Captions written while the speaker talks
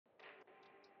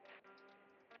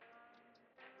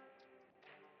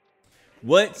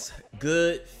What's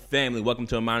good, family? Welcome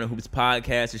to a Minor Hoops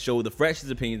podcast, the show with the freshest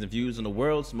opinions and views on the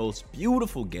world's most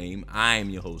beautiful game. I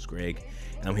am your host, Greg,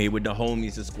 and I'm here with the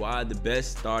homies, the squad, the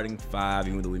best starting five,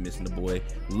 even though we're missing the boy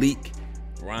Leak,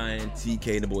 Brian,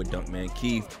 TK, the boy Dunkman,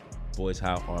 Keith. Boys,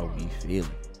 how are we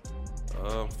feeling?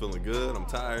 I'm feeling good. I'm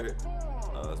tired.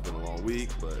 It's been a long week,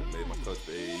 but made my touch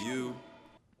for AAU.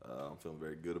 I'm feeling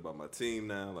very good about my team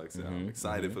now. Like I said, I'm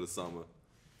excited for the summer.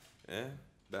 And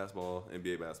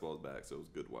NBA basketball is back, so it was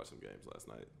good to watch some games last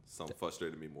night. Some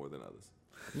frustrated me more than others.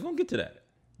 We're going to get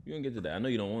to that. I know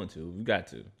you don't want to. We got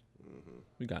to.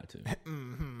 We got to.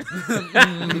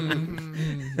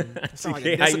 Sound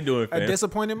TK, how you doing, fam? A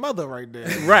disappointed mother right there.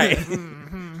 Right.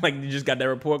 Like you just got that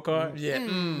report card? Yeah.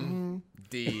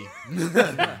 D. I was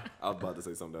about to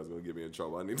say something that was going to get me in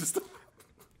trouble. I need to stop.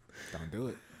 Don't do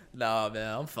it. Nah,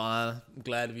 man, I'm fine. I'm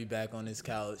glad to be back on this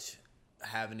couch,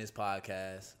 having this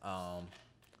podcast.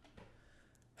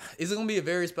 It's going to be a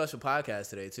very special podcast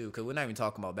today, too, because we're not even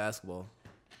talking about basketball.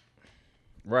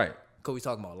 Right. Because we're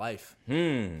talking about life.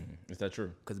 Is that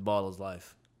true? Because ball is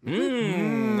life.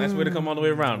 That's way to come all the way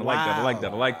around. I like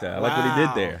that. I like that. I like what he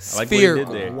did there. I like Spherical.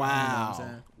 what he did there. You know what I'm Wow.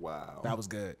 saying? Wow. That was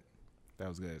good.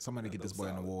 Somebody get this boy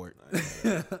an award. I ain't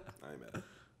mad.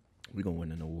 We're going to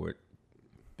win an award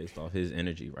based off his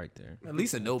energy right there. At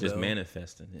least a Nobel. Just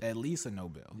manifesting it. At least a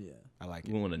Nobel. Yeah. I like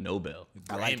We it. want a Nobel.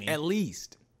 I like Grammy. at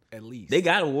least. They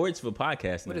got awards for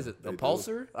podcasting. What is it? A They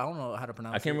pulsar? I don't know how to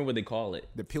pronounce it. I can't remember what they call it.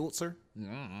 The Pulitzer.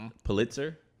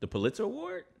 Pulitzer? The Pulitzer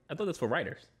Award? I thought that's for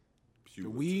writers.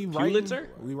 We Pulitzer?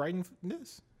 writing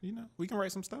this. You know, we can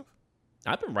write some stuff.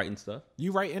 I've been writing stuff.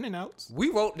 You write in and outs. We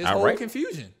wrote this All whole right.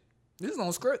 confusion. This is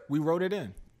on script. We wrote it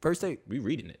in. First take. We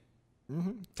reading it.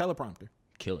 Teleprompter.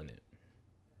 Killing it.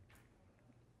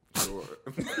 Sure.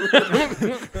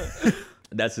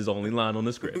 That's his only line on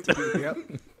the script. Yep.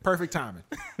 Perfect timing.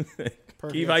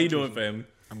 Perfect Keith, how you doing, execution. family?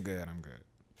 I'm good.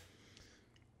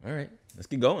 All right. Let's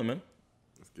get going, man.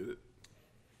 Let's get it.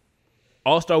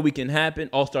 All-Star Weekend happened.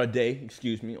 All-Star Day.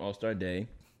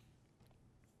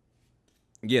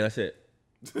 Yeah, that's it.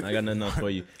 I got nothing else for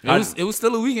you. It was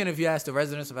still a weekend if you asked the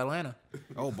residents of Atlanta.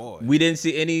 Oh boy. We didn't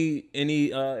see any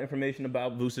information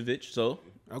about Vucevic, so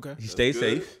Okay. he stayed Good.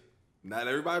 safe. Not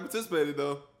everybody participated,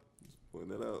 though. Just pointing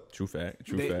that out. True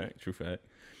fact.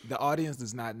 The audience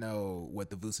does not know what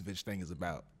the Vucevic thing is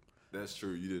about. That's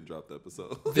true. You didn't drop the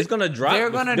episode. It's gonna drop. They're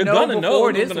gonna They're know gonna know.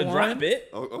 before They're this gonna one. drop it.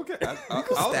 Oh, okay. I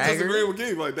was stagger. disagreeing with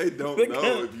Keith. Like, they don't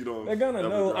know if you don't. They're gonna ever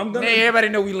know. drop I'm it. gonna. Hey, everybody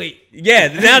know we late. Yeah,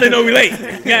 now they know we late.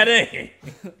 God dang.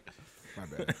 My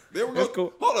bad. There we go. That's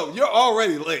cool. Hold on. You're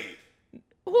already late.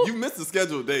 You missed the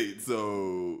scheduled date,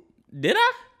 so. Did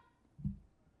I?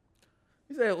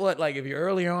 You said what? Like if you're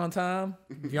early, you're on time.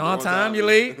 If you're on on time, time. you're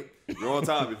late. You're on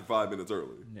time if you're 5 minutes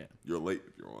early. Yeah. You're late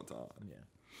if you're on time.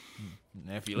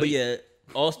 And if you're But late, yeah,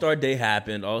 All-Star Day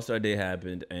happened,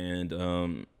 and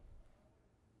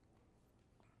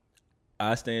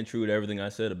I stand true to everything I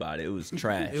said about it. It was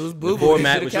trash. It was The boo-boo.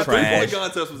 format They was should've kept The trash.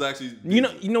 three-point contest was actually.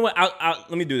 You know what?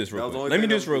 Let me do this real That was the quick. only Let me thing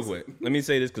do that this real was quick. missing. Let me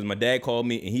say this because my dad called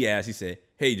me and he asked. He said,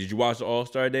 "Hey, did you watch the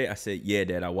All-Star Day?" I said, "Yeah,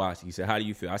 Dad, I watched it." He said, "How do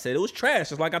you feel?" I said, "It was trash,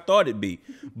 just like I thought it'd be."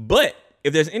 But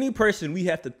if there's any person we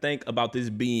have to think about this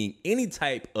being any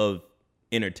type of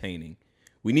entertaining,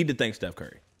 we need to thank Steph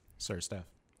Curry. Sir Steph.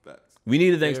 Facts. We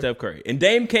need to thank Steph Curry. And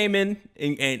Dame came in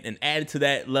and added to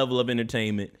that level of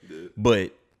entertainment.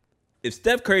 But if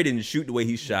Steph Curry didn't shoot the way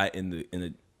he shot in the if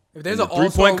there's in an the All-Star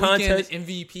three-point Weekend contest,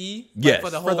 MVP yes, for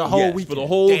the For the whole whole yes, weekend. for the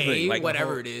whole day, thing, like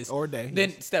whatever it is, or day,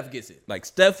 then yes. Steph gets it. like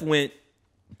Steph went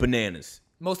bananas.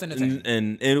 Most entertaining.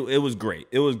 And it was great.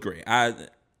 It was great. I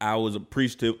was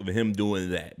appreciative of him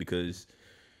doing that because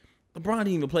LeBron didn't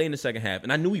even play in the second half,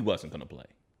 and I knew he wasn't gonna play.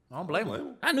 I don't blame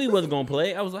him. I knew he wasn't gonna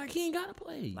play. I was like, he ain't gotta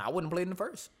play. I wouldn't play in the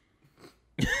first.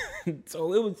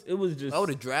 So it was just. I would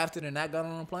have drafted and not got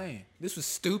on a plane. This was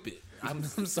stupid. I'm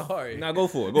sorry. Now go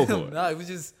for it. Go for it. No,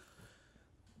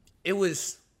 it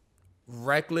was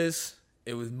reckless.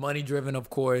 It was money driven, of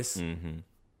course. Mm-hmm.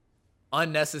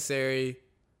 Unnecessary,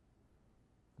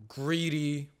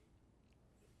 greedy,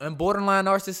 and borderline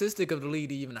narcissistic of the league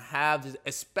to even have this,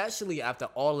 especially after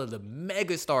all of the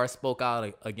megastars spoke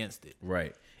out against it.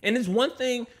 Right. And it's one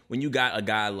thing when you got a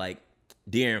guy like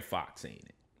De'Aaron Fox saying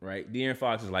it, right? De'Aaron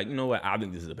Fox is like, you know what? I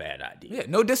think this is a bad idea. Yeah,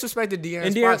 no disrespect to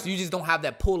De'Aaron Fox. You just don't have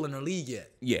that pull in the league yet.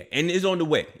 Yeah, and it's on the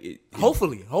way.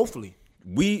 Hopefully.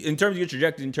 In terms of your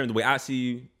trajectory, in terms of the way I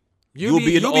see you, You'll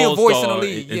be an a all-star, voice in the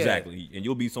league, yeah. exactly, and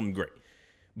you'll be something great.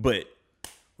 But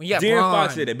When you have De'Aaron Bron,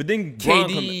 Fox said that, but then Bron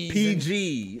KDs coming,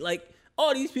 PG, like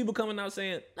all these people coming out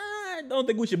saying, I don't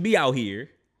think we should be out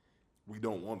here. We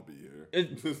don't want to be here.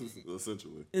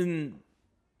 Essentially. And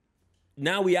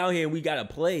now we out here and we gotta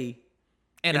play.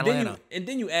 And Atlanta.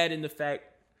 Then you add in the fact,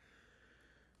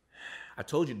 I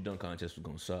told you the dunk contest was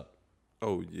gonna suck.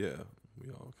 Oh yeah, we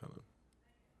all kind of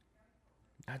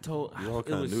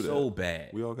It was knew so that. bad.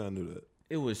 We all kind of knew that.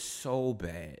 It was so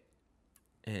bad,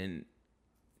 and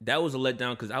that was a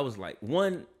letdown because I was like,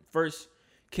 first,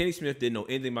 Kenny Smith didn't know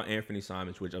anything about Anthony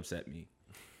Simons, which upset me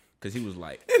because he was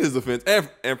like, In his defense,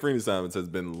 Anthony Simons has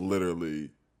been literally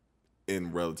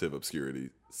in relative obscurity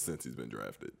since he's been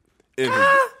drafted.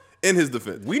 In his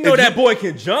defense, we know that boy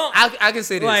can jump. I can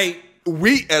say this. Like,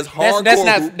 we as hardcore.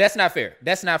 That's not fair.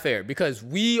 That's not fair because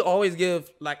we always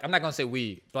give, like, I'm not gonna say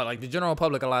we, but like the general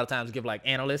public a lot of times give like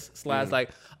analyst slides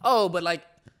like, oh, but like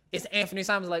it's Anthony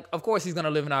Simons. Like, of course he's gonna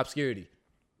live in obscurity.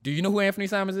 Do you know who Anthony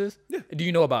Simons is? Yeah. Do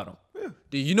you know about him? Yeah.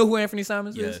 Do you know who Anthony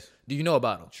Simons Yes. is? Do you know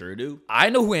about him? sure do.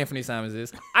 I know who Anthony Simons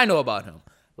is. I know about him.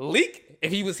 Leak,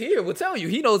 if he was here, would tell you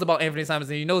he knows about Anthony Simons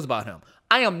and he knows about him.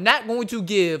 I am not going to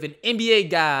give an NBA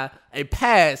guy a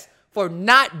pass for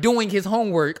not doing his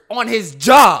homework on his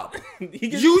job. He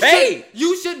gets paid.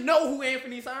 You should know who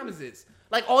Anthony Simons is.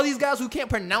 Like all these guys who can't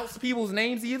pronounce people's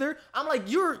names either. I'm like,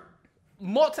 your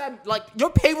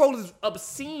payroll is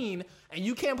obscene and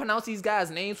you can't pronounce these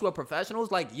guys' names who are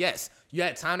professionals. Like, yes, you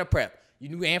had time to prep. You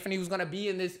knew Anthony was gonna be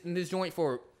in this joint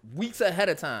for weeks ahead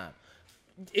of time.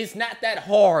 It's not that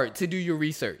hard to do your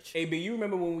research. Hey, but you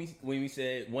remember when we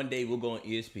said one day we'll go on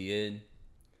ESPN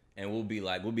and we'll be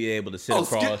able to sit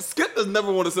across. Skip does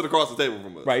never want to sit across the table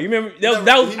from us. Right, you remember He I think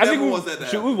never we wants that to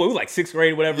happen. we was like 6th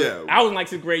grade or whatever. Yeah. I was in like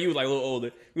 6th grade. You was like a little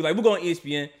older. We was like, we'll go on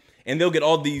ESPN and they'll get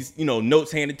all these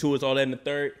notes handed to us, all that in the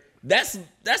third. That's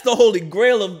the holy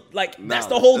grail of like that's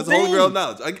the whole That's thing. the holy grail of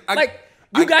knowledge.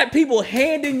 You got people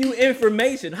handing you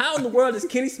information. How in the world does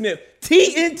Kenny Smith,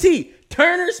 TNT,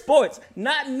 Turner Sports,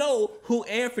 not know who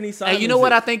Anthony Simons is? And you know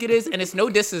what I think it is? And it's no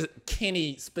diss to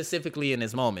Kenny specifically in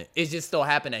this moment. It just so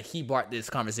happened that he brought this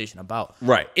conversation about.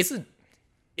 Right. It's a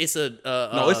it's a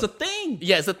thing.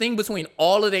 Yeah, it's a thing between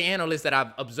all of the analysts that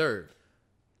I've observed.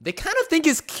 They kind of think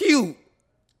it's cute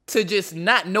to just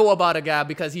not know about a guy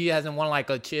because he hasn't won like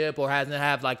a chip or hasn't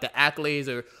have like the accolades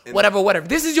or whatever.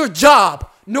 This is your job.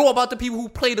 Know about the people who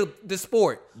play the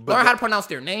sport. Learn how to pronounce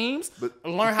their names.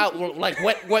 Learn how like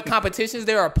what competitions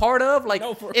they're a part of. Like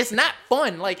it's not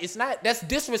fun. Like it's not. That's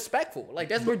disrespectful. Like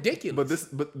that's ridiculous.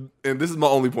 This is my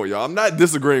only point, y'all. I'm not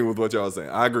disagreeing with what y'all are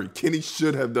saying. I agree. Kenny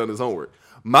should have done his homework.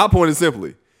 My point is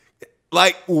simply,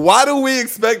 like, why do we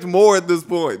expect more at this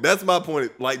point? That's my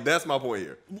point. Like, that's my point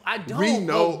here. I don't We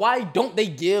know- know. Why don't they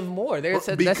give more? This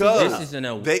This is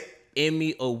an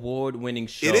Emmy award-winning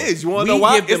show. It is. You want to know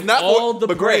why? It's not all the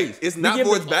Greg, praise. it's not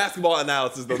for its basketball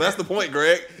analysis, though. That's the point,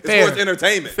 Greg. It's Fair. for its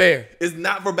entertainment. Fair. It's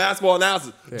not for basketball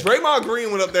analysis. Draymond Green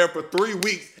went up there for 3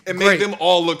 weeks and Great. made them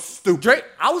all look stupid.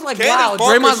 I was like, Candace wow,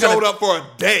 Parker Draymond's showed gonna. up for a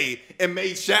day and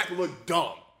made Shaq look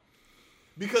dumb.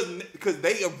 Because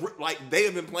they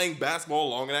have been playing basketball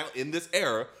long enough in this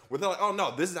era where they're like, oh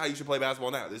no, this is how you should play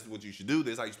basketball now. This is what you should do.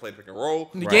 This is how you should play pick and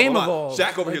roll. The game evolves.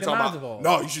 Shaq over Like here the talking lines about, evolve.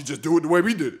 no, you should just do it the way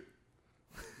we did it.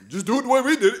 Just do it the way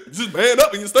we did it. Just man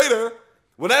up and you stay there.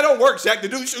 When that don't work, Shaq, the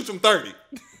dude shoots from 30.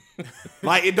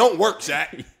 Like, it don't work,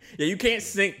 Shaq. Yeah, you can't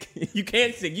sink. You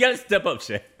can't sink. You got to step up,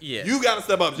 Shaq. Yeah. You got to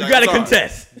step up, Shaq. You got to I'm sorry.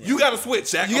 contest. You got to switch,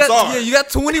 Shaq. You I'm got, sorry. yeah, you got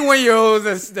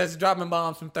 21-year-olds that's dropping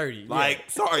bombs from 30. Like,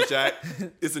 sorry,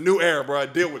 Shaq. It's a new era, bro.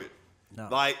 Deal with it. No.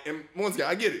 Like, and once again,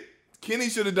 I get it. Kenny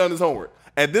should have done his homework.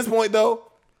 At this point,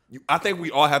 though, I think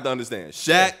we all have to understand.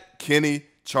 Shaq, Kenny,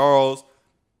 Charles,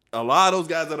 a lot of those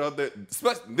guys that are up there,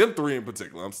 especially them three in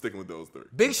particular. I'm sticking with those three.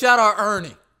 Big shout out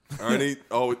Ernie. Ernie's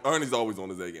always on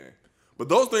his A game. But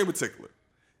those three in particular,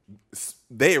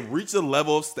 they have reached a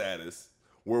level of status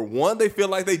where, one, they feel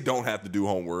like they don't have to do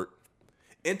homework.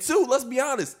 And two, let's be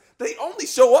honest, they only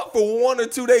show up for 1 or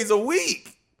 2 days a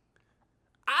week.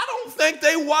 I don't think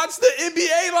they watch the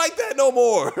NBA like that no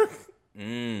more.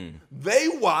 They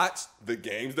watch the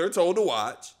games they're told to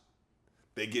watch.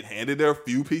 They get handed their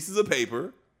few pieces of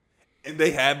paper, and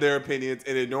they have their opinions,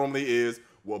 and it normally is,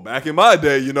 well, back in my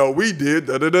day, we did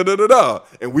da-da-da-da-da-da,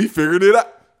 and we figured it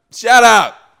out. Shout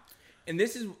out. And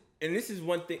this is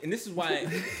one thing, and this is why,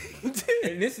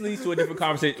 and this leads to a different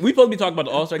conversation. We supposed to be talking about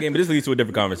the All-Star game, but this leads to a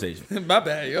different conversation. My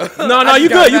bad, yo. No, you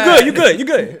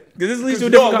good. Because this leads to a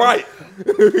different right.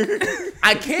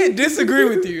 I can't disagree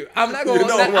with you. I'm not going.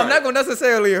 Right. I'm not going to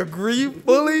necessarily agree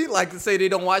fully, like to say they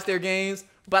don't watch their games.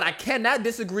 But I cannot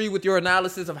disagree with your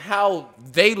analysis of how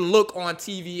they look on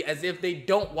TV as if they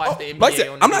don't watch the NBA. Like I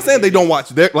said, I'm not saying they don't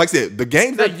watch. Like I said, the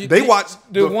games that they watch,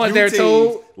 the ones few they're teams,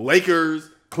 told. Lakers,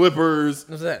 Clippers,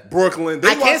 What's that? Brooklyn.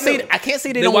 I can't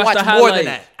say they don't watch watch the more than highlights.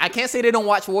 that. I can't say they don't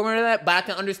watch more than that, but I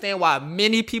can understand why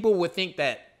many people would think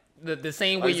that the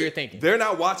same way Like I you're said, thinking. They're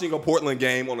not watching a Portland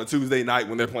game on a Tuesday night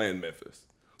when they're playing Memphis.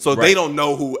 So Right. they don't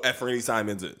know who Anthony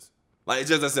Simons is. Like, it's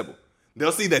just that simple.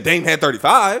 They'll see that Dame had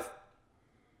 35,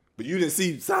 but you didn't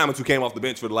see Simons who came off the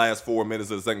bench for the last 4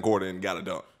 minutes of the second quarter and got a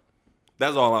dunk.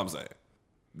 That's all I'm saying.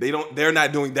 They're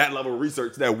not doing that level of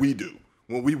research that we do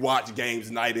when we watch games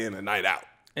night in and night out.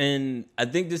 And I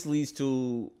think this leads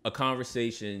to a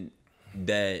conversation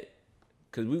that,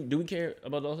 because do we care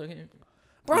about the All-Star game?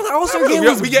 Bro, the All-Star game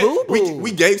was boo-boo.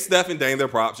 We gave Steph and Dame their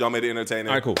props. Y'all made it entertaining.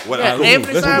 All right, cool. Whatever. Yeah,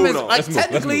 Anthony Let's move Simons, on. like Let's move. Let's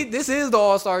technically, move. this is the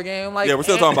All-Star game. Like, Yeah, we're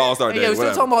still talking about All-Star Yeah, Day, we're still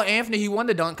whatever. talking about Anthony. He won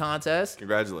the dunk contest.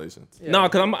 Congratulations. No,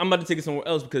 because I'm about to take it somewhere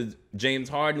else because James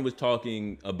Harden was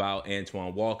talking about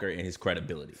Antoine Walker and his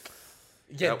credibility.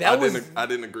 Yeah, I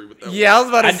didn't agree with that. Yeah, I was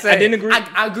about to I say. didn't agree.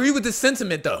 I agree with the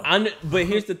sentiment though. But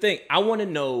here's the thing. I want to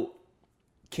know,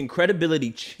 can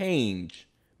credibility change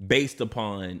based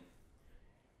upon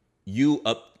you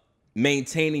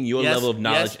maintaining your level of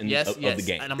knowledge of the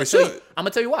game? And I'm It gonna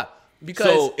should. tell you why.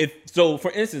 Because So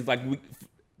for instance, like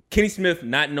Kenny Smith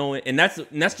not knowing, and that's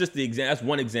just the example. That's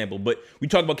one example. But we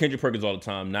talk about Kendrick Perkins all the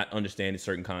time, not understanding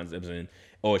certain concepts,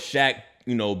 or Shaq,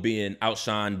 being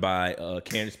outshined by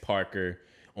Candace Parker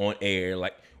on air,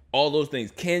 like all those things.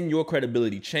 Can your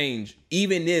credibility change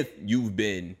even if you've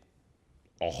been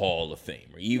a Hall of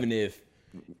Famer, even if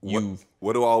you've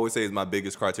What do I always say is my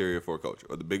biggest criteria for a coach?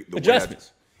 Or the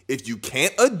adjustments? If you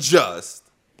can't adjust,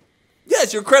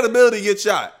 yes, your credibility gets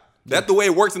shot. That's the way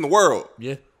it works in the world.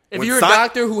 yeah, if When you're a sci-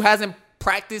 doctor who hasn't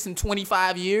practiced in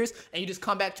 25 years and you just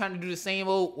come back trying to do the same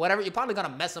old whatever, you're probably gonna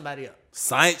mess somebody up.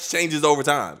 Science changes over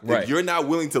time. Right. If you're not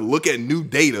willing to look at new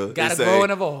data Gotta and say, grow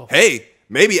and evolve. hey,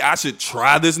 maybe I should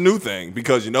try this new thing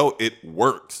because, it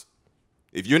works.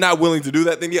 If you're not willing to do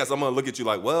that, then yes, I'm going to look at you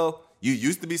like, well, you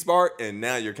used to be smart and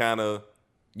now you're kind of,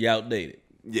 you outdated.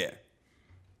 yeah.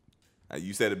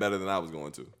 You said it better than I was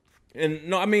going to. And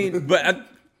no, I mean,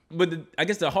 I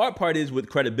guess the hard part is with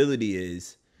credibility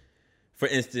is, for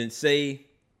instance, say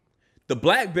the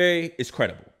BlackBerry is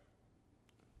credible.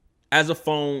 As a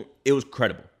phone, it was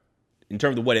credible in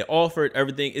terms of what it offered.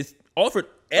 Everything it's offered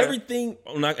everything,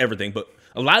 well, not everything, but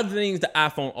a lot of the things the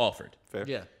iPhone offered Fair.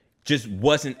 Yeah, just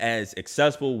wasn't as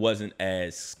accessible, wasn't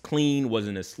as clean,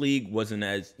 wasn't as sleek, wasn't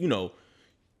as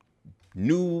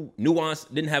nuance.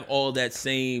 Didn't have all that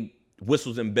same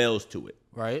whistles and bells to it.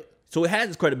 right. So it has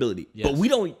its credibility, Yes. but we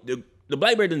don't. The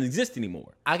BlackBerry doesn't exist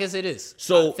anymore. I can say this.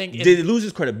 So I think did it lose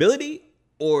its credibility,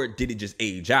 or did it just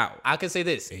age out? I can say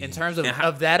this in terms of, And how-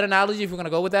 of that analogy. If we're gonna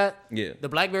go with that, Yeah. the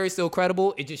BlackBerry is still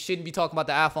credible. It just shouldn't be talking about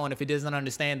the iPhone if it doesn't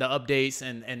understand the updates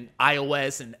and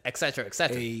iOS and et cetera, et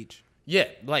cetera. Age. Yeah,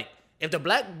 like if the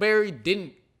BlackBerry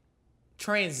didn't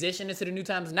transition into the new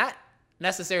times, not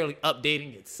necessarily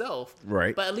updating itself,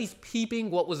 Right. but at least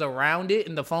peeping what was around it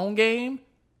in the phone game,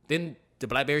 then the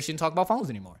BlackBerry shouldn't talk about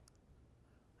phones anymore.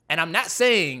 And I'm not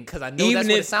saying, because I know Even that's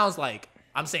what if- it sounds like,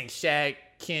 I'm saying Shaq,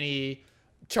 Kenny,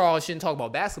 Charles shouldn't talk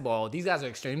about basketball. These guys are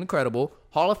extremely credible,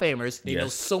 Hall of Famers. They know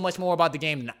Yes. so much more about the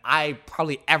game than I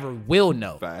probably ever will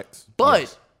know. Facts.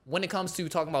 But when it comes to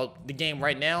talking about the game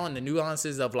right now and the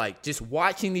nuances of like just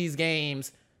watching these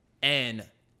games and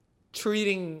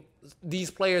treating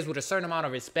these players with a certain amount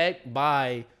of respect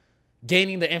by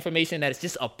gaining the information that is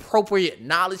just appropriate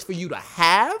knowledge for you to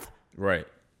have, Right.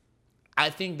 I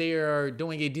think they are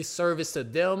doing a disservice to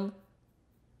them,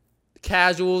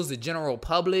 casuals, the general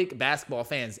public, basketball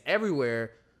fans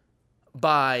everywhere,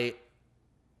 by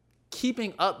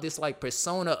keeping up this like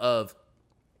persona of,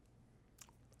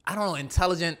 I don't know,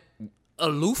 intelligent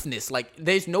aloofness. Like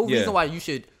there's no Yeah. reason why you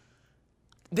should.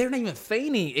 They're not even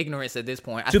feigning ignorance at this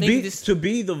point. I To think be this, to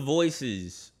be the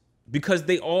voices, because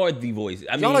they are the voices.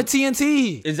 I y'all mean, are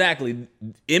TNT. exactly.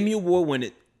 Emmy Award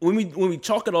when we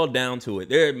chalk it all down to it,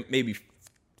 there are maybe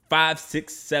 5,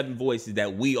 6, 7 voices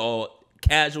that we all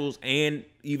casuals and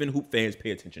even hoop fans pay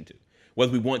attention to,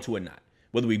 whether we want to or not,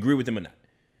 whether we agree with them or not.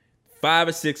 5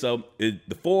 or 6 of them.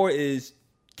 The 4 is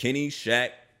Kenny,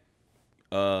 Shaq,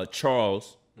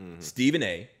 Charles, Stephen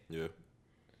A. Yeah.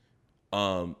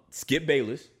 Skip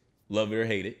Bayless, love it or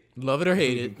hate it. Love it or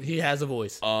hate it, he has a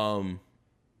voice.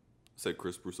 Say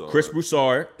Chris Broussard. Chris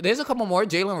Broussard, There's a couple more.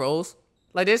 Jalen Rose.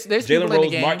 Like there's people Jalen in the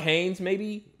Rose, game. Mark Haynes,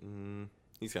 maybe.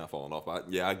 He's kind of falling off.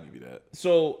 Yeah, I give you that.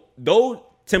 So those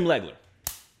Tim Legler,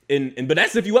 and but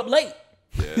that's if you up late.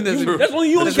 Yeah, That's true. That's only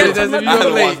you only That's catch what Tim it I is. Legler.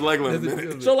 haven't late. watched Legler in a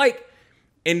minute. So like,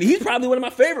 and he's probably one of my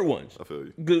favorite ones. I feel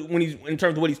you. Good when he's in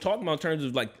terms of what he's talking about, in terms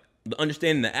of like the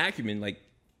understanding, the acumen. Like,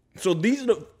 so these are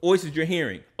the voices you're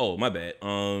hearing. Oh, my bad.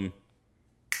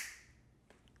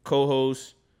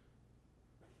 Co-host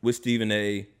with Stephen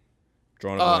A.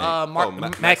 Drawing a blank.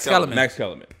 Max Max Kellerman. Max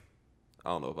Kellerman. I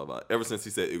don't know if I value. Ever since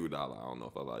he said Iguodala, I don't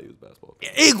know if I value his basketball.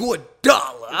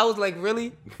 Iguodala. I was like,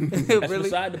 really? That's Really?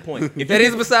 beside the point. If That you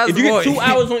is besides if the you point. get 2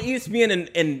 hours on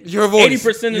ESPN and Your voice.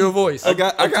 80% Your voice. of I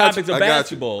got topics you. of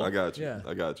basketball. I got you. Yeah.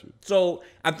 I got you. So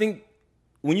I think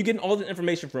when you're getting all the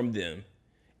information from them,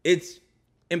 it's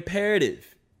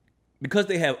imperative because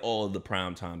they have all of the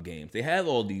primetime games. They have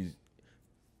all these.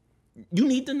 You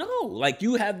need to know. Like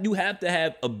you have to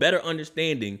have a better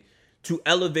understanding to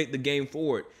elevate the game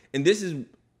forward. And this is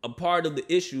a part of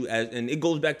the issue, and it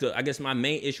goes back to, I guess, my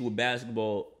main issue with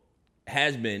basketball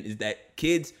has been is that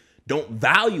kids don't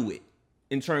value it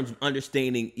in terms of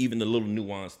understanding even the little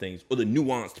nuanced things or the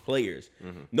nuanced players.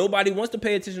 Nobody wants to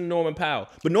pay attention to Norman Powell,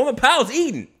 but Norman Powell's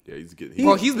eating. Yeah, he's getting.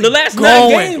 Bro, he's been The last going. 9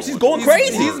 games, he's going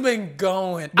crazy. He's been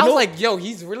going. I was like, yo,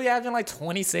 he's really averaging like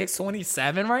 26,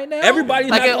 27 right now. Everybody's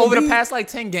like not gonna over the be- past like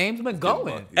 10 games, been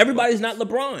going. Everybody's not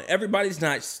LeBron. Everybody's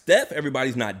not Steph.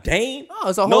 Everybody's not Dame. Oh,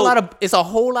 it's a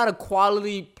whole lot of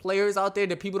quality players out there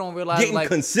that people don't realize. Getting Like,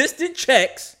 consistent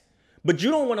checks, but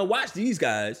you don't want to watch these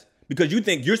guys because you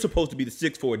think you're supposed to be the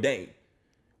 6'4" Dame.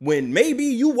 When maybe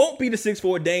you won't be the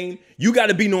 6'4" Dame, you got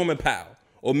to be Norman Powell.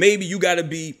 Or maybe you got to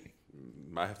be...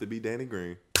 Might have to be Danny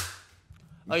Green.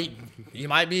 you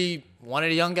might be one of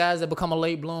the young guys that become a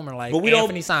late bloomer, like But we don't-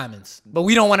 Anthony Simons. But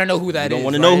we don't want to know who that is. We don't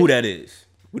want to know who that is.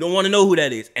 We don't want to know who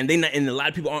that is. And and a lot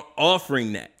of people aren't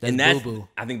offering that. That's and that's boo-boo.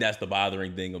 I think that's the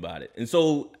bothering thing about it. And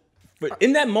so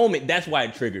in that moment, that's why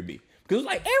it triggered me. Because it's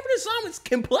like Anthony Simons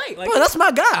can play. Like, Bro, that's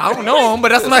my guy. I don't know him, but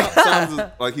that's my guy. Sounds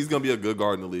like he's gonna be a good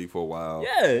guard in the league for a while.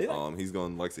 Yeah. He's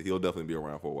gonna, like I said, he'll definitely be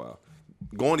around for a while.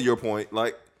 Going to your point,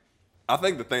 like I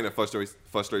think the thing that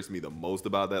frustrates me the most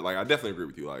about that, like I definitely agree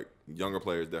with you. Like younger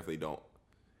players definitely don't.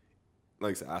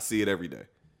 Like I said, I see it every day.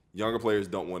 Younger players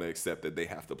don't want to accept that they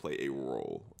have to play a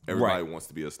role. Everybody Right. wants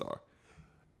to be a star.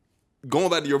 Going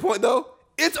back to your point though,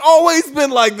 it's always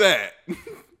been like that.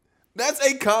 That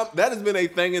has been a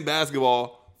thing in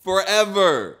basketball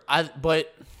forever.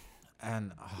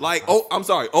 Like, I'm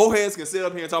sorry, old heads can sit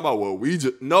up here and talk about, well, we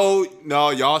just no,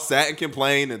 y'all sat and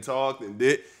complained and talked and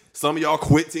did. Some of y'all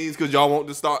quit teams because y'all want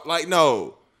to start. Like,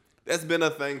 no, that's been a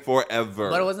thing forever.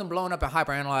 But it wasn't blown up and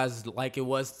hyperanalyzed like it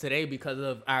was today because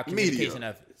of our communication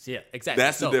efforts. Yeah, exactly.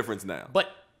 That's the difference now. But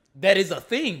that is a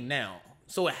thing now.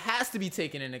 So it has to be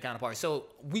taken into account part. So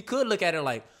we could look at it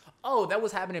like, oh, that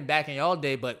was happening back in y'all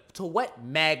day, but to what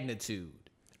magnitude?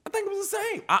 I think it was the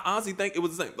same. I honestly think it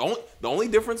was the same. The only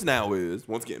difference now is,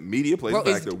 once again, media plays a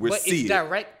factor. We're seeing it's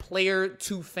direct player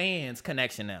to fans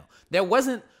connection now. There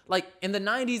wasn't, like, in the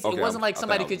 90s, Okay, it wasn't like I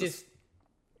somebody thought could I was just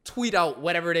tweet out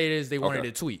whatever it is they wanted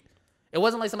Okay. to tweet. It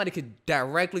wasn't like somebody could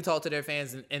directly talk to their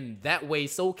fans in that way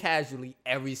so casually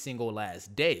every single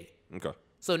last day. Okay.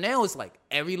 So now it's like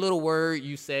every little word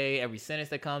you say, every sentence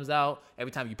that comes out,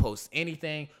 every time you post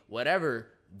anything, whatever,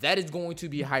 that is going to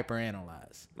be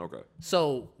hyperanalyzed. Okay.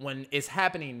 So when it's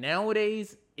happening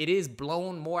nowadays, it is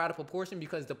blown more out of proportion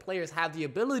because the players have the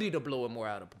ability to blow it more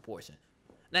out of proportion.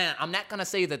 Now, I'm not going to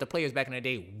say that the players back in the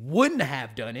day wouldn't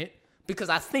have done it because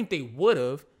I think they would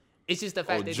have. It's just the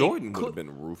fact that Jordan they would have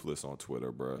been ruthless on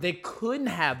Twitter, bro. They couldn't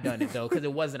have done it though because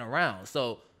it wasn't around.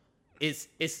 So it's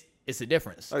a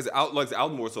difference. Like I said, I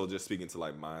was more so just speaking to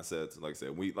like mindsets. Like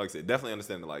I said, definitely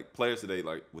understand that like players today,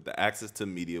 like with the access to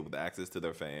media, with the access to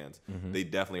their fans, they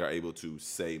definitely are able to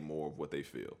say more of what they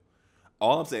feel.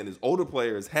 All I'm saying is older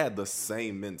players had the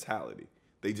same mentality.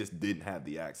 They just didn't have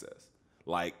the access.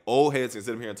 Like old heads can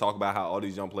sit up here and talk about how all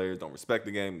these young players don't respect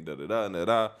the game,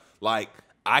 da. Like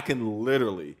I can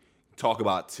literally talk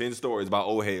about 10 stories about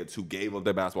old heads who gave up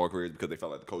their basketball careers because they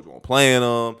felt like the coach wasn't playing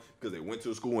them, because they went to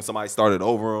a school and somebody started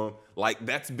over them. Like,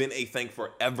 that's been a thing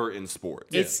forever in sports.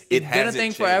 It's been a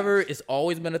thing forever. It's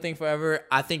always been a thing forever.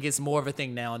 I think it's more of a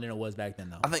thing now than it was back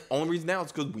then, though. I think only reason now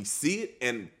is because we see it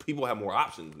and people have more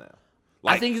options now.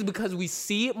 I think it's because we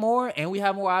see it more and we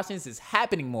have more options. It's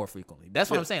happening more frequently.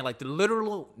 That's what I'm saying. Like, the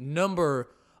literal number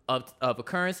of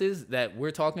occurrences that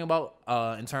we're talking about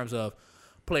in terms of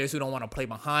players who don't want to play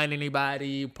behind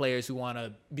anybody, players who want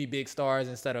to be big stars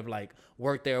instead of like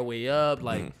work their way up.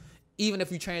 Like even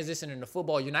if you transition into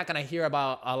football, you're not gonna hear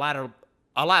about a lot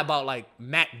about like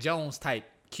Mac Jones type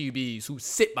QBs who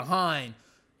sit behind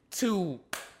two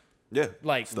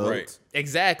like studs.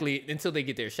 exactly until they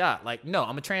get their shot. Like no, I'm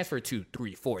gonna transfer 2,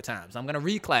 3, 4 times. I'm gonna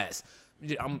reclass.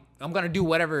 I'm gonna do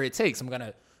whatever it takes. I'm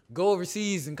gonna go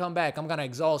overseas and come back. I'm going to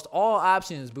exhaust all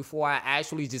options before I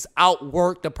actually just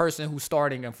outwork the person who's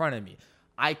starting in front of me.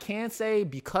 I can say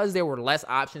because there were less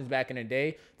options back in the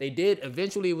day, they did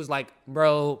eventually, it was like,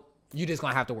 bro, You just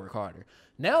gonna have to work harder.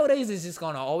 Nowadays, it's just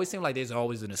gonna always seem like there's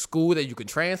always in a school that you can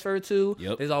transfer to.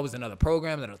 Yep. There's always another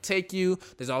program that'll take you.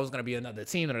 There's always gonna be another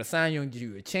team that'll sign you and give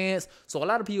you a chance. So a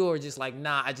lot of people are just like,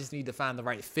 nah, I just need to find the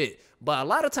right fit. But a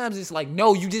lot of times it's like,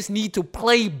 no, you just need to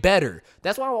play better.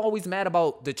 That's why I'm always mad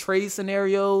about the trade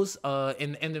scenarios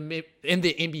in the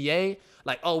NBA.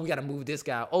 Like, oh, we gotta move this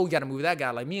guy. Oh, we gotta move that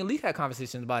guy. Like me and Leaf had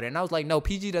conversations about it, and I was like, no,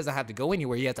 PG doesn't have to go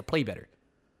anywhere. He has to play better.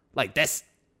 Like that's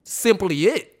simply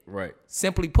it. Right.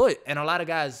 Simply put. And a lot of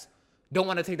guys don't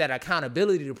want to take that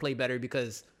accountability to play better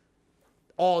because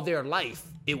all their life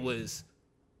it was,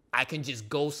 I can just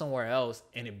go somewhere else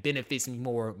and it benefits me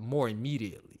more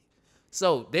immediately.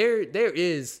 So there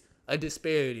is a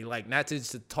disparity, like not to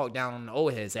just talk down on the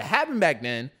old heads. It happened back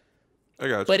then, I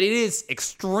got you. but it is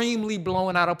extremely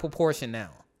blown out of proportion now.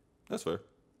 That's fair.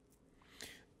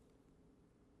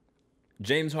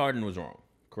 James Harden was wrong,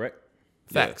 correct?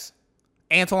 Facts.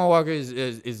 Antoine Walker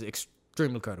is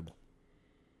extremely credible.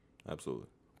 Absolutely.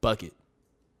 Bucket.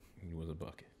 He was a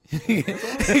bucket.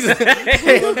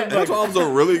 Antoine's a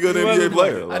really good NBA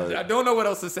player. Like, I don't know what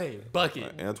else to say.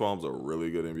 Bucket. Antoine's a really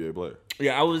good NBA player.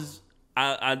 Yeah,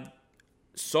 I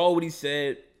saw what he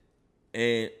said,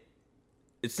 and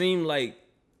it seemed like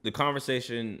the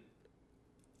conversation,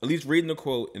 at least reading the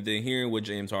quote and then hearing what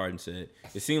James Harden said,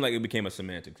 it seemed like it became a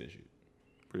semantics issue.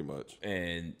 Pretty much.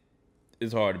 And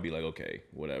it's hard to be like, okay,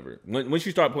 whatever. Once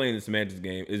you start playing the semantics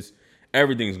game,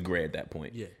 everything's gray at that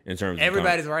point. Yeah. In terms of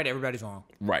Everybody's right, everybody's wrong.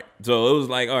 right. So it was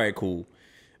like, all right, cool.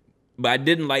 But I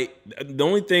didn't like the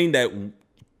only thing that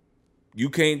you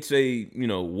can't say,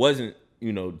 wasn't,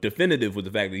 definitive with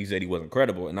the fact that he said he wasn't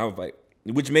credible. And I was like,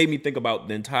 which made me think about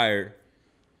the entire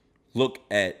look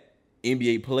at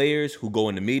NBA players who go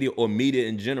in the media or media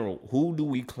in general. Who do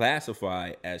we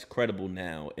classify as credible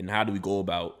now, and how do we go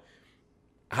about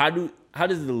how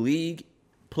does the league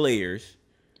players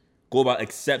go about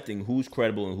accepting who's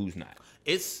credible and who's not?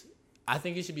 I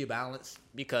think it should be a balance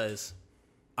because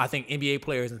I think NBA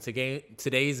players in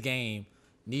today's game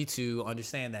need to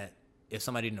understand that if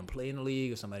somebody didn't play in the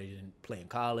league or somebody didn't play in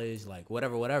college, like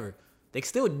whatever, they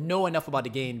still know enough about the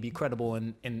game to be credible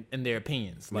in their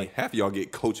opinions. I mean, half of y'all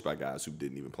get coached by guys who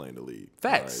didn't even play in the league.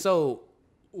 Facts. Like, So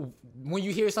when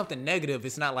you hear something negative,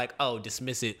 it's not like, oh,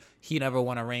 dismiss it. He never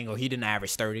won a ring or he didn't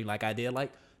average 30 like I did.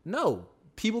 Like, no,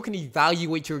 people can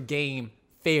evaluate your game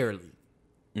fairly.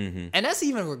 Mm-hmm. And that's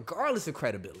even regardless of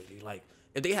credibility. Like,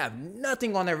 if they have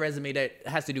nothing on their resume that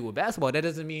has to do with basketball, that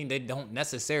doesn't mean they don't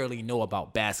necessarily know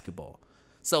about basketball.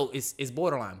 So it's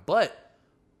borderline. But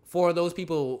for those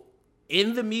people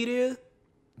in the media,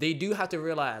 they do have to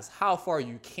realize how far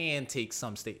you can take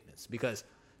some statements because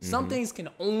some things can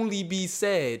only be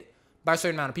said by a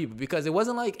certain amount of people because it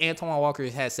wasn't like Antoine Walker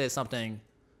had said something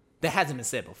that hasn't been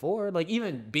said before. Like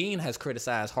even Bean has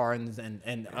criticized Harden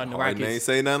and the Harden Rockets ain't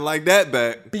say nothing like that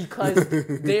back. because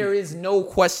there is no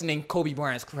questioning Kobe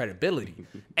Bryant's credibility.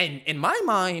 And in my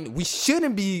mind, we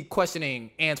shouldn't be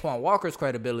questioning Antoine Walker's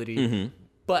credibility.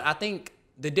 But I think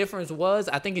the difference was,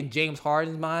 I think in James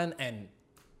Harden's mind, and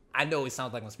I know it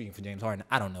sounds like I'm speaking for James Harden.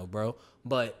 I don't know, bro.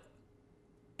 But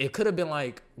it could have been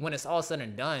like, when it's all said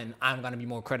and done, I'm going to be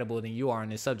more credible than you are on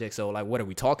this subject. So, like, what are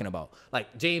we talking about?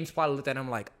 Like, James probably looked at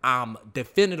him like, I'm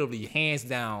definitively, hands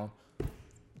down,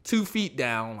 2 feet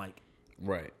down, like,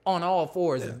 Right. on all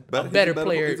fours, He's a better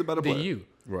player he's a better than player. you.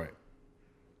 Right.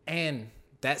 And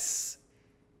that's,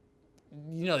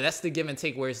 that's the give and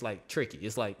take where it's like tricky.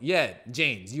 It's like, yeah,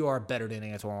 James, you are better than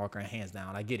Antoine Walker, hands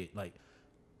down. I get it. Like,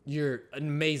 you're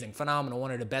amazing, phenomenal, one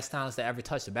of the best talents to ever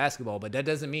touch the basketball. But that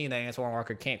doesn't mean that Antoine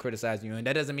Walker can't criticize you. And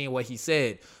that doesn't mean what he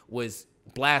said was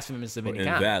blasphemous of any kind.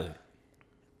 Invalid.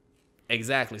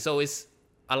 Exactly. So it's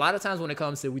a lot of times when it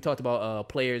comes to, we talked about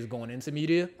players going into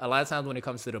media. A lot of times when it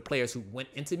comes to the players who went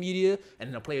into media and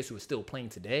then the players who are still playing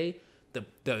today, the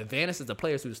advantage that the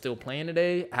players who are still playing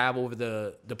today have over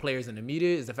the players in the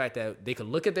media is the fact that they could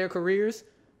look at their careers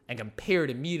and compare it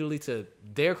immediately to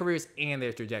their careers and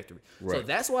their trajectory. Right. So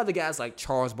that's why the guys like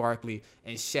Charles Barkley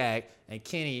and Shaq and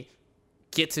Kenny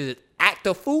get to act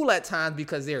a fool at times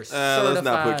because they're certified. Let's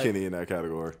not put Kenny in that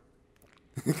category.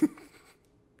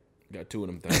 Got 2 of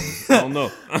them things. I don't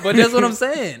know. But that's what I'm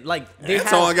saying. Like, they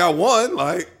Antoine got one.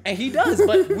 Like, and he does,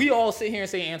 but we all sit here and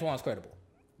say Antoine's credible.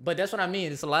 But that's what I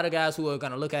mean. It's a lot of guys who are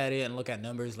going to look at it and look at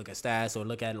numbers, look at stats, or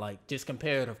look at, like, just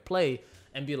comparative play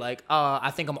and be like, I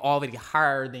think I'm already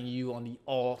higher than you on the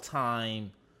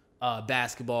all-time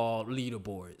basketball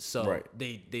leaderboard. So Right.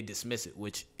 they dismiss it,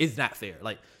 which is not fair.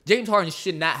 Like, James Harden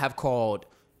should not have called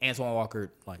Antoine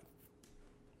Walker, like,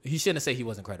 he shouldn't have said he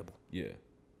wasn't credible. Yeah.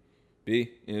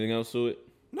 B, anything else to it?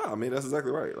 no, I mean, that's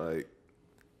exactly right. Like,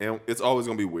 and it's always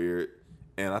going to be weird.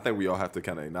 And I think we all have to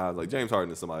kind of acknowledge, like, James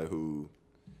Harden is somebody who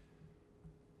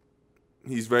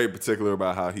he's very particular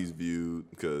about how he's viewed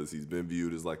because he's been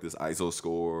viewed as like this ISO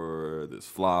scorer, this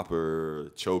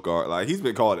flopper, choke art. Like, he's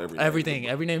been called every name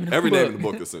in the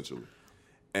book, essentially.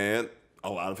 And a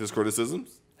lot of his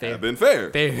criticisms have been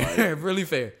fair. Like, really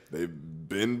fair. They've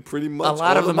been pretty much a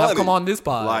lot of them have come on this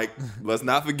pod. Like, let's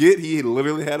not forget, he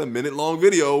literally had a minute-long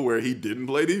video where he didn't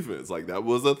play defense. Like, that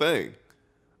was a thing.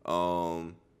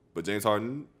 But James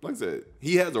Harden, like I said,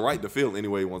 he has the right to feel any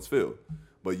way he wants to feel.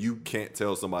 But you can't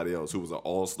tell somebody else who was an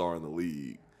all-star in the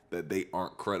league that they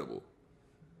aren't credible.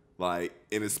 Like,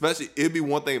 and especially, it'd be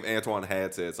one thing if Antoine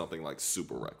had said something like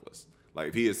super reckless. Like,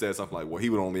 if he had said something like, well, he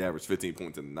would only average 15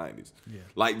 points in the 90s. Yeah.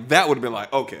 Like, that would have been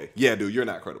like, okay, yeah, dude, you're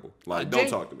not credible. Like, don't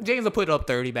talk to me. James will put up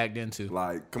 30 back then, too.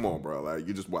 Like, come on, bro. Like,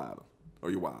 you're just wild.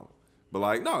 Or you're wild. But,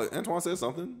 like, no, Antoine said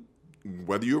something,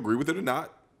 whether you agree with it or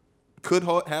not, could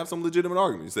have some legitimate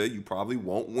argument. He said you probably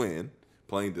won't win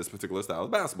playing this particular style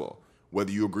of basketball.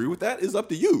 Whether you agree with that is up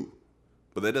to you.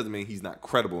 But that doesn't mean he's not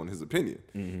credible in his opinion.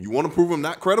 Mm-hmm. You want to prove him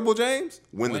not credible, James?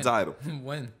 Win the title.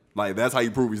 Win. Like, that's how you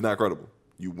prove he's not credible.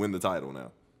 You win the title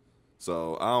now.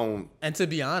 So, I don't... And to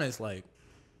be honest, like,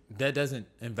 that doesn't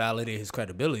invalidate his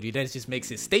credibility. That just makes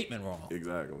his statement wrong.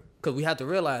 Exactly. Because we have to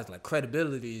realize, like,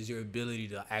 credibility is your ability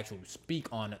to actually speak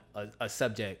on a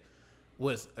subject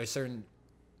with a certain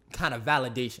kind of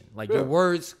validation. Like, your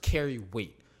words carry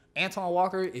weight. Antoine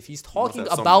Walker, if he's talking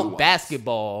about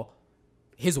basketball,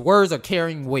 his words are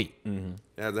carrying weight. Mm-hmm.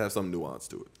 It has to have some nuance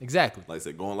to it. Exactly. Like I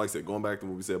said, going back to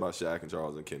what we said about Shaq and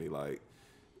Charles and Kenny, like,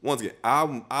 once again,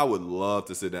 I would love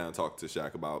to sit down and talk to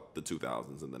Shaq about the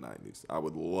 2000s and the 90s. I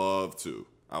would love to.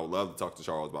 I would love to talk to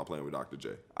Charles about playing with Dr.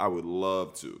 J. I would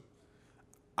love to.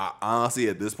 I honestly,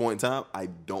 at this point in time, I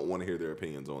don't want to hear their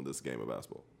opinions on this game of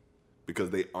basketball because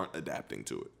they aren't adapting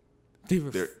to it.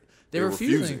 They're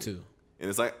refusing to. And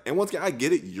it's like, and once again, I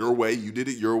get it your way. You did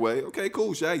it your way. Okay,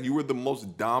 cool, Shaq. You were the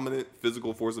most dominant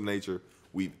physical force of nature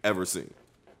we've ever seen.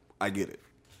 I get it.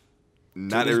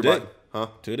 Not everybody, huh?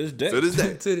 To this day. To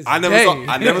this day. I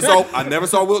never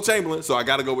saw Wilt Chamberlain, so I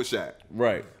got to go with Shaq.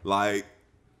 Right. Like,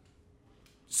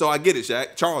 so I get it,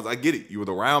 Shaq. Charles, I get it. You were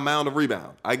the round mound of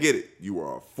rebound. I get it. You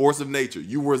were a force of nature.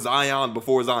 You were Zion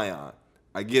before Zion.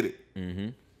 I get it. Mm-hmm.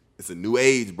 It's a new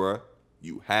age, bruh.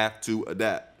 You have to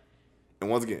adapt. And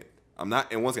once again, I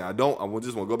just want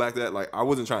to go back to that. Like, I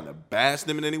wasn't trying to bash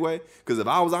them in any way. Because if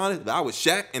I was honest, if I was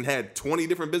Shaq and had 20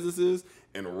 different businesses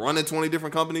and running 20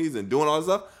 different companies and doing all this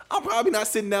stuff, I'm probably not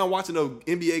sitting down watching an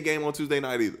NBA game on Tuesday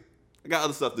night either. I got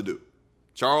other stuff to do.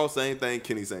 Charles, same thing.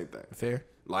 Kenny, same thing. Fair.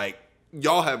 Like,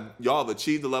 y'all have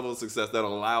achieved the level of success that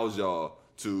allows y'all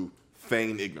to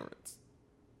feign ignorance.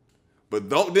 But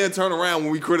don't then turn around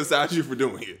when we criticize you for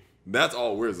doing it. That's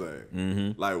all we're saying.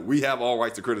 Mm-hmm. Like, we have all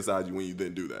rights to criticize you when you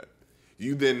didn't do that.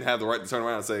 You didn't have the right to turn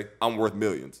around and say, I'm worth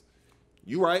millions.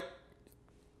 You right.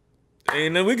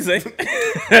 And then we can say,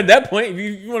 at that point, if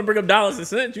you want to bring up dollars and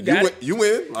cents, you got it. You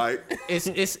win. Like,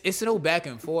 it's no back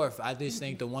and forth. I just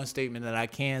think the one statement that I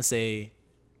can say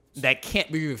that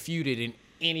can't be refuted in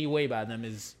any way by them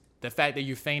is the fact that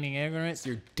you're feigning ignorance.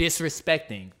 You're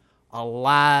disrespecting a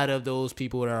lot of those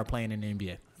people that are playing in the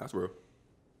NBA. That's real.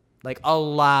 Like, a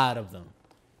lot of them.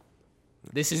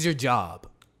 This is your job.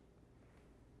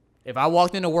 If I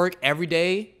walked into work every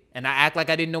day and I act like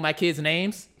I didn't know my kids'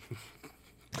 names,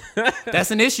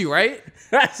 that's an issue, right?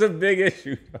 That's a big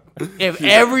issue. If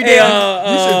every day...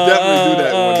 you should definitely do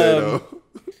that one day, though.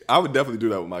 I would definitely do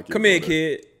that with my kids. Come here,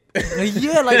 kid.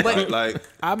 Yeah, like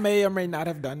I may or may not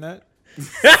have done that.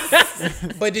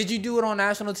 But did you do it on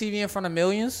national TV in front of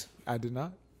millions? I did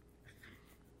not.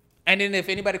 And then if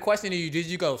anybody questioned you, did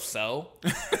you go, so?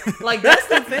 Like, that's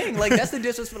the thing. Like, that's the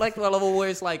disrespectful level where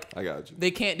it's like, I got you. They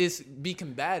can't just be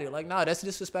combative. Like, nah, that's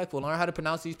disrespectful. Learn how to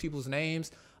pronounce these people's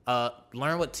names.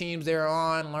 Learn what teams they're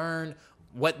on. Learn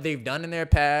what they've done in their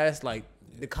past. Like,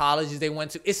 the colleges they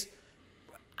went to.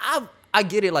 I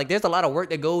get it. Like, there's a lot of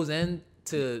work that goes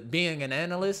into being an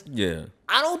analyst. Yeah.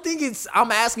 I don't think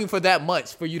I'm asking for that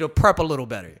much for you to prep a little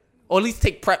better. Or at least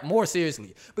take prep more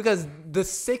seriously. Because the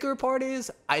sicker part is,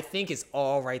 I think it's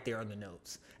all right there on the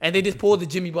notes. And they just pulled the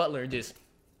Jimmy Butler and just...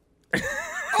 like,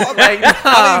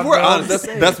 I mean, we're honest.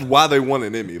 That's why they won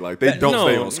an Emmy. Like, they don't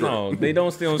stay on script. No, they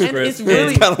don't stay on script. And it's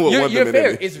really... You're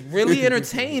fair. It's really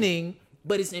entertaining,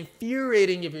 but it's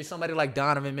infuriating if you're somebody like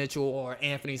Donovan Mitchell or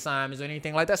Anthony Simons or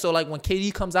anything like that. So, like, when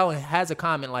KD comes out and has a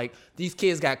comment like, these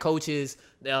kids got coaches,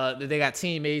 they got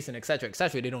teammates, and et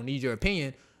cetera, they don't need your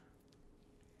opinion...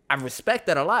 I respect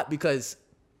that a lot because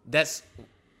that's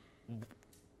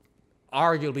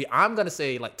arguably, I'm going to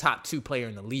say, like, top 2 player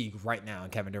in the league right now in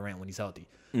Kevin Durant when he's healthy.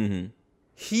 Mm-hmm.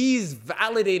 he's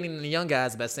validating the young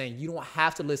guys by saying you don't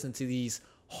have to listen to these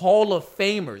Hall of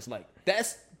Famers. Like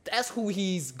that's who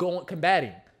he's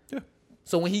combating. Yeah.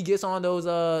 So when he gets on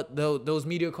those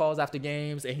media calls after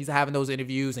games and he's having those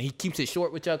interviews and he keeps it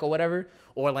short with Chuck or whatever,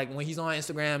 or like when he's on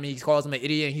Instagram and he calls him an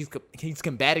idiot and he's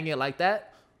combating it like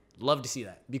that, love to see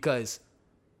that, because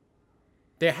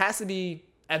there has to be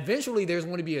eventually there's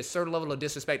going to be a certain level of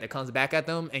disrespect that comes back at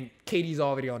them, and KD's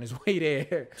already on his way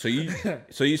there. So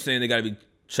you saying they got to be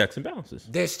checks and balances?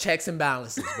 There's checks and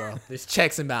balances, bro. There's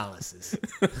checks and balances.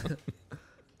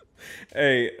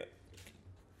 Hey,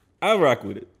 I rock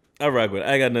with it. I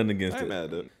got nothing against I ain't it. mad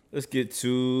at it. Let's get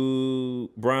to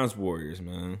Bronze Warriors,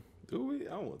 man. Do we?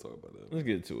 I don't want to talk about that. Let's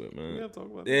get to it, man. We have to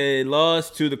talk about that. They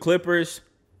lost to the Clippers,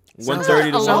 Sounds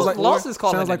 130 to like- 1. sounds like- Loss is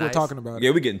calling sounds it like we're nice. talking about it.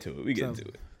 Yeah, we get into it. We get Sounds-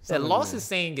 into it. That loss is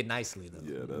saying it nicely though.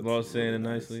 Yeah, that's Lost saying it really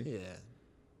nicely. Yeah.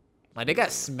 Like they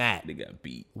got smacked, They got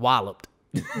beat. walloped,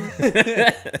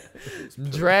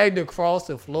 dragged across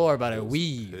the floor by the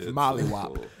weave. It's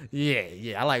Mollywop. pitiful.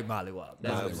 Yeah, I like Mollywop.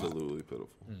 That's what Absolutely pitiful.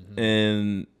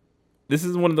 And this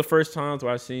is one of the first times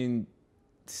where I've seen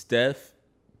Steph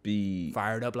be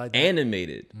fired up like that.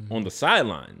 animated on the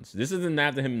sidelines. This isn't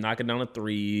after him knocking down a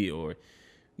three or,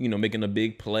 making a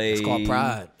big play. It's called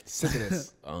pride. Sick of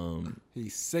this.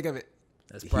 He's sick of it.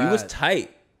 That's He pride. was tight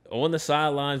on the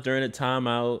sidelines during the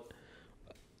timeout.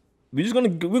 We're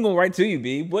gonna write to you,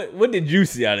 B. What did you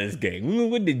see out of this game?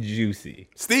 What did you see?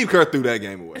 Steve Kerr threw that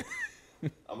game away.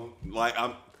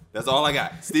 That's all I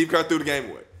got. Steve Kerr threw the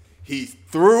game away. He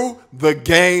threw the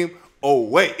game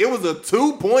away. It was a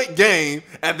 2-point game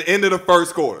at the end of the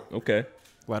first quarter. Okay,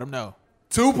 Let him know.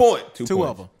 2 points. Two points.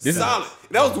 of them. This is Solid.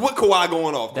 That was with Kawhi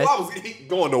going off. That's- Kawhi was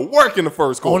going to work in the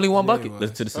first quarter. Only one bucket. Yeah,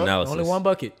 listen to this analysis. Only one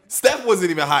bucket. Steph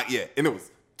wasn't even hot yet, and it was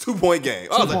 2-point game.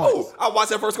 I was like, points. I watched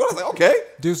that first quarter. I was like, okay,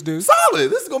 Deuce. solid.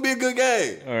 This is going to be a good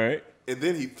game. All right, And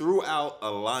then he threw out a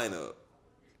lineup.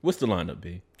 what's the lineup,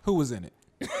 B? Who was in it?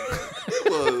 It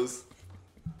was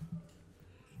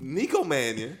Nico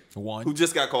Mannion, One. who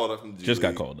just got called up from the G Just got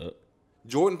League. called up.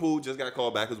 Jordan Poole just got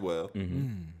called back as well.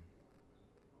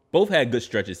 Both had good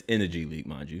stretches in the G League,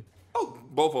 mind you. Oh,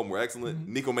 both of them were excellent.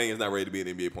 Nico Mannion's not ready to be an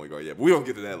NBA point guard yet, but we don't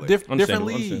get to that later. Different Understandable,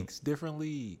 leagues. Different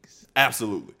leagues.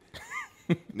 Absolutely.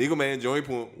 Nico Mannion, Joey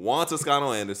Poole, Juan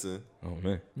Toscano Anderson, Oh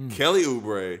man, Kelly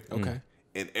Oubre, Okay.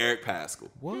 and Eric Paschall.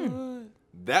 What?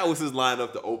 That was his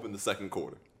lineup to open the second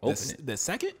quarter. open The, it the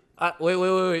second?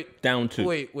 Wait. down 2.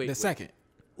 Wait. The second.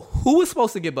 Who was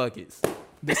supposed to get buckets?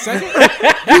 The second?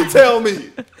 You tell me.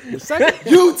 The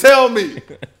second? You tell me.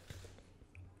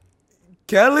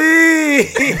 Kelly.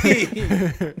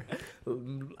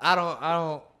 I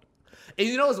don't. And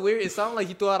you know what's weird? It sounded like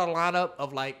he threw out a lineup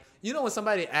of like, when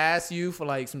somebody asks you for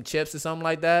like some chips or something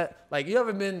like that. Like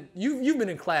you've been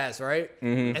in class, right?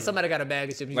 And somebody got a bag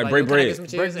of chips. And Like, you're break "Yo, can I bread. get some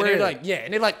chips?" Break And they're bread. like, yeah.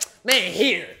 And they're like, man,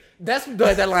 here. That's what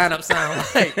that lineup sound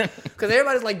like. Because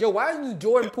everybody's like, yo, why isn't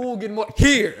Jordan Poole getting more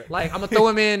here? Like, I'm gonna throw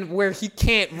him in where he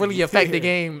can't really affect the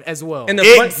game as well. And the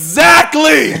fun-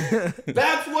 Exactly.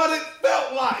 That's what it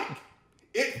felt like.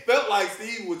 It felt like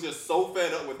Steve was just so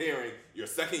fed up with hearing your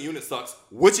second unit sucks,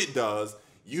 which it does.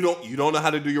 You don't know how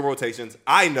to do your rotations.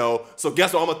 I know. So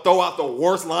guess what? I'm gonna throw out the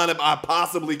worst lineup I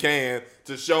possibly can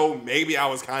to show maybe I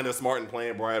was kind of smart in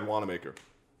playing Brad Wanamaker.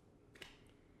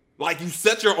 Like you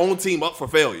set your own team up for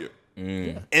failure.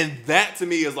 And that to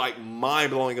me is like mind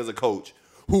blowing as a coach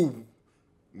who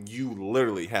you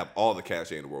literally have all the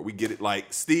cachet in the world. We get it.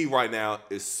 Like Steve right now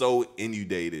is so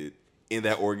inundated in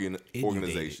that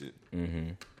organization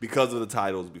because of the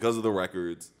titles, because of the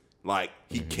records. Like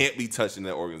he can't be touched in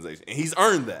that organization, and he's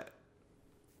earned that.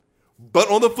 But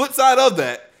on the flip side of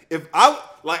that,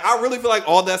 I really feel like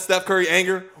all that Steph Curry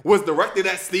anger was directed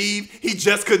at Steve. He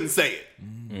just couldn't say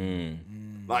it.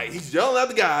 Like he's yelling at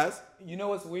the guys. You know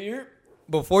what's weird?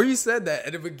 Before you said that,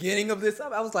 at the beginning of this,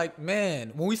 I was like,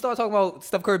 man, when we started talking about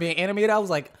Steph Curry being animated, I was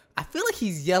like, I feel like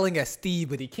he's yelling at Steve,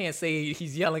 but he can't say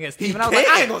he's yelling at Steve. He And I was like, I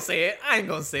can't. ain't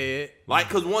gonna say it. Like,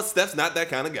 because once Steph's not that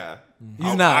kind of guy.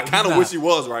 He's not. I kind of He's wish not. he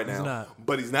was right now. He's not.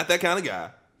 But he's not that kind of guy.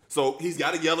 So he's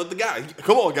got to yell at the guy.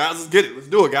 Come on, guys, let's get it. Let's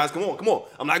do it, guys. Come on.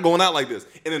 I'm not going out like this.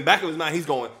 And in the back of his mind, he's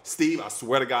going, Steve, I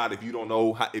swear to God, if you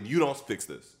don't fix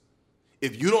this,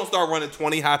 if you don't start running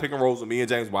 20 high pick and rolls with me and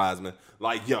James Wiseman,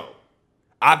 like, yo,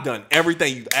 I've done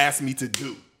everything you've asked me to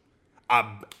do.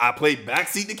 I played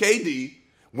backseat to KD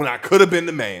when I could have been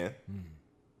the man.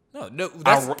 No,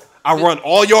 that's, I run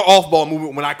all your off-ball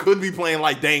movement when I could be playing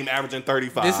like Dame averaging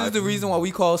 35. this is the reason why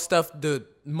we call Steph the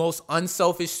most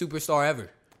unselfish superstar ever.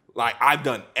 Like, I've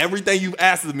done everything you've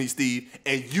asked of me, Steve,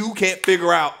 and you can't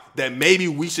figure out that maybe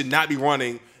we should not be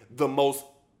running the most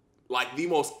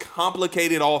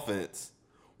complicated offense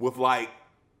with, like,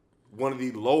 one of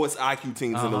the lowest IQ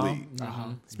teams in the league.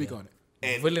 Speak on it.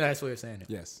 And Really nice way of saying it.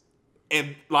 Yes.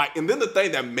 and then the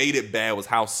thing that made it bad was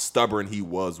how stubborn he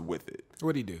was with it.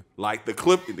 What'd he do? Like the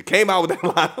clip, he came out with that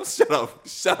lineup.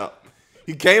 Shut up.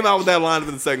 He came out with that lineup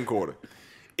in the second quarter.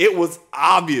 It was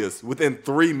obvious within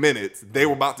 3 minutes they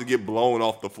were about to get blown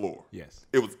off the floor. Yes.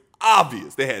 It was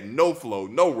obvious. They had no flow,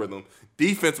 no rhythm.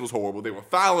 Defense was horrible. They were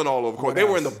fouling all over the court. They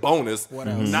were in the bonus. What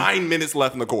else? 9 minutes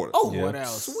left in the quarter. Oh, What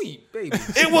else? sweet baby.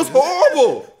 It was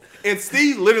horrible. And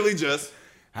Steve literally just,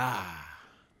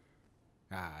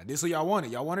 This is what y'all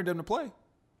wanted. Y'all wanted them to play.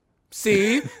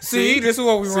 See, this is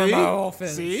what we run my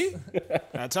offense. See?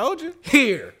 I told you.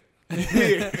 Here. like,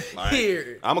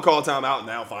 Here. I'm going to call timeout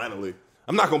now, finally.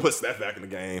 I'm not going to put Steph back in the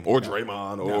game or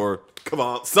Draymond or, come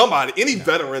on, somebody, any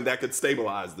veteran that could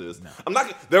stabilize this.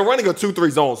 They're running a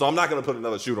 2-3 zone, so I'm not going to put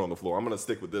another shooter on the floor. I'm going to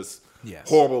stick with this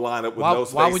horrible lineup with no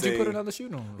spacing. Why would you put another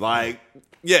shooter on? Like,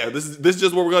 yeah, this is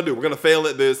just what we're going to do. We're going to fail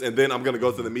at this, and then I'm going to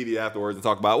go to the media afterwards and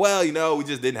talk about, well, we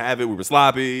just didn't have it. We were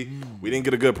sloppy. We didn't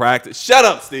get a good practice. Shut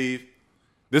up, Steve.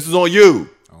 This is on you.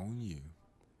 On you.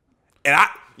 And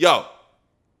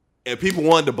and people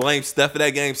wanted to blame Steph for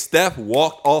that game. Steph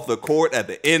walked off the court at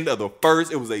the end of the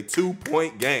first. It was a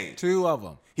 2-point game. 2 of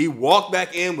them. He walked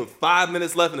back in with 5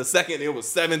 minutes left in the second, and it was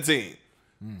 17.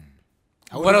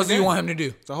 What else do you want him to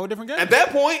do? It's a whole different game. At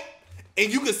that point,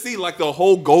 and you could see like the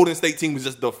whole Golden State team was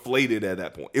just deflated at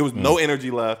that point. It was no energy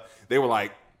left. They were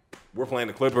like, we're playing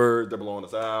the Clippers. They're blowing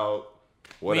us out.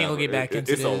 Whatever. We ain't gonna get back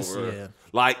into it's this. over. Yeah.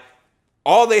 Like,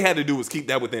 all they had to do was keep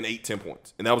that within 8-10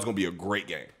 points, and that was going to be a great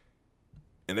game.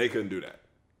 And they couldn't do that.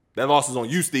 That loss is on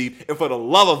you, Steve. And for the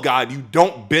love of God, you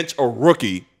don't bench a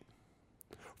rookie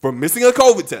for missing a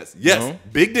COVID test. Yes,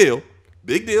 big deal.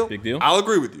 Big deal. Big deal. I'll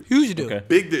agree with you. Huge deal. Okay.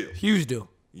 Big deal. Huge deal.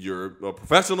 You're a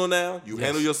professional now. You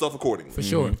handle yourself accordingly. For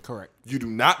sure. Correct. You do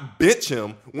not bench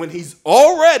him when he's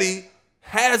already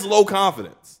has low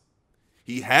confidence.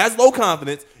 He has low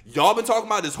confidence. Y'all been talking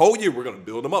about this whole year. We're going to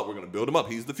build him up. We're going to build him up.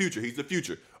 He's the future. He's the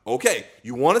future. Okay,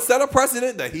 you want to set a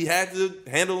precedent that he had to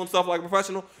handle himself like a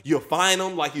professional? You fine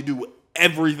him like you do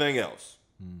everything else.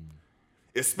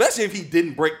 Especially if he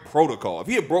didn't break protocol. If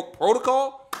he had broke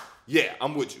protocol, yeah,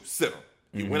 I'm with you. Sit him.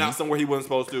 He went out somewhere he wasn't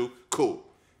supposed to. Cool.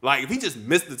 Like, if he just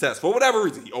missed the test for whatever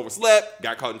reason, he overslept,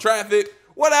 got caught in traffic,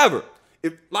 whatever.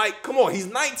 Come on, he's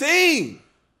 19.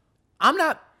 I'm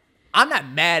not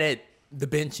mad at the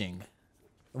benching.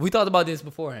 We talked about this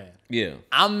beforehand. Yeah.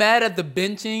 I'm mad at the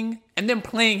benching and then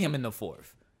playing him in the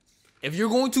fourth. If you're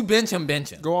going to bench him, bench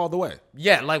him. Go all the way.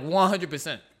 Yeah, like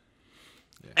 100%.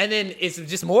 And then it's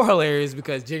just more hilarious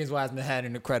because James Wiseman had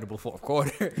an incredible fourth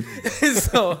quarter.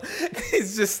 So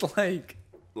it's just like.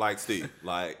 Like, Steve,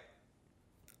 like,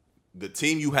 the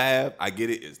team you have, I get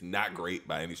it, is not great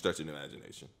by any stretch of the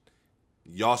imagination.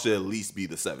 Y'all should at least be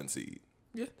the 7 seed.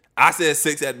 Yeah. I said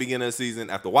 6 at the beginning of the season.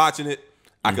 After watching it,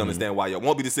 I can understand why y'all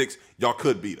won't be the 6. Y'all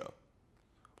could be, though.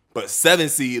 But 7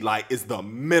 seed, like, is the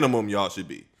minimum y'all should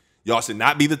be. Y'all should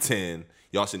not be the 10.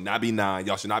 Y'all should not be 9.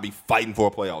 Y'all should not be fighting for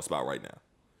a playoff spot right now.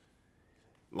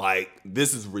 Like,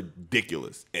 this is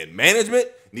ridiculous. And management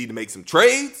need to make some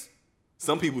trades.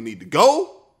 Some people need to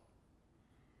go.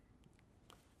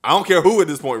 I don't care who at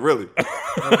this point, really.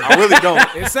 I really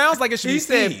don't. It sounds like it should He be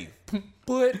said, Steve.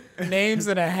 put names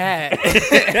in a hat.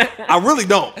 I really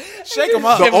don't. Shake him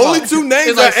up. The only two names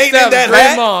It's that like ain't in Steph, that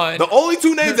Draymond. hat. The only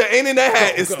two names that ain't in that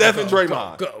hat is Steph and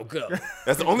Draymond. Go.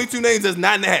 That's the only two names that's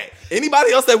not in the hat.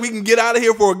 Anybody else that we can get out of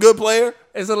here for a good player?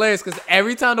 It's hilarious because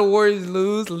every time the Warriors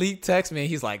lose, Leak texts me.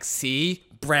 He's like, see,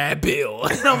 Brad Bill.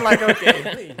 And I'm like,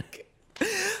 okay, Leak.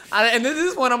 And then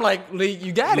this one, I'm like, Leak,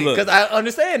 you got it. Look. Because I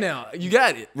understand now. You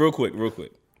got it. Real quick.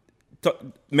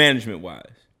 Management-wise,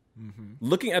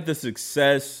 looking at the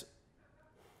success,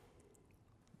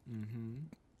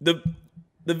 the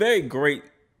very great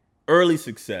early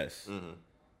success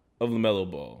of LaMelo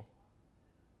Ball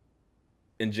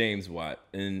and James Watt,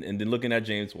 and then looking at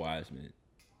James Wiseman,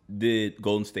 did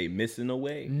Golden State miss in a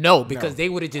way? No, because they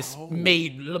would have just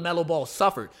made LaMelo Ball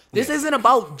suffer. This isn't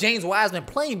about James Wiseman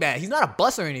playing bad. He's not a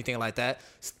bust or anything like that.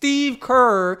 Steve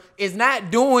Kerr is not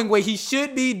doing what he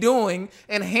should be doing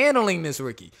and handling this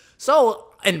rookie. So,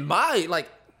 to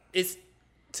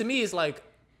me, it's like,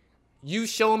 you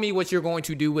show me what you're going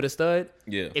to do with a stud.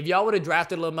 Yeah. If y'all would have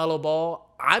drafted LaMelo Ball,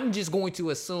 I'm just going to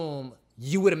assume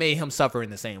you would have made him suffer in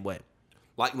the same way.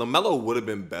 Like, LaMelo would have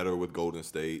been better with Golden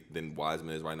State than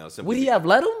Wiseman is right now. Would he have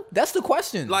let him? That's the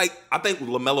question. Like, I think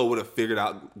LaMelo would have figured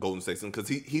out Golden State because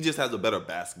he just has a better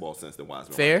basketball sense than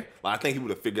Wiseman. Fair. Right? Like, I think he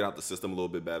would have figured out the system a little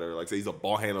bit better. Like, say he's a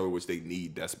ball handler, which they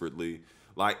need desperately.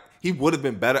 Like, he would have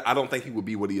been better. I don't think he would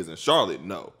be what he is in Charlotte,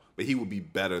 no. But he would be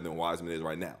better than Wiseman is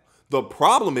right now. The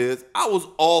problem is, I was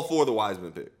all for the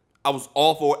Wiseman pick. I was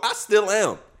all for it. I still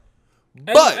am.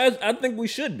 But as I think we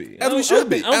should be. as we should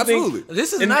be, absolutely.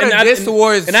 This is not a diss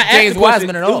towards James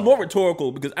Wiseman at all. It was more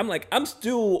rhetorical because I'm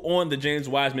still on the James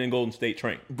Wiseman and Golden State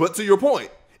train. But to your point,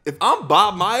 if I'm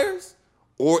Bob Myers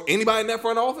or anybody in that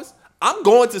front office, I'm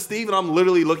going to Steve and I'm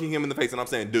literally looking him in the face and I'm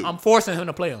saying, dude. I'm forcing him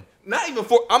to play him.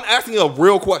 I'm asking a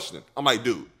real question. I'm like,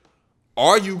 dude,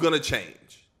 are you going to change?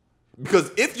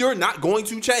 Because if you're not going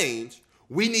to change,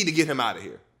 we need to get him out of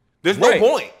here. There's no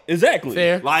point. Exactly.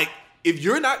 Fair. Like, if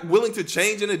you're not willing to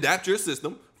change and adapt your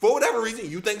system, for whatever reason,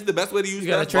 you think it's the best way to use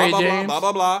gotta that, trade blah, blah, James. blah,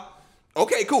 blah, blah, blah.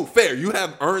 Okay, cool, fair. You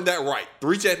have earned that right.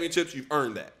 3 championships, you've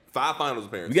earned that. 5 finals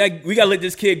appearances. We got to let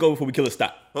this kid go before we kill a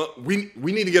stop. We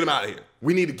need to get him out of here.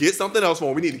 We need to get something else for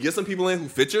him. We need to get some people in who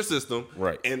fit your system.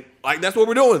 Right. And, like, that's what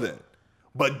we're doing then.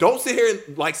 But don't sit here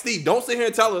and, like, Steve, don't sit here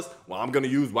and tell us, well, I'm going to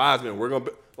use Wiseman. We're going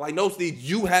to, like, no, Steve,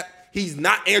 he's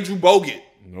not Andrew Bogut.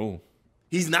 No.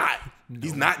 He's not.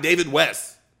 He's not David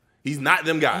West. He's not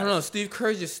them guys. I don't know. Steve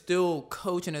Kerr's just still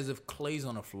coaching as if Clay's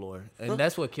on the floor, and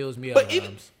that's what kills me. But at even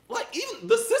times. even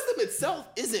the system itself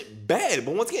isn't bad.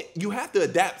 But once again, you have to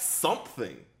adapt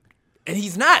something. And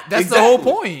he's not. That's the whole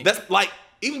point. That's like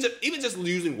even just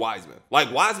using Wiseman.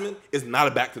 Like Wiseman is not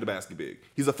a back to the basket big.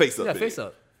 He's a face up. Yeah, big. face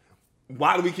up.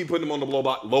 Why do we keep putting him on the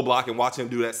low block and watch him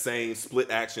do that same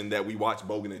split action that we watch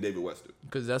Bogut and David West do?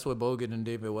 Because that's what Bogut and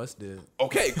David West did.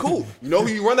 Okay, cool. You know who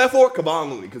you run that for? Kevon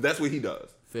Looney, because that's what he does.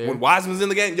 Fair. When Wiseman's in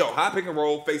the game, high pick and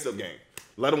roll, face up game.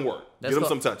 Let him work. Get him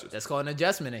some touches. That's called an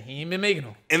adjustment, and he ain't been making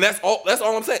them. And that's all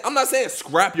I'm saying. I'm not saying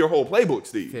scrap your whole playbook,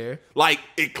 Steve. Fair. Like,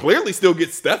 it clearly still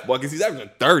gets Steph buckets. He's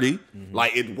averaging 30. Mm-hmm.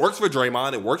 Like, it works for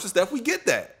Draymond. It works for Steph. We get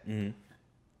that. Mm-hmm.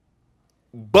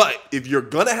 But if you're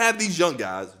going to have these young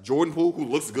guys, Jordan Poole, who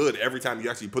looks good every time you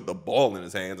actually put the ball in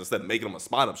his hands instead of making him a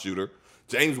spot-up shooter,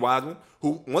 James Wiseman,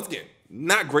 who, once again,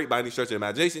 not great by any stretch of the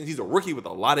imagination. He's a rookie with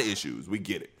a lot of issues. We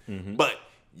get it. Mm-hmm. But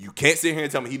you can't sit here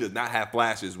and tell me he does not have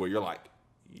flashes where you're like,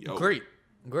 yo. Great.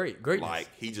 Like,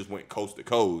 he just went coast to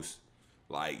coast,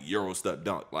 like, Euro step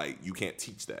dunk. Like, you can't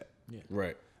teach that. Yeah.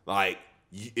 Right. Like,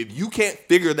 if you can't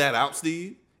figure that out,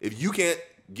 Steve, if you can't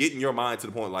get in your mind to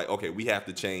the point like, okay, we have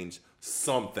to change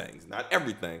some things. Not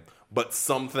everything, but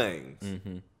some things.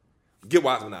 Mm-hmm. Get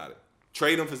Wiseman out of it.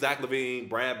 Trade him for Zach LaVine,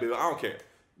 Brad Beal. I don't care.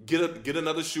 Get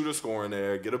another shooter scoring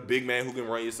there. Get a big man who can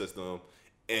run your system.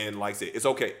 And like I said, it's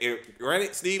okay. And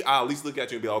granted, Steve, I'll at least look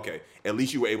at you and be like, okay, at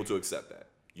least you were able to accept that.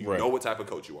 You know what type of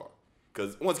coach you are.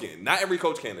 Because, once again, not every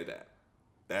coach can adapt.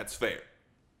 That's fair.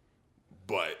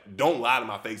 But don't lie to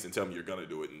my face and tell me you're going to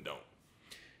do it and don't.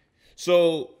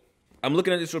 So, I'm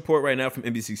looking at this report right now from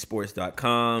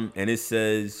NBCSports.com, and it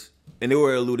says, and they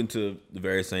were alluding to the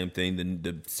very same thing,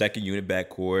 the second unit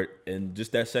backcourt, and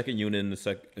just that second unit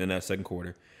in that second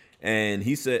quarter. And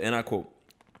he said, and I quote,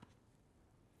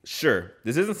 "Sure,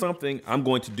 this isn't something I'm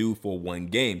going to do for one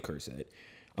game," Kerr said.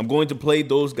 "I'm going to play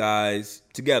those guys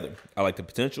together. I like the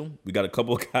potential. We got a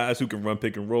couple of guys who can run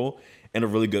pick and roll and are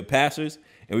really good passers,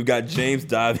 and we've got James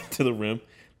diving to the rim.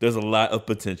 There's a lot of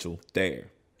potential there.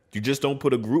 You just don't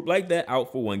put a group like that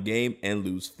out for one game and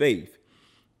lose faith.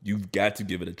 You've got to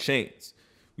give it a chance.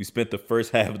 We spent the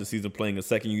first half of the season playing a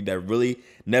second unit that really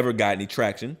never got any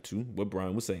traction," to what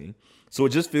Brian was saying. "So it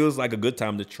just feels like a good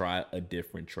time to try a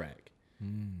different track."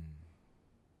 And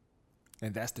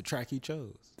that's the track he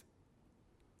chose.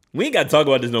 We ain't got to talk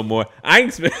about this no more.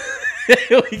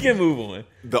 We can move on.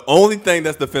 The only thing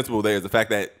that's defensible there is the fact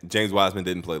that James Wiseman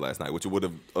didn't play last night, which would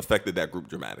have affected that group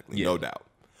dramatically, no doubt.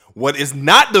 What is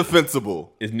not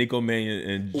defensible is Nico Mannion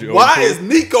and Joe. Why is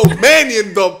Nico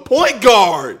Mannion the point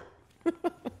guard?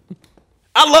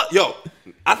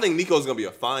 I think Nico's going to be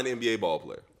a fine NBA ball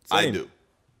player. Same. I do.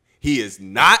 He is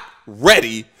not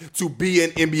ready to be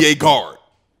an NBA guard.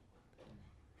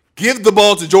 Give the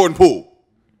ball to Jordan Poole.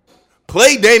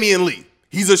 Play Damian Lee.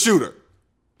 He's a shooter.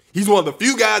 He's one of the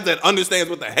few guys that understands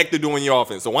what the heck they're doing in your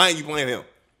offense. So why ain't you playing him?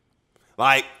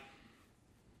 Like,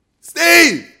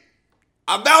 Steve,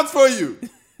 I vouch for you.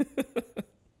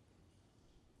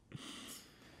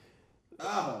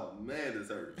 Oh, man, this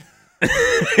hurt.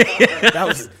 That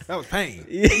was pain.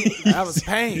 That was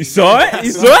pain. You saw it?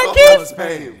 You saw it, kid? That was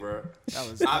pain, bro.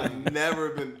 That was I've never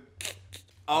been.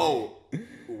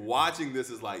 Watching this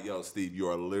is like, yo, Steve, you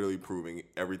are literally proving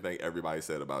everything everybody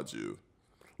said about you.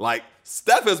 Like,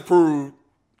 Steph has proved,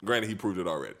 granted, he proved it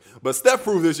already, but Steph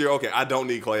proved this year, okay, I don't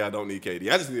need Clay, I don't need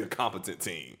KD. I just need a competent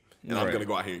team, and I'm going to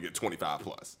go out here and get 25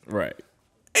 plus. Right.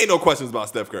 Ain't no questions about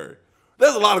Steph Curry.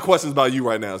 There's a lot of questions about you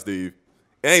right now, Steve.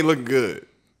 It ain't looking good.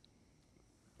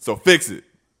 So fix it.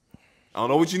 I don't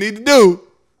know what you need to do.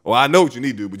 Well, I know what you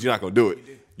need to do, but you're not going to do it.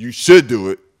 You should do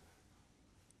it.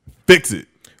 Fix it.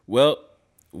 Well,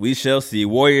 we shall see.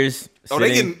 Warriors. Oh,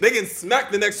 they getting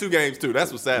smacked the next 2 games too. That's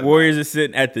what's sad. Warriors are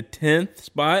sitting at the 10th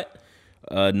spot,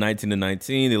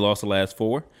 19-19. They lost the last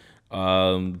 4,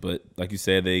 but like you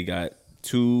said, they got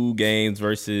 2 games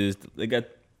versus they got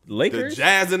Lakers, The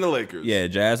Jazz and the Lakers. Yeah,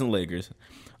 Jazz and Lakers.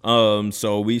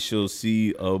 So we shall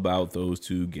see about those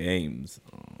 2 games.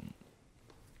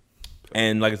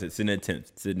 And like I said, sitting at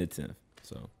 10th.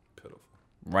 So Pitiful.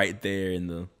 right there in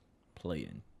the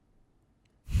play-in.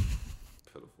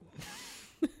 Pitiful.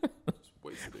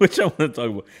 Which I want to talk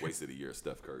about. Wasted a year of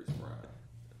Steph Curry's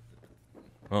prime.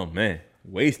 Oh man,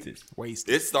 wasted.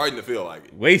 It's starting to feel like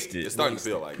it. Wasted. It's starting to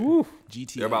feel like it. Woo.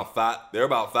 GTA. They're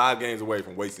about 5 games away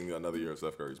from wasting another year of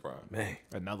Steph Curry's prime. Man.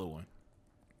 Another one.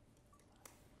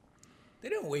 They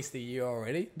didn't waste a year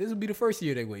already. This would be the first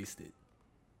year they wasted.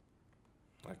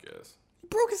 I guess. He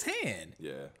broke his hand.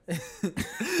 Yeah.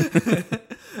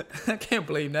 I can't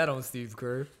blame that on Steve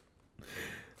Kerr.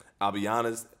 I'll be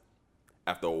honest.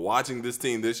 After watching this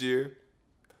team this year,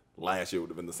 last year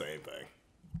would have been the same thing.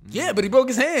 Yeah, but he broke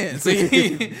his hand. So you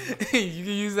can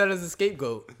use that as a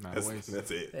scapegoat.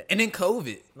 That's it. And then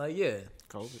COVID. Like, yeah.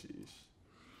 COVID. Sheesh.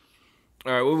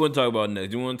 All right, what we want to talk about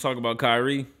next? You want to talk about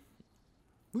Kyrie?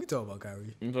 We can talk about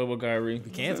Kyrie. You talk about Kyrie? We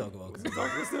can talk about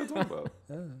Kyrie. What's that talking about?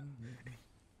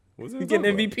 What's He's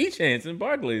getting MVP chance in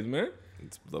Barclays, man.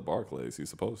 It's the Barclays. He's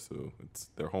supposed to. It's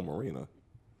their home arena.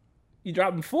 He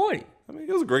dropped him 40. I mean,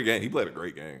 it was a great game. He played a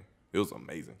great game. It was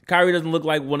amazing. Kyrie doesn't look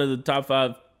like one of the top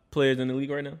 5 players in the league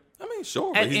right now. I mean,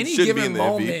 sure. At but he any should be given in the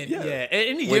moment, MVP. yeah. At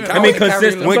any When given Kyrie- I mean, moment, Kyrie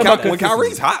consistent- looks- Talk about When consistency.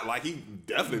 Kyrie's hot, like he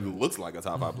definitely looks like a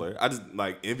top 5 player. I just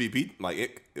like MVP.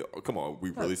 Like, come on,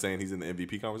 we really saying he's in the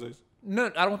MVP conversation?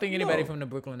 No, I don't think anybody No. from the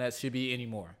Brooklyn Nets should be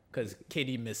anymore because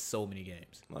KD missed so many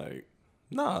games. Like,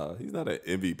 nah, he's not an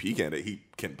MVP candidate. He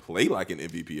can play like an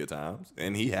MVP at times,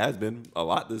 and he has been a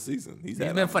lot this season. He's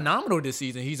He's been phenomenal this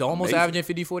season. He's almost Amazing. averaging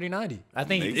 50, 40, 90. I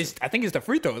think Amazing. it's the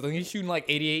free throws. I think he's shooting like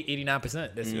 88,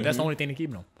 89%. That's the only thing to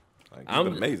keep him. Like, he's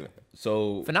been amazing.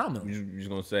 So Phenomenal. You're just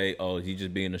gonna say, oh, he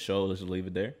just being a show. Let's just leave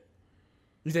it there.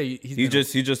 You say He's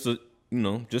just a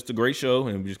just a great show,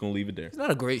 and we're just gonna leave it there. It's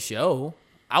not a great show.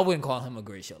 I wouldn't call him a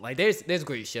great show. Like there's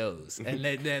great shows, and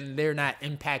then they're not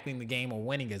impacting the game or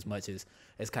winning as much as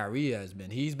Kyrie has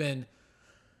been.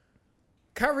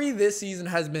 Kyrie this season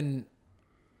has been.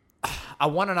 I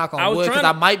want to knock on wood because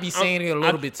I might be saying it a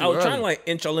little bit too early. I was trying to like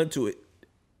inch y'all into it.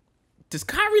 Does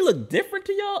Kyrie look different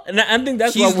to y'all? And I think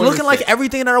that's what He's I wanted looking to like say.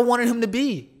 everything that I wanted him to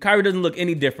be. Kyrie doesn't look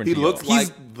any different. He to looks y'all.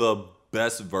 like the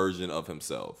best version of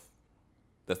himself.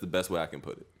 That's the best way I can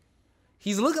put it.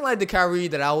 He's looking like the Kyrie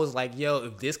that I was like, yo,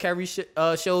 if this Kyrie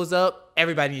shows up,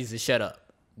 everybody needs to shut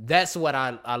up. That's what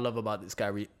I love about this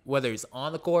Kyrie. Whether it's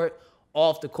on the court,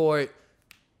 off the court,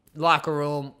 locker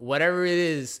room, whatever it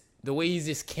is, the way he's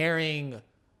just carrying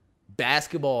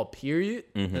basketball, period,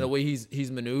 and the way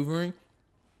he's maneuvering.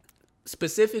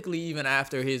 Specifically, even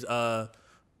after his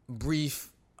brief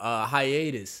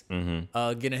hiatus,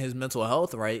 getting his mental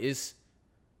health right, it's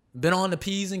been on the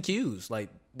P's and Q's. Like,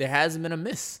 there hasn't been a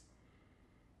miss.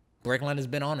 Brooklyn has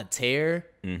been on a tear,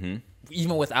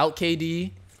 even without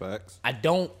KD. Facts. I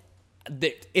don't.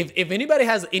 If anybody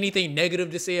has anything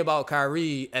negative to say about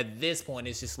Kyrie at this point,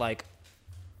 it's just like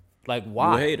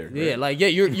why? You're a hater, right? Yeah, like yeah,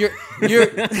 you're You're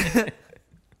a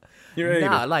hater.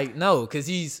 nah, like no, because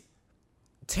he's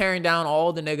tearing down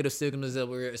all the negative stigmas that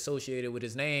were associated with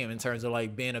his name in terms of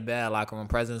like being a bad locker room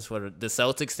presence for the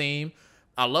Celtics team.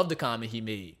 I love the comment he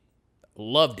made.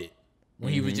 Loved it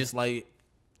when he was just like,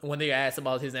 when they asked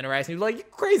about his interaction, he was like,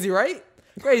 "You're crazy, right?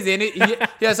 Crazy." And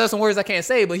he has some words I can't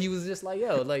say, but he was just like,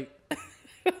 "Yo, like,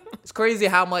 it's crazy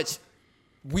how much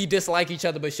we dislike each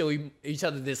other, but show each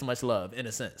other this much love in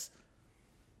a sense."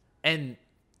 And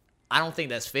I don't think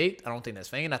that's fake. I don't think that's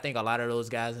feigned. I think a lot of those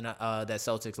guys in that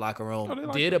Celtics locker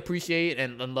room did appreciate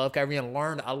and love Kyrie and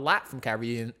learned a lot from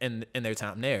Kyrie in their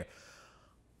time there.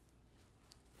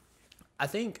 I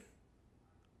think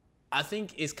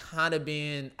it's kind of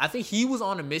been. I think he was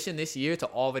on a mission this year to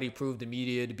already prove the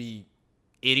media to be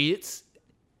idiots.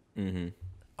 And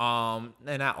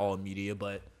not all media,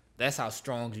 but that's how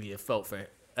strongly it felt for.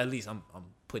 At least I'm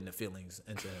putting the feelings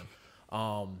into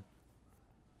him.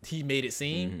 He made it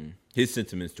seem His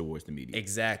sentiments towards the media.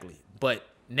 exactly, but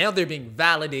now they're being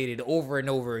validated over and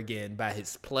over again by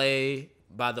his play,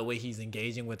 by the way he's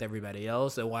engaging with everybody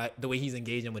else, and the way he's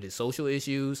engaging with his social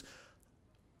issues.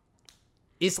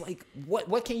 It's like, what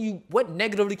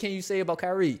negatively can you say about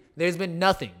Kyrie? There's been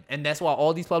nothing. And that's why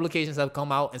all these publications have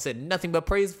come out and said nothing but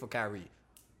praise for Kyrie.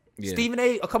 Yeah. Stephen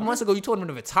A. a couple months ago, you told him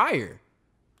to retire.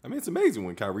 I mean, it's amazing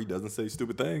when Kyrie doesn't say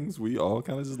stupid things. We all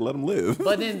kind of just let him live.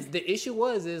 But then the issue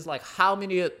is like how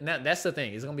many. Now that's the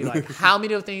thing. It's gonna be like how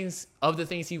many of the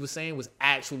things he was saying was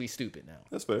actually stupid now.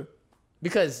 That's fair.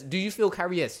 Because do you feel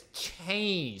Kyrie has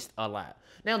changed a lot?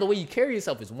 Now the way you carry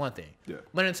yourself is one thing. Yeah.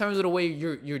 But in terms of the way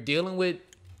you're dealing with.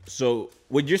 So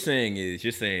what you're saying is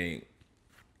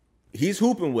he's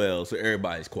hooping well, so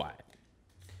everybody's quiet.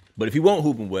 But if he won't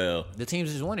hooping well, The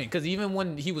team's just winning. Because even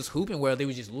when he was hooping well, they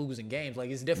were just losing games. Like,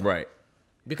 it's different. right,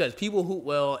 Because people hoop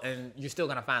well, and you're still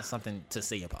going to find something to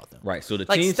say about them. right. So the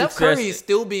Like, team Steph success. Curry is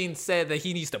still being said that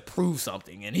he needs to prove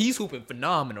something. And he's hooping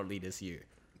phenomenally this year.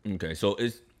 Okay, so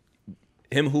it's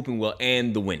him hooping well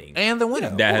and the winning And the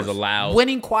winning. that has allowed.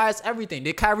 Winning quiets everything.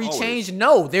 Did Kyrie Always. change?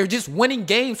 No. They're just winning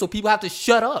games, so people have to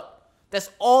shut up. That's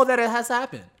all that has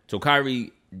happened. So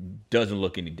Kyrie doesn't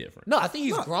look any different. No, I think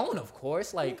he's grown, of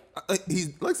course. Like,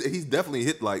 He's like I said, he's definitely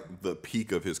hit like the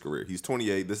peak of his career. He's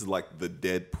 28. This is like the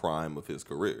dead prime of his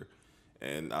career,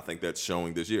 and I think that's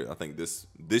showing this year. I think this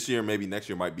year, maybe next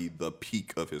year, might be the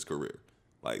peak of his career.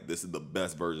 Like, this is the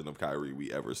best version of Kyrie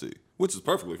we ever see, which is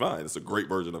perfectly fine. It's a great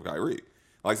version of Kyrie.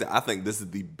 Like I said, I think this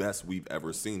is the best we've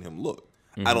ever seen him look.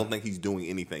 I don't think he's doing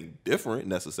anything different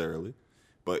necessarily,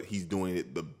 but he's doing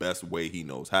it the best way he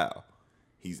knows how.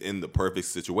 He's in the perfect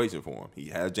situation for him. He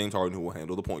has James Harden who will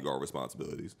handle the point guard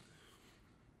responsibilities.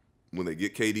 When they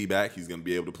get KD back, he's going to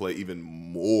be able to play even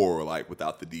more like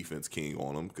without the defense king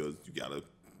on him because you got to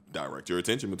direct your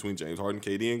attention between James Harden,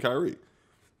 KD, and Kyrie.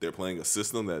 They're playing a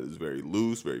system that is very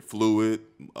loose, very fluid,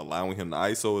 allowing him to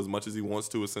ISO as much as he wants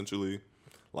to essentially.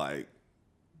 Like,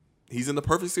 he's in the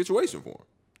perfect situation for him.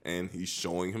 And he's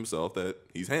showing himself that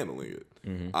he's handling it.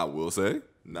 I will say,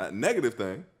 not a negative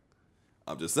thing.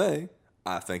 I'm just saying,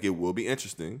 I think it will be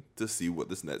interesting to see what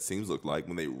this Nets teams look like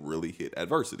when they really hit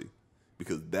adversity.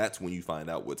 Because that's when you find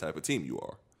out what type of team you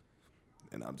are.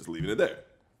 And I'm just leaving it there.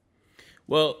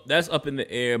 Well, that's up in the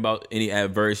air about any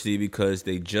adversity because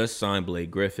they just signed Blake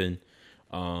Griffin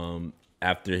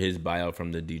after his buyout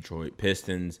from the Detroit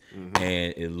Pistons.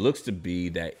 And it looks to be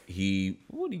that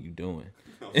what are you doing?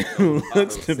 It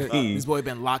looks to be This boy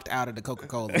been locked out of the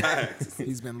Coca-Cola.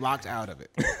 He's been locked out of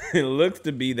it. it looks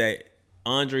to be that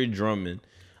Andre Drummond,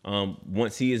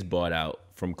 once he is bought out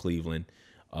from Cleveland,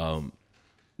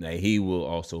 that he will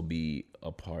also be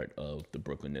a part of the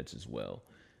Brooklyn Nets as well.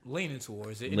 leaning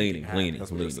towards it. Leaning.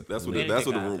 That's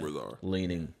what the rumors are.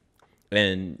 Leaning.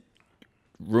 And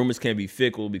rumors can be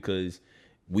fickle because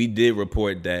we did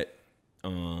report that,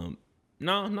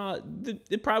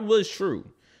 it probably was true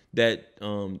that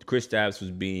Chris Stapps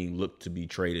was being looked to be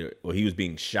traded, or he was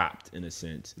being shopped in a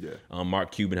sense. Yeah.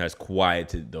 Mark Cuban has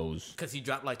quieted those. Because he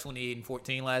dropped like 28 and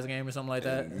 14 last game or something like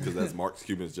that. Because that's Mark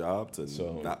Cuban's job to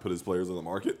not put his players on the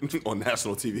market on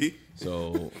national TV.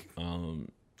 So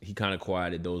he kind of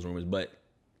quieted those rumors. But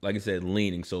like I said,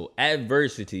 leaning. So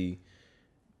adversity,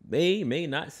 they may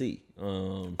not see. I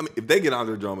mean, if they get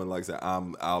Andre Drummond, like I said,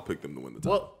 I'll pick them to win the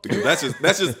title. Well- because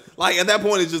that's just like at that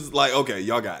point, it's just like, okay,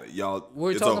 y'all got it, y'all.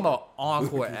 We're it's talking over. about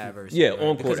on-court adversity. Yeah, right?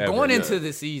 on-court Because going adversity, into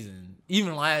the season,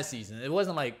 even last season, it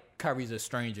wasn't like Kyrie's a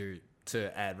stranger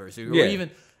to adversity. Yeah. Or even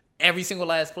every single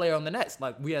last player on the Nets.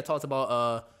 Like, we had talked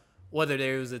about whether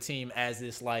there was a team as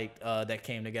this, like, that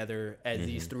came together as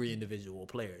these three individual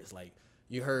players. Like,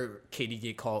 you heard KD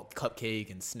get called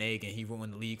Cupcake and Snake, and he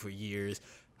ruined the league for years.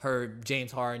 Heard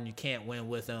James Harden, you can't win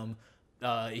with him.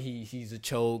 He's a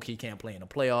choke. He can't play in the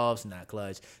playoffs, not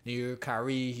clutch. Then you're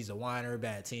Kyrie, he's a whiner,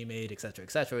 bad teammate, et cetera,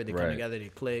 et cetera. They come Right. together, they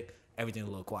click, everything's a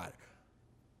little quieter.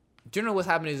 Generally, what's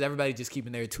happening is everybody just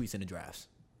keeping their tweets in the drafts.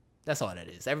 That's all that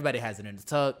is. Everybody has it in the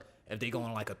tuck. If they go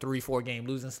on like a 3-4 game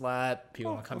losing slide,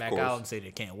 people gonna come back course. out and say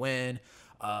they can't win.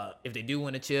 If they do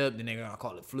win a chip, then they're gonna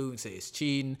call it fluke and say it's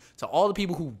cheating. So all the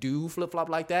people who do flip flop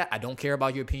like that, I don't care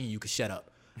about your opinion. You can shut up.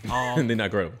 They're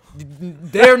not credible.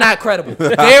 They're not credible.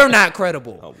 They're not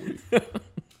credible.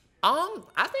 I'm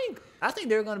weak. I think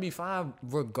they're gonna be fine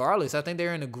regardless. I think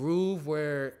they're in a groove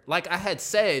where, like I had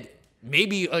said,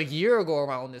 maybe a year ago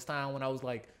around this time when I was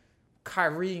like,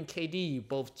 Kyrie and KD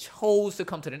both chose to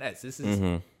come to the Nets. This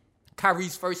is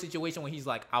Kyrie's first situation when he's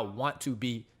like, I want to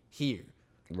be here.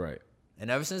 Right.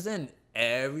 And ever since then,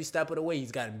 every step of the way,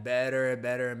 he's gotten better and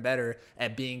better and better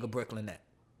at being a Brooklyn Net,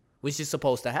 which is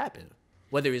supposed to happen.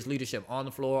 Whether it's leadership on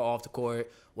the floor, off the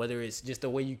court, whether it's just the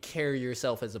way you carry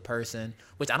yourself as a person,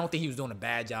 which I don't think he was doing a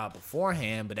bad job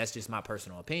beforehand, but that's just my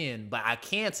personal opinion. But I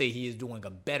can say he is doing a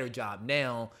better job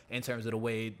now in terms of the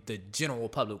way the general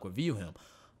public will view him.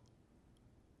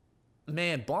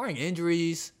 Man, barring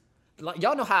injuries, like,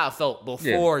 y'all know how I felt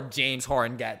before James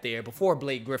Harden got there, before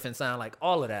Blake Griffin signed, like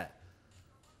all of that.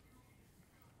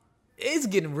 It's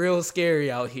getting real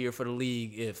scary out here for the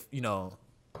league if,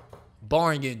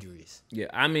 barring injuries. Yeah,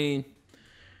 I mean,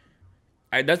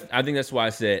 I think that's why I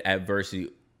said adversity.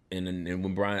 And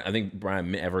when I think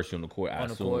Brian meant adversity on the court. I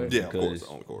assume court. Yeah, of course, because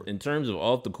on the court. in terms of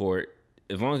off the court,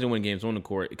 as long as they win games on the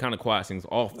court, it kind of quiets things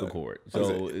off the court.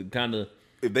 So it kind of.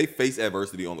 If they face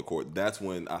adversity on the court, that's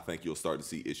when I think you'll start to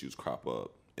see issues crop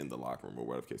up in the locker room or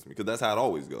whatever case may be. Because that's how it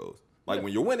always goes. Like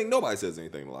when you're winning, nobody says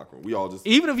anything in the locker room. We all just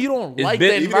Even if you don't It's like bit-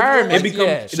 the even if you environment, don't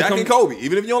like- yeah. Shaq and Kobe.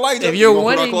 Even if you don't like them, If you're we gonna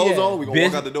winning, put our clothes yeah. on, we gonna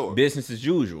walk out the door. Business as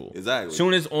usual. Exactly.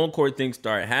 Soon as on-court things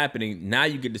start happening, now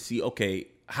you get to see, okay,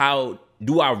 how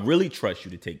do I really trust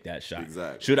you to take that shot?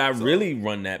 Exactly. Should I So- really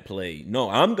run that play? No,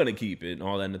 I'm going to keep it and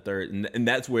all that in the third. And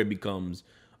that's where it becomes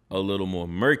a little more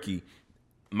murky.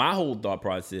 My whole thought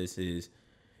process is,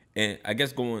 and I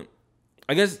guess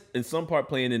in some part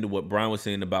playing into what Brian was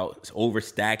saying about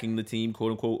overstacking the team,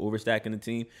 quote unquote, overstacking the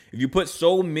team. If you put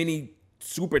so many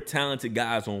super talented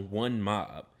guys on one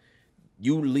mob,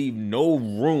 you leave no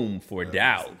room for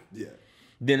doubt. Yeah.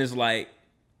 Then it's like,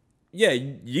 yeah,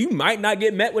 you might not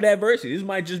get met with adversity. This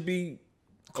might just be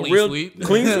a Clean real sweep.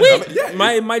 clean sweep. Yeah.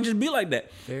 It might just be like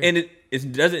that, and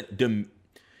it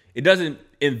doesn't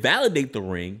invalidate the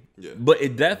ring, Yeah. but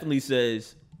it definitely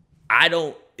says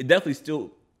It definitely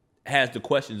still has the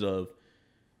questions of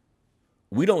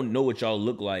we don't know what y'all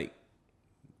look like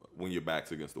When your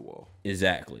back's against the wall.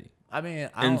 exactly, I mean,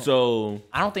 I and don't, so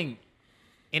I don't think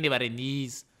anybody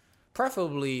needs,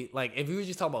 preferably, like, if we were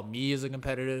just talking about me as a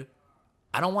competitor,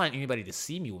 I don't want anybody to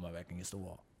see me with my back against the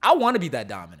wall. I want to be that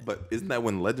dominant. But isn't that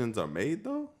when legends are made,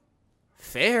 though?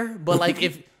 Fair, but like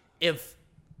if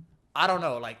I don't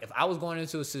know, like if I was going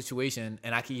into a situation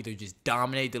and I could either just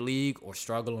dominate the league or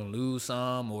struggle and lose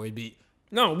some, or it'd be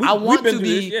no, I we've want been to through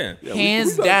be this, Yeah,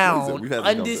 hands we've down, had this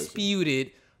conversation.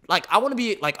 undisputed. Like I want to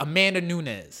be like Amanda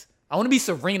Nunes. I want to be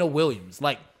Serena Williams.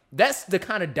 Like that's the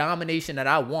kind of domination that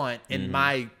I want in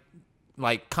my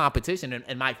like competition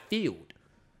and my field.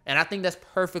 And I think that's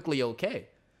perfectly okay.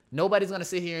 Nobody's gonna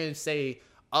sit here and say,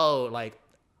 "Oh, like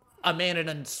Amanda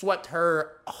done swept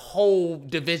her whole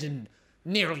division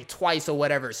nearly twice or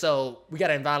whatever, so we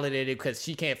gotta invalidate it because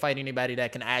she can't fight anybody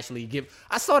that can actually give."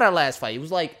 I saw that last fight. It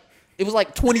was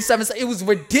like 27. It was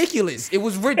ridiculous. It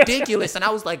was ridiculous, and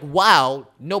I was like, "Wow,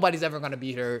 nobody's ever gonna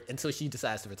beat her until she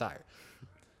decides to retire."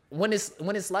 When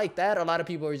it's like that, a lot of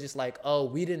people are just like,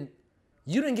 "Oh, you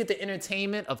didn't get the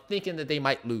entertainment of thinking that they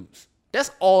might lose."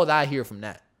 That's all that I hear from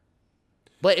that.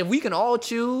 But if we can all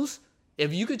choose,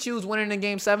 if you could choose winning in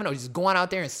game 7 or just going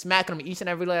out there and smacking them each and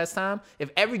every last time, if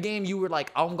every game you were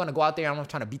like, "Oh, I'm going to go out there and I'm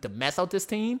trying to beat the mess out this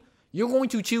team," you're going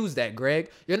to choose that, Greg.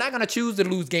 You're not going to choose to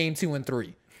lose game 2 and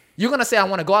 3. You're going to say, "I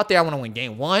want to go out there. I want to win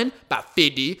game 1 by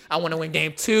 50. I want to win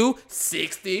game 2,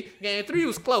 60. Game 3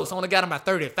 was close. I only got him by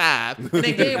 35. And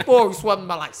then game 4, we swept him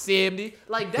by like 70.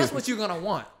 Like, that's what you're going to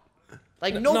want.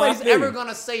 Like, nobody's I feel ever you. going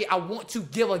to say, "I want to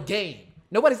give a game."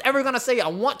 Nobody's ever going to say, "I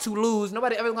want to lose."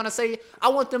 Nobody's ever going to say, "I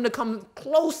want them to come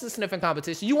close to sniffing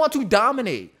competition." You want to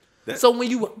dominate. So when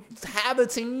you have a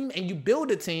team and you build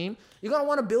a team, you're going to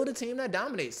want to build a team that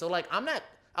dominates. So, like,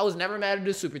 I was never mad at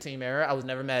the super team era. I was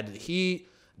never mad at the Heat,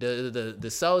 the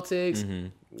Celtics,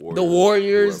 the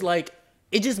Warriors. Like,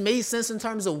 it just made sense in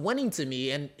terms of winning to me.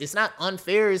 And it's not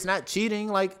unfair. It's not cheating.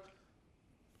 Like,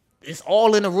 it's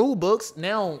all in the rule books.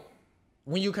 Now,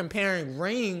 when you're comparing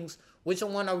rings, which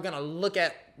one are we going to look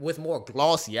at with more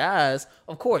glossy eyes?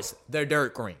 Of course, they're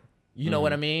Dirk ring. You know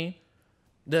what I mean?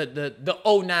 The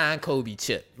 09 Kobe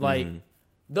chip. Like,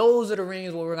 those are the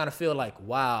rings where we're going to feel like,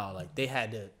 wow, like they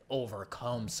had to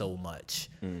overcome so much.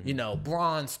 You know,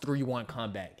 Bron's 3-1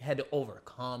 comeback had to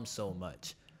overcome so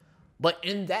much. But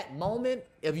in that moment,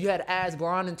 if you had asked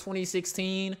Bron in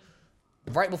 2016,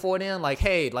 right before then, like,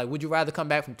 "Hey, like, would you rather come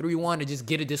back from 3-1 and just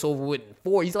get it this over with in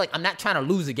 4?" He's like, "I'm not trying to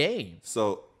lose a game."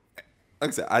 So, like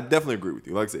I said, I definitely agree with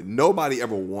you. Like I said, nobody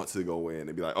ever wants to go in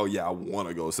and be like, "Oh yeah, I want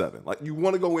to go 7." Like you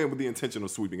want to go in with the intention of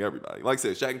sweeping everybody. Like I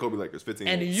said, Shaq and Kobe Lakers 15.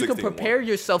 And if you can 16-1. prepare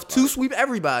yourself to sweep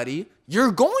everybody,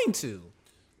 you're going to.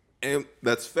 And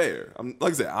that's fair.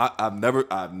 Like I said, I've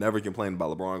never complained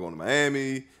about LeBron going to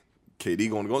Miami, KD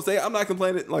going to Golden State. I'm not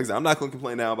complaining. Like I said, I'm not going to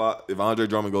complain now about if Andre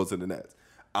Drummond goes to the Nets.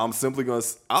 I'm simply going to.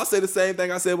 I'll say the same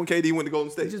thing I said when KD went to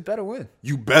Golden State. You just better win.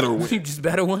 You better You win. just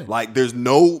better win. Like there's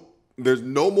no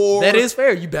more. That is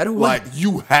fair. You better win. Like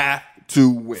you have to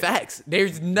win. Facts.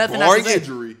 There's nothing Barring I can say.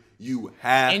 injury, you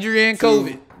have Injury and to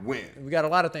COVID. win. We got a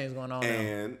lot of things going on now.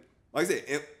 And like I said,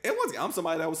 and once again, I'm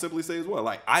somebody that would simply say as well,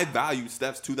 like I value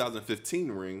Steph's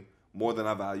 2015 ring more than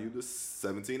I value the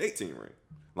 17-18 ring.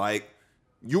 Like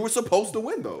you were supposed to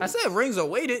win those. I said rings are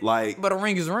weighted, Like- but a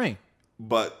ring is a ring.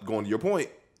 But going to your point,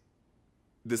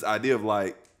 this idea of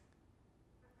like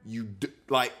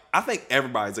I think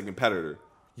everybody's a competitor.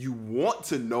 you want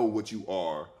to know what you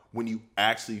are when you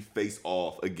actually face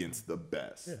off against the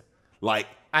best. Yeah. Like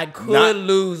I could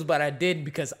lose, but I didn't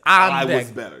because I was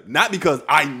better. Not because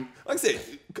like I said,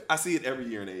 I see it every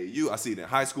year in AAU. I see it in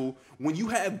high school. When you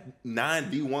have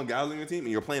 9 D1 guys on your team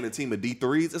and you're playing a team of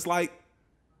D3s, it's like,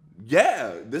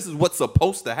 yeah, this is what's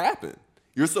supposed to happen.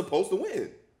 You're supposed to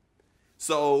win.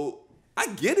 So I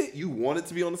get it. You wanted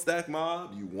to be on the stack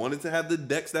mob. You wanted to have the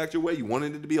deck stacked your way. You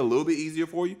wanted it to be a little bit easier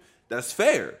for you. That's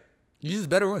fair. You just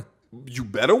better win. You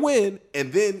better win.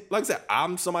 And then, like I said,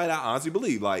 I'm somebody that I honestly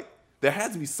believe, like, there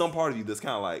has to be some part of you that's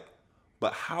kind of like,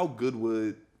 but how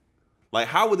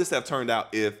would this have turned out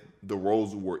if the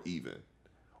roles were even?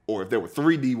 Or if there were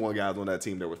 3 D1 guys on that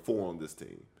team, there were 4 on this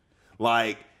team.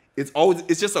 Like, it's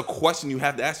just a question you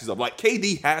have to ask yourself. Like,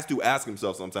 KD has to ask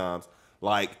himself sometimes,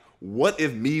 like, what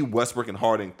if me, Westbrook, and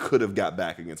Harden could have got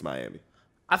back against Miami?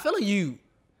 I feel like you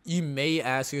may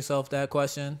ask yourself that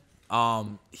question. I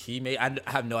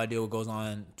have no idea what goes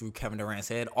on through Kevin Durant's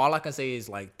head. All I can say is,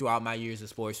 like, throughout my years of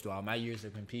sports, throughout my years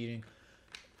of competing,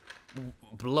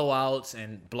 blowouts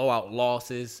and blowout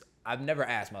losses, I've never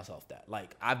asked myself that.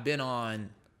 Like, I've been on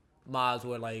mobs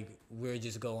where, like, we'll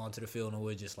just go onto the field and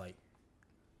we'll just, like,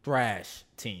 thrash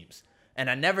teams. And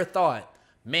I never thought,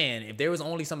 man, if there was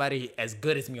only somebody as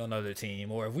good as me on another team,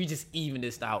 or if we just even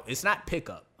this out, it's not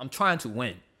pickup. I'm trying to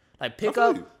win. Like,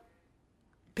 pickup,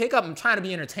 I'm trying to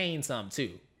be entertained some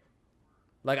too.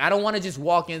 Like, I don't want to just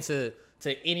walk into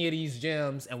any of these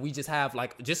gyms and we just have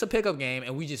like just a pickup game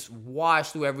and we just wash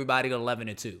through everybody to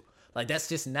 11-2. Like, that's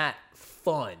just not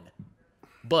fun.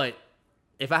 But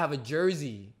if I have a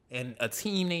jersey and a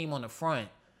team name on the front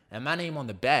and my name on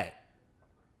the back,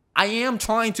 I am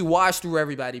trying to wash through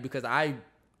everybody because I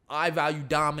value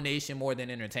domination more than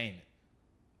entertainment.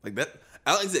 Like that.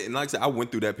 Like I said, I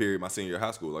went through that period my senior year of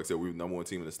high school. Like I said, we were the #1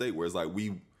 team in the state, where it's like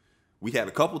we had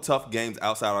a couple tough games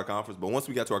outside our conference, but once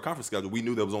we got to our conference schedule, we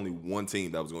knew there was only one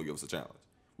team that was going to give us a challenge.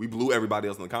 We blew everybody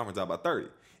else in the conference out by 30.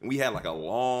 And we had like a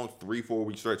long 3-4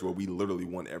 week stretch where we literally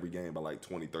won every game by like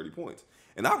 20, 30 points.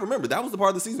 And I remember that was the part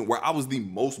of the season where I was the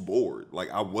most bored. Like,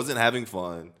 I wasn't having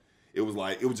fun. It was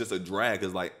just a drag.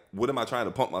 Because, like, what am I trying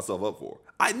to pump myself up for?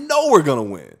 I know we're going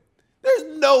to win.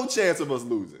 There's no chance of us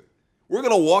losing. We're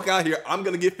going to walk out here. I'm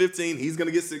going to get 15. He's going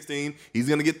to get 16. He's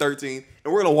going to get 13.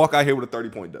 And we're going to walk out here with a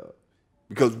 30-point dub.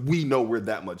 Because we know we're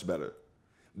that much better.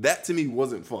 That, to me,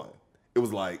 wasn't fun. It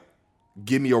was like,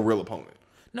 give me a real opponent.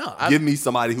 No, give me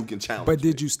somebody who can challenge But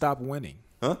did me. you stop winning?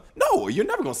 Huh? No, you're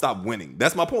never going to stop winning.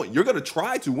 That's my point. You're going to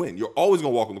try to win. You're always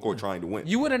going to walk on the court trying to win.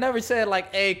 You would have never said,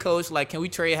 like, hey, coach, like, can we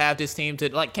trade half this team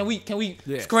to, like, can we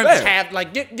scrimmage half,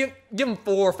 like, give them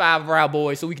 4 or 5 of our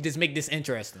boys so we can just make this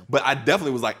interesting. But I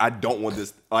definitely was like, I don't want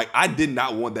this. Like, I did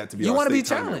not want that to be You our want to be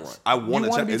state tournament challenged. run. I want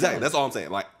to challenge. Exactly. Challenged. That's all I'm saying.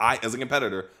 Like, as a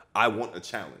competitor, I want a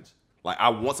challenge. Like, I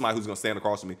want somebody who's going to stand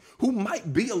across from me who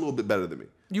might be a little bit better than me.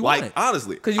 You like, want it.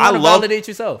 Honestly. Because you want to validate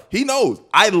yourself. He knows.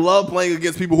 I love playing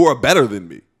against people who are better than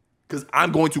me. Because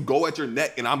I'm going to go at your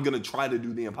neck and I'm going to try to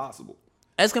do the impossible.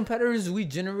 As competitors, we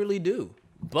generally do.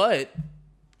 But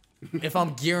if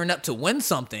I'm gearing up to win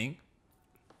something,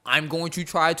 I'm going to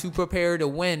try to prepare to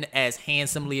win as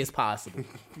handsomely as possible.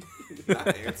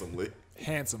 Not handsomely.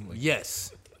 Handsomely.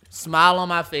 Yes. Smile on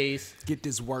my face. Get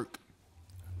this work.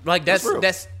 Like, that's real.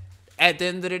 at the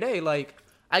end of the day, like,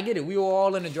 I get it. We were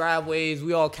all in the driveways.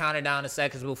 We all counted down the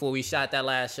seconds before we shot that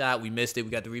last shot. We missed it.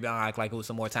 We got the rebound. Act like it was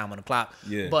some more time on the clock.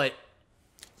 Yeah. But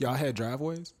Y'all had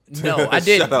driveways? no, I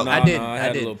didn't. Shut up. I didn't. I I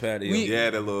had a didn't. little patio. Yeah,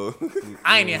 that little.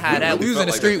 I ain't even had that. We was in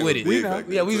the street with it.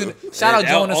 Yeah, we was in. Shout out And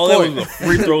Jonas all that Court. was a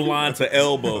free throw line to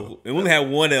elbow. And we only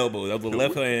had one elbow. That was the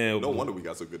left hand elbow. No wonder we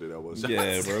got so good at elbow shots.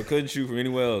 Yeah, bro. Couldn't shoot from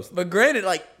anywhere else. But granted,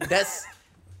 like,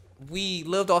 we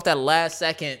lived off that last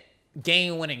second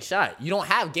game-winning shot. You don't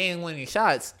have game-winning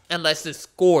shots unless the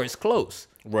score is close.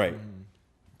 Right.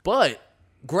 But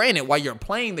granted, while you're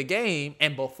playing the game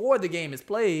and before the game is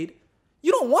played,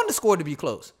 you don't want the score to be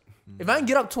close. If I can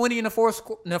get up 20 in the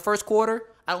first quarter,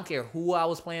 I don't care who I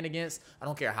was playing against. I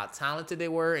don't care how talented they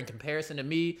were in comparison to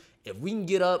me. If we can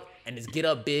get up and just get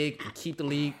up big and keep the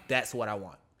lead, that's what I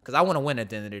want. Because I want to win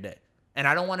at the end of the day. And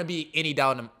I don't want to be any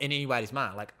doubt in anybody's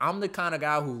mind. Like, I'm the kind of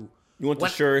guy who... You want the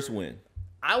surest win.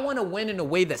 I want to win in a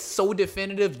way that's so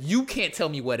definitive, you can't tell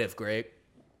me what if, Greg.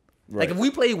 Right. Like, if we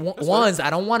play ones,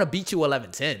 I don't want to beat you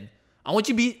 11-10. I want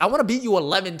to beat you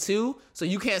 11-2, so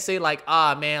you can't say, like,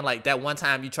 man, like, that one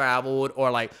time you traveled, or,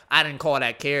 like, I didn't call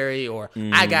that carry, or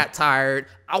I got tired.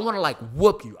 I want to, like,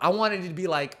 whoop you. I wanted it to be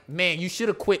like, man, you should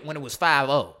have quit when it was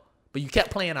 5-0, but you kept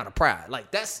playing out of pride.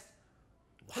 Like, that's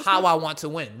how I want to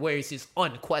win, where it's just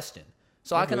unquestioned.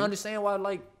 So I can understand why,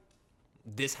 like,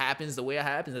 this happens the way it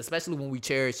happens, especially when we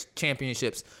cherish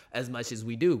championships as much as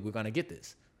we do. We're going to get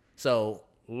this. So,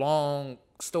 long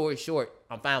story short,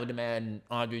 I'm fine with the man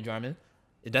Andre Drummond.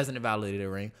 It doesn't invalidate the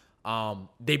ring.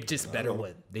 They just better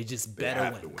win. They just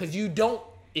better win. Because you don't,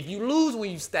 if you lose when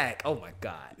you stack, oh my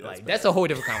God. Yeah, like, that's a whole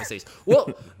different conversation.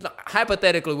 Well,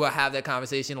 hypothetically, we'll have that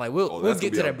conversation. Like, we'll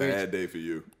get to that bridge. Bad day for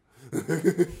you.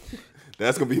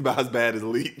 That's going to be about as bad as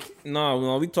leak.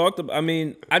 No, we talked about. I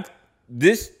mean,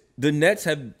 the Nets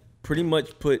have pretty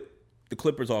much put the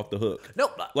Clippers off the hook. No,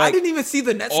 Like, I didn't even see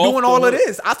the Nets off doing the all of hook.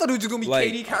 this. I thought it was just gonna be Like,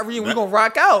 KD, Kyrie, and we're gonna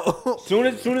rock out. Soon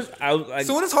as I was like,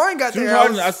 Soon as Harden got soon as there,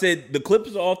 Harden, I said the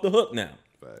Clippers are off the hook now.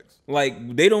 Facts.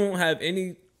 Like, they don't have any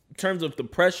in terms of the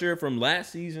pressure from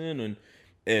last season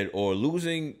and or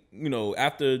losing,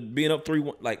 after being up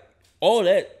 3-1. Like, all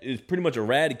that is pretty much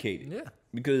eradicated. Yeah.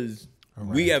 Because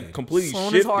we have completely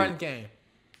soon as Harden shifted. came.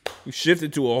 We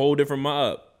shifted to a whole different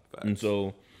mob. Facts. And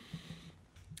so,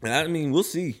 I mean, we'll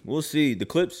see. We'll see. The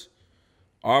Clips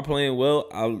are playing well.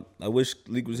 I wish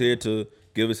Leak was here to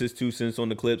give us his 2 cents on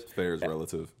the Clips. Fair is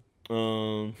relative.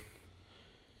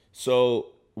 So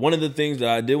one of the things that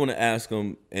I did want to ask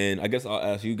him, and I guess I'll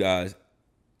ask you guys,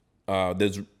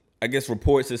 there's, I guess,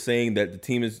 reports are saying that the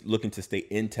team is looking to stay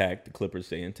intact. The Clippers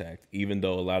stay intact, even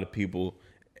though a lot of people,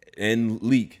 and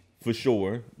Leak for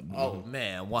sure, Oh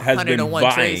man, Has been 101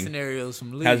 trade vying- scenarios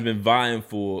from Lee. has been vying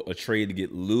for a trade to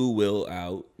get Lou Will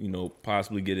out,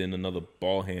 possibly get in another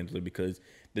ball handler because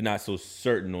they're not so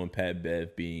certain on Pat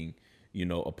Bev being,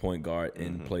 a point guard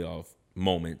in playoff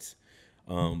moments.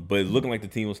 But it's looking like the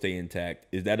team will stay intact.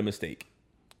 Is that a mistake?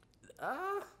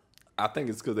 I think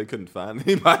it's because they couldn't find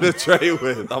anybody to trade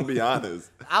with. I'll be honest.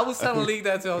 I was telling League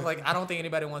that too. I was like, I don't think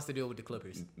anybody wants to deal with the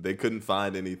Clippers. They couldn't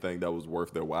find anything that was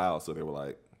worth their while, so they were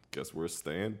like, guess we're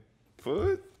staying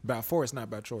put. About force, not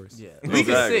about choice. Yeah, League is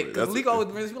Exactly. sick because That's- League always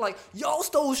brings people like, y'all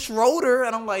stole Schroeder,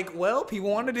 and I'm like, well, people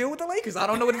want to deal with the Lakers. I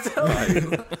don't know what to tell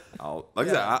you. I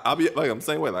said, I'll be like, I'm the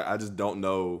same way. Like, I just don't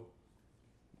know.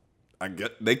 I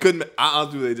get they couldn't. I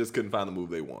honestly, they just couldn't find the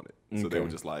move they wanted. So they were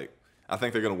just like, I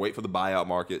think they're gonna wait for the buyout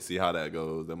market, see how that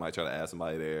goes. They might try to add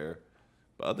somebody there.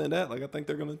 But other than that, like, I think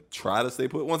they're gonna try to stay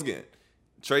put. Once again,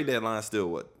 trade deadline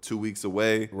still 2 weeks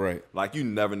away. Right. Like, you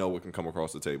never know what can come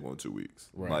across the table in 2 weeks.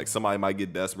 Right. Like, somebody might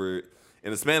get desperate.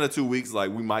 In the span of 2 weeks,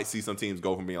 like, we might see some teams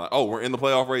go from being like, oh, we're in the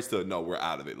playoff race to no, we're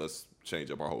out of it. Let's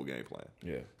change up our whole game plan.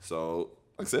 Yeah. So,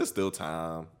 like I said, it's still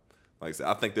time. Like I said,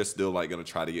 I think they're still like going to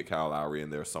try to get Kyle Lowry in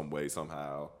there some way,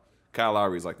 somehow. Kyle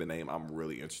Lowry is like the name I'm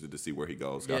really interested to see where he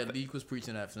goes. Yeah, League was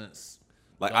preaching that since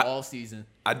Like, all season.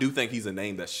 I do think he's a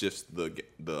name that shifts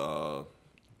the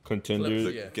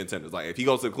Contenders. Yeah. contenders. Like, if he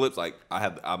goes to the Clips, like,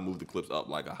 I move the Clips up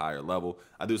like a higher level.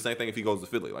 I do the same thing if he goes to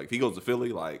Philly. Like, if he goes to Philly,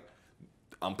 like,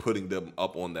 I'm putting them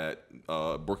up on that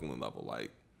Brooklyn level.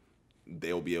 Like,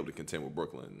 they'll be able to contend with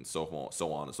Brooklyn and so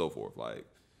on and so forth. Like,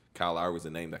 Kyle Lowry is a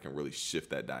name that can really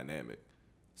shift that dynamic.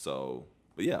 So,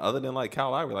 but yeah, other than like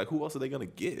Kyle Lowry, like, who else are they gonna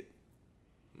get?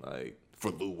 Like,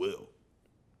 for Lou Will.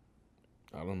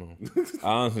 I don't know. I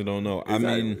honestly don't know. I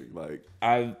mean, Exactly.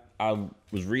 like, I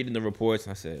was reading the reports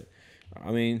and I said,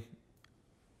 I mean,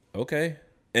 okay.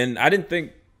 And I didn't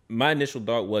think, my initial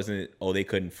thought wasn't, oh, they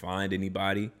couldn't find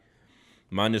anybody.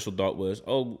 My initial thought was,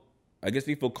 oh, I guess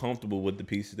they feel comfortable with the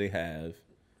pieces they have.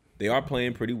 They are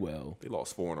playing pretty well. they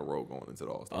lost 4 in a row going into the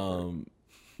All-Star break.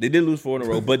 They did lose 4 in a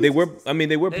row, but they were They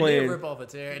playing. did rip off a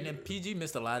tear, and then PG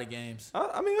missed a lot of games.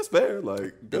 I mean, that's fair.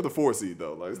 Like, they're the 4 seed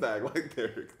though. Like, it's not like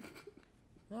they're.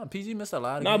 No, PG missed a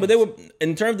lot of No, games. but they were,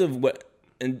 in terms of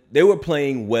and they were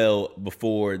playing well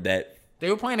before that. They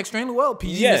were playing extremely well.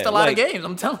 PG Yeah, missed a lot like- of games.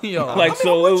 I'm telling y'all. Like,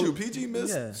 so I'm it with was- you. PG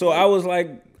missed. Yeah. So I was like,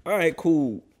 all right,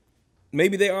 cool.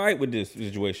 Maybe they're all right with this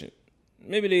situation.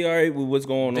 Maybe they're all right with what's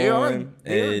going They are- on.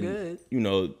 they are and,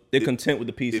 good. They're content with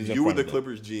the pieces. If in you were front the of them.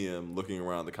 Clippers GM looking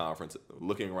around the conference,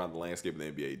 looking around the landscape of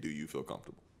the NBA, do you feel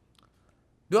comfortable?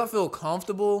 Do I feel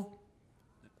comfortable?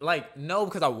 Like, no,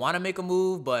 because I want to make a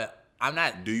move, but I'm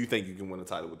not. Do you think you can win a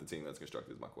title with the team that's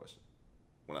constructed? Is my question.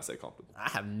 When I say comfortable, I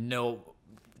have no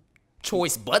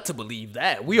choice but to believe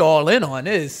that. We all in on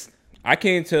this. I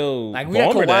can't tell. Like, we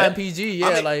got Ballmer Kawhi that. and PG. Yeah,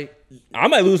 I mean- like, I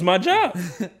might lose my job.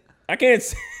 I can't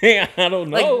say. I don't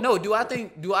know. no. Do I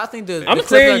think the I'm the Clippers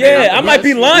saying are yeah. gonna- I might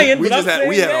be lying, we but just I'm had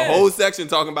saying, a yeah. whole section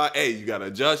talking about, hey, you gotta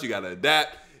adjust, you gotta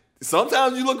adapt.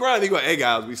 Sometimes you look around and you go, hey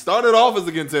guys, we started off as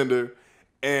a contender,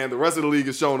 and the rest of the league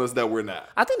is showing us that we're not.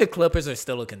 I think the Clippers are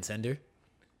still a contender.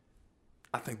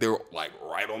 I think they're like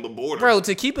right on the border. Bro,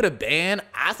 to keep it a band,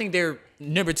 I think they're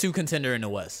number 2 contender in the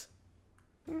West.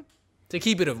 To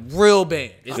keep it a real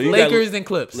band. It's So you got Lakers and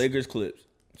Clips. Lakers Clips.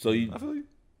 So you I feel you.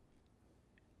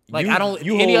 Like You- I don't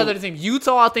you any hold- other team.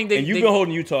 Utah, I think they. And you've they been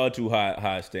holding Utah to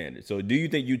high standards. So do you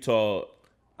think Utah?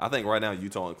 I think right now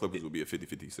Utah and Clippers would be a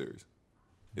 50-50 series.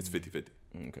 It's 50-50.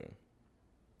 Okay.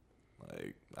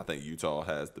 Like I think Utah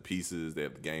has the pieces, they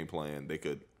have the game plan. They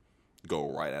could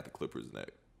go right at the Clippers' neck.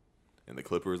 And the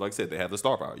Clippers, like I said, they have the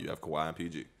star power. You have Kawhi and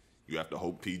PG. You have to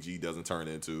hope PG doesn't turn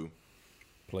into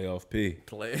Playoff P.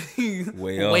 play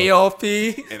Way off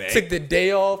P. And Took the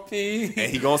day off P.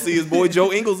 and he gonna see his boy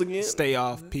Joe Ingles again. Stay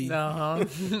off, P. Uh-huh.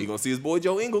 He gonna see his boy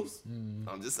Joe Ingles.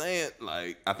 I'm just saying,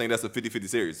 like, I think that's a 50-50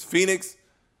 series. Phoenix,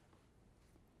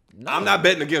 I'm not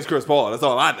betting against Chris Paul. That's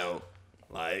all I know.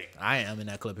 Like, I am in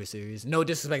that Clippers series. No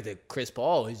disrespect to Chris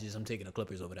Paul. It's just I'm taking the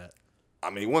Clippers over that. I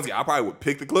mean, once again, I probably would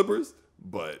pick the Clippers,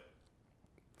 but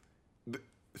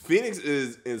Phoenix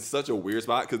is in such a weird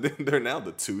spot because they're now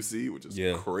the 2 seed, which is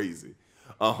crazy.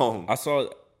 I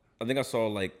think I saw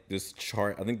like this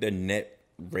chart. I think their net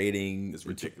rating It's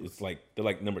ridiculous. It's like they're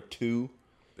like number 2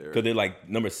 because they're like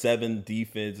number 7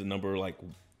 defense and number like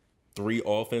 3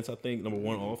 offense. I think number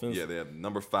 1 offense. Yeah, they have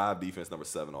number 5 defense, number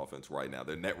 7 offense right now.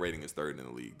 Their net rating is 3rd in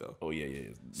the league, though. Oh yeah.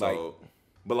 So,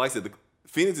 but like I said, the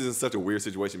Phoenix is in such a weird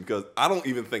situation because I don't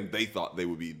even think they thought they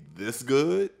would be this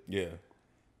good. Yeah.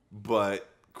 But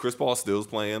Chris Paul still's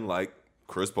playing like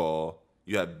Chris Paul.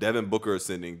 You have Devin Booker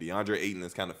ascending. DeAndre Ayton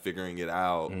is kind of figuring it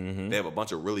out. They have a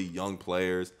bunch of really young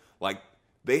players. Like,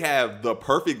 they have the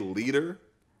perfect leader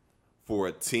for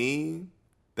a team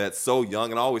that's so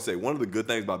young. And I always say one of the good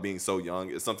things about being so young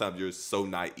is sometimes you're so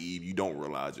naive you don't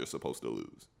realize you're supposed to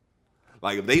lose.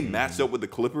 Like, if they matched up with the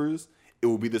Clippers, it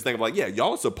would be this thing of like, yeah,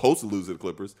 y'all are supposed to lose to the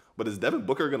Clippers, but is Devin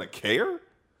Booker going to care?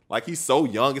 Like, he's so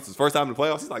young. It's his first time in the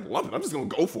playoffs. He's like, love it. I'm just going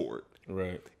to go for it.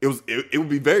 Right. It would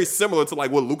be very similar to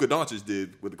like what Luka Doncic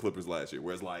did with the Clippers last year,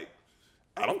 where it's like,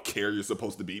 I don't care you're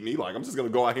supposed to beat me. Like, I'm just going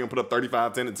to go out here and put up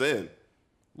 35, 10, and 10.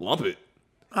 Lump it.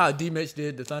 How D-Mitch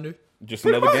did the Thunder. Just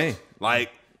Pretty another much. game. Like,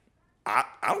 I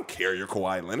don't care you're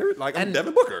Kawhi Leonard. Like, I'm And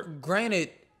Devin Booker. Granted,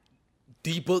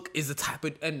 D-Book is the type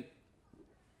of... And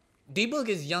D-Book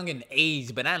is young in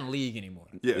age, but not in league anymore.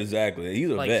 Yeah. Exactly. He's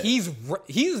a Like, vet.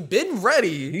 he's been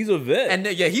ready. He's a vet. And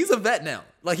yeah, he's a vet now.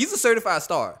 Like, he's a certified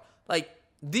star. Like,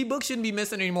 D-Book shouldn't be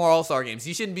missing any more All-Star games.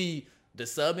 He shouldn't be the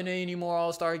subbing in any more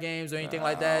All-Star games or anything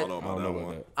like I that. don't know I about don't that know about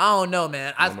one. that. I don't know,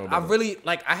 man. don't know I about really,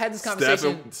 like, I had this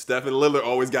conversation. Steph and Lillard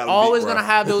always got to Always beat, going to bro.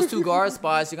 have those 2 guard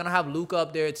spots. You're going to have Luka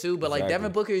up there, too. But, like, Exactly.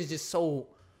 Devin Booker is just so...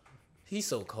 He's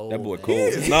so cold. That boy man. cold.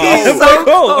 is. Nah, He's that so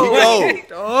boy cold. He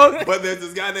Dog. goes. But there's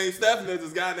this guy named Steph, and there's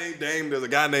this guy named Dame, there's a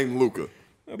guy named Luka.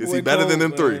 That Is boy he better than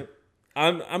them cold, man.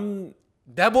 3? I'm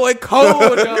That boy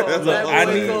cold, though. That I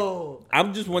boy need- cold. I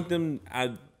just want them.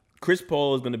 Chris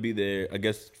Paul is going to be there, I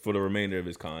guess, for the remainder of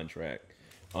his contract.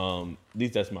 At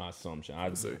least that's my assumption.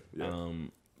 I'd see, yeah.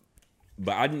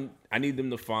 But I need them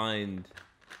to find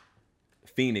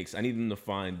Phoenix. I need them to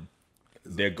find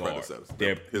their guard.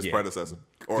 Predecessor. His predecessor.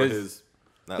 Or 'Cause his...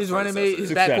 not His running mate,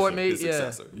 his predecessor, Successor. backcourt mate, his yeah.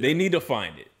 successor. They need to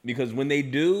find it because when they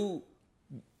do,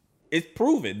 it's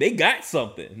proven they got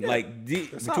something. Like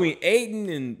between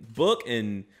Aiden and Book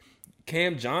and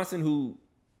Cam Johnson, who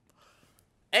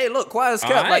Hey, look, quiet as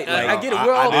kept. Alright, Like, I like, get it. I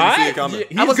We're all didn't see it coming.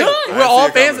 I was He's good. good. We're all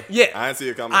fans. Yeah, I didn't see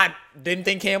it coming. I didn't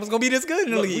think Cam was gonna be this good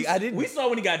in the look, league. I didn't. We saw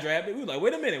when he got drafted. We were like,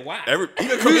 wait a minute, why? Even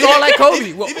We was all like Kobe.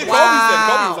 Even Wow. Kobe said,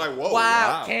 Kobe was like, whoa.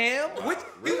 Wow, Cam. Wow, Which,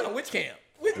 really? he was like, which Cam?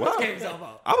 Which Cam you talking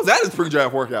about? I was at his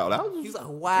pre-draft workout. I was He was like,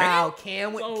 wow,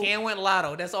 Cam So- went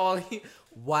lotto. That's all.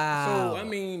 Wow. So I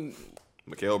mean,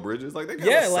 Mikal Bridges. Like, they got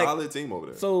Yeah, a like- solid team over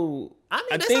there. so I mean,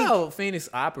 that's think how Phoenix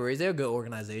operates. They're a good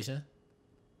organization.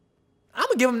 I'm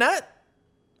gonna give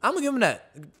them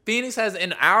that. Phoenix has,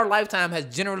 in our lifetime, has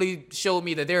generally showed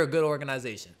me that they're a good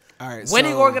organization. All right,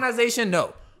 Winning so organization,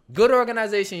 no. Good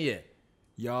organization, yeah.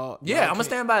 y'all. Yeah, I'm gonna can't-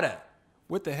 stand by that.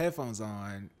 With the headphones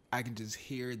on, I can just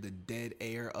hear the dead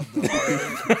air of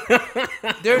the.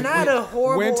 They're not a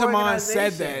horrible When Tamon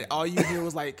organization. said that, all you hear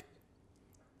was like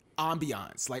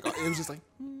ambiance. Like it was just like.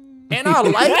 In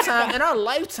our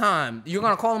lifetime, you're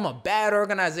gonna call them a bad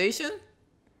organization?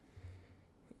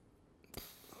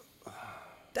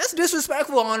 That's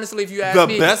disrespectful, honestly, if you ask the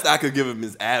me. best I could give him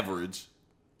is average.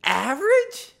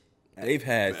 Average? they've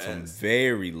had some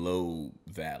very low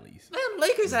valleys. Man,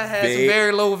 Lakers have had some They-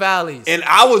 very low valleys. And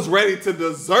I was ready to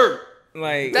desert.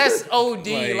 Like That's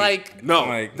OD. Like No,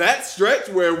 Like- that stretch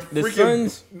where the freaking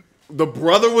Suns. the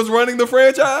brother was running the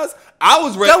franchise, I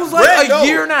was ready. That was like ready- a no,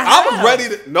 year and a I was half. ready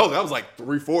to. No, that was like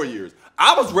 3-4 years.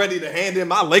 I was ready to hand in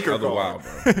my Laker That was a while,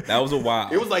 card. bro. That was a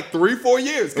while. It was like 3-4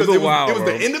 years because It was a it was, while, it was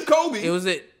bro. the end of Kobe, it was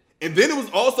it. and then it was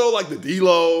also like the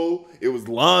D'Lo. It was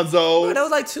Lonzo. That was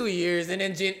like 2 years, and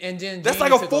then That's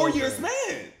like a 4-year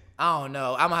span. I don't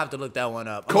know. I'm gonna have to look that one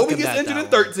up. Kobe gets injured in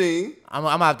 13. I'm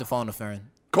gonna have to phone the friend.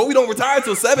 Kobe don't retire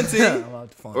until 17. I'm gonna have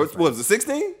to phone Or the what was it,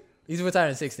 16? He's retired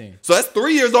in 16. So that's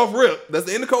 3 years off rip. That's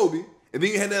the end of Kobe. And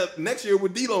then you had that next year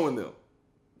with D'Lo in them.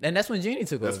 And that's when Jeannie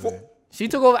took That's over. 4. She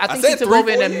took over. I think she said took 3, over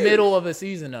in 4 the years. middle of a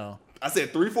season though. I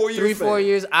said 3-4 years. 3-4 man.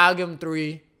 years. I'll give him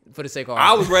 3 for the sake of I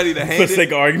argument. was ready to For hand the sake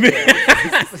it. of argument.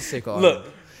 For the sake of Look,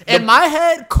 argument. In my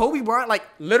head, Kobe Bryant, like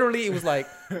literally, it was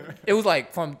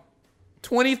like from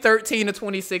 2013 to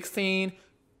 2016,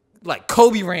 like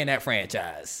Kobe ran that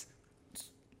franchise.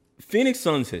 Phoenix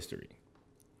Suns history.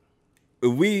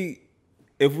 If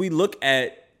we look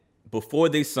at before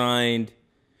they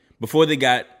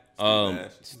got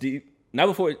Nash. Steve, not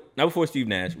before Steve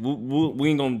Nash. We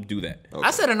ain't gonna do that. Okay.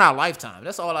 I said in our lifetime.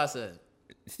 That's all I said.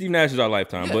 Steve Nash is our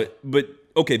lifetime, Yeah. but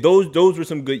okay, those were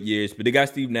some good years. But they got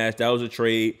Steve Nash. That was a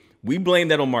trade. We blame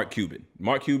that on Mark Cuban.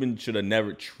 Mark Cuban should have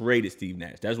never traded Steve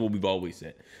Nash. That's what we've always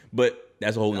said. But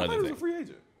that's a whole I thought nother he was a thing. free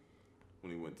agent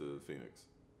when he went to Phoenix.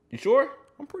 You sure?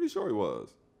 I'm pretty sure he was.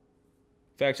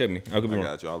 Fact check me. I could be I wrong.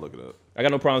 got you. I'll look it up. I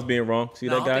got no problems being wrong. See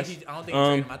No, that, guys? I don't think he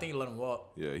traded him. I think he let him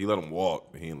walk. Yeah, he let him walk,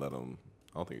 but he didn't let him.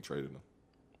 I don't think he traded him.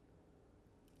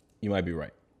 You might be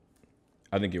right.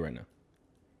 I think you're right now.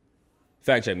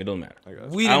 Fact check me. It don't matter. I got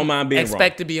you. We I don't didn't mind being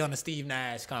expect to be on the Steve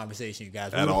Nash conversation, you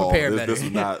guys. We At were all. prepared This, better. this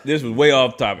was not. This was way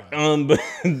off topic.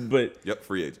 But Yep,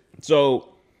 free agent. so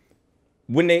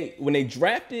when they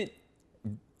drafted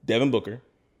Devin Booker,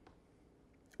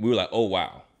 we were like, oh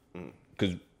wow,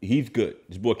 because he's good.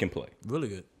 This boy can play. Really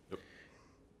good.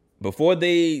 Before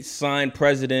they signed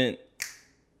President,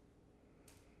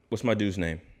 what's my dude's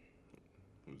name?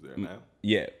 Who's there now?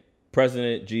 Yeah,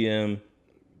 President GM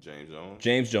James Jones.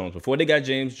 James Jones. Before they got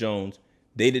James Jones,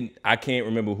 they didn't. I can't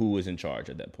remember who was in charge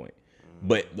at that point.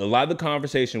 But a lot of the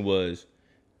conversation was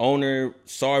owner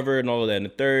Sarver and all of that. And the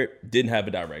third didn't have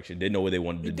a direction. Didn't know what they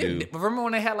wanted to do. Remember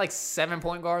when they had like 7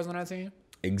 point guards on that team?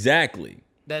 Exactly.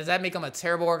 Does that make them a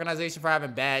terrible organization for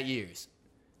having bad years?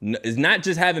 It's not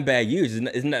just having bad years.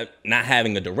 It's not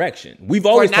having a direction. We've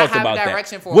always not talked having about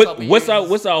direction that. for a couple What's years.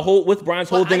 what's Brian's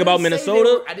whole Well, thing I about didn't say they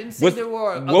Minnesota? were- I didn't say they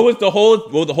were a- What was the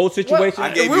whole situation?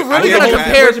 I gave We're you- I really gave gonna you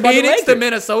compare average. about the Phoenix to Lakers.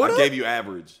 Minnesota? I gave you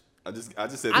average. I just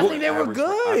said. I think they were average.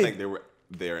 good. I think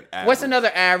they're an average. What's another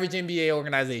average NBA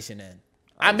organization then?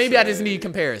 would Maybe I just say, need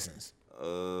comparisons.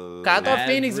 'Cause I thought Average,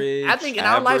 Phoenix. I think in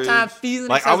our lifetime, Phoenix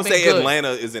Like I has would been say, good. Atlanta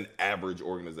is an average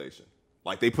organization.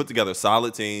 Like they put together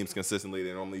solid teams consistently.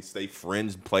 They normally stay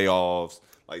fringe playoffs.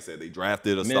 Like I said, they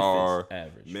drafted a star.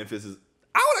 average. Memphis is.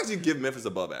 I would actually give Memphis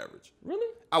above average. Really?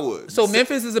 I would. So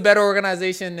Memphis is a better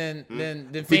organization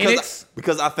than Phoenix.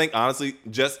 Because I think honestly,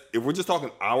 just if we're just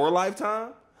talking our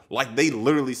lifetime, like they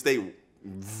literally stay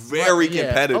very Yeah,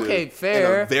 competitive. okay, In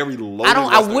fair. a very low.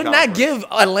 I would not give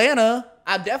Atlanta.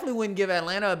 I definitely wouldn't give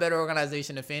Atlanta a better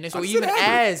organization than Phoenix, or I said even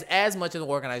average. as much of an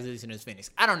organization as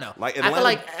Phoenix. I don't know. Like I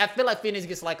Atlanta- feel like Phoenix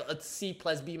gets like a C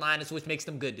plus B minus, which makes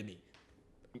them good to me.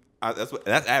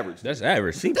 That's average. That's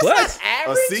average. C That's plus. not A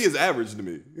average. C is average to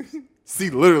me. C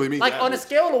literally means Like on a average.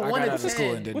 scale of I 1 got to out of school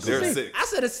 10. and did What's good. They're the a 6. I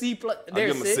said a C plus. They're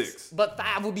give 'em a 6, 6. but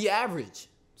 5 would be average.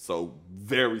 So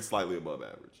very slightly above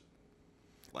average.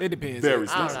 Like, It depends. Very I don't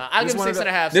slightly. know. I give It's them one of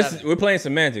 6.5. This 7. we're playing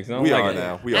semantics. I don't We like are it.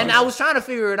 now. We are. And now. I was trying to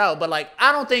figure it out, but like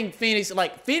I don't think Phoenix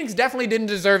definitely didn't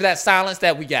deserve that silence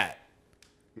that we got.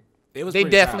 It was They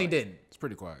pretty definitely solid. didn't. It's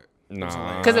pretty quiet.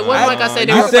 Nah. Because it wasn't like I said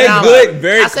they You were said phenomenal. good,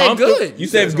 very I said comfortable. good. You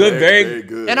said That's good, very. very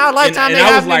good. In our lifetime, and they I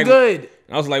have was been like- good.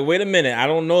 I was like, wait a minute, I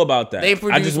don't know about that. They've I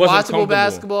produced just wasn't watchable comfortable.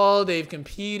 basketball. They've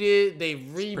competed. They've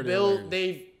pretty rebuilt.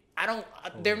 hilarious.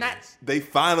 They're not. They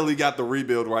finally got the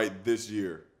rebuild right this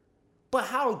year. But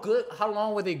how good? How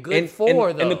long were they good And- for and-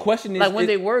 though? and the question is, like when it-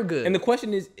 they were good. And the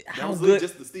question is, That how was good? really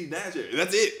just the Steve Nash era.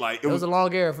 That's it. Like it was a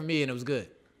long era for me, and it was good.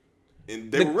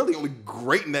 and they were really only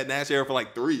great in that Nash era for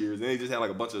like 3 years. And they just had like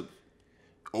a bunch of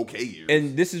okay years.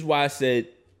 And this is why I said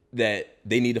that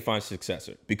they need to find a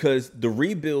successor, because the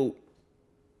rebuild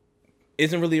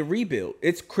isn't really a rebuild.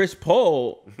 It's Chris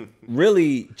Paul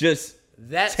really just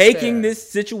That's taking fair.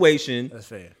 this situation. That's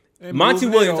fair. And Monty moving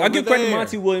it Williams, I over give credit to there.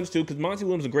 Monty Williams too, because Monty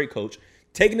Williams is a great coach.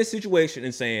 Taking this situation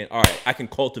and saying, all right, I can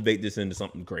cultivate this into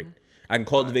something great. I can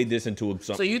cultivate this into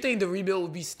something. So you think the rebuild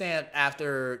would be stamped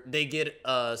after they get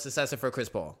a successor for Chris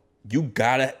Paul? you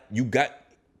got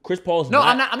Chris Paul's No,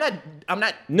 not, I'm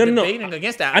not No. debating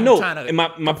against that. I I'm know. trying to And my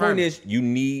confirm point it. is, you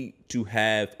need to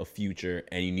have a future,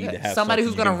 and you need to have somebody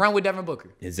who's something gonna you can- run with Devin Booker.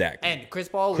 Exactly. And Chris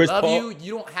Paul, Chris love Paul- you.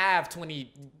 You don't have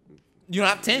 20. You don't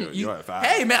have 10. You don't have 5.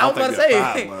 Hey man, I I was don't about to think you say.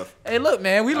 have 5 left. Hey, look,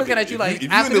 man, we looking at you like if you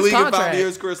in after the this league in 5 contract.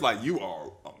 years, Chris, like you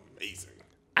are amazing.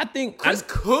 I think Chris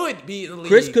could be in the league.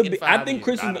 Chris could in be. 5 I think years.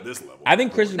 Chris. Not Is, at this level. I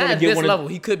think Chris is Not gonna at get this one. level.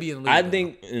 He could be in the league. I though.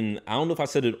 think, and I don't know if I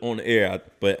said it on the air,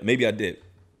 but maybe I did.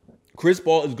 Chris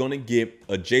Paul is gonna get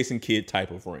a Jason Kidd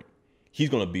type of ring. He's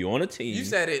gonna be on a team. You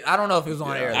said it. I don't know if it was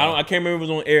on air. I can't remember if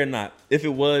it was on air or not. If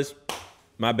it was,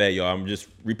 my bad, y'all. I'm just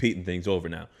repeating things over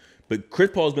now. But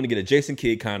Chris Paul is gonna get a Jason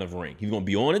Kidd kind of ring. He's gonna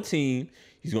be on a team.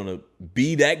 He's gonna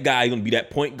be that guy. He's gonna be that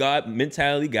point guard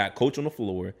mentality guy, coach on the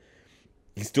floor.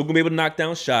 He's still gonna be able to knock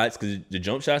down shots because the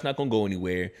jump shot's not gonna go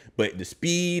anywhere. But the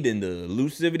speed and the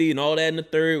elusivity and all that in the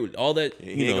third, all that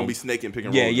He ain't gonna be snaking,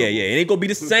 picking. Yeah. It ain't gonna be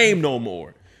the same no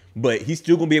more. But he's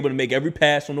still gonna be able to make every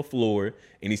pass on the floor,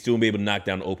 and he's still gonna be able to knock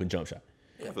down the open jump shot.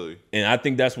 I feel you. And I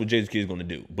think that's what Jason Kidd is gonna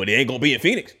do. But it ain't gonna be in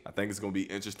Phoenix. I think it's gonna be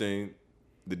interesting.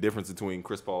 The difference between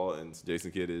Chris Paul and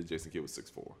Jason Kidd is Jason Kidd was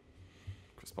 6'4".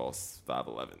 Chris Paul's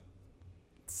 5'11".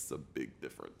 It's a big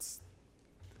difference.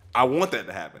 I want that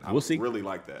to happen. I We'll see. really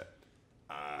like that.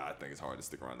 I think it's hard to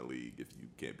stick around the league if you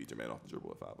can't beat your man off the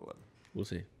dribble at 5'11". We'll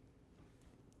see.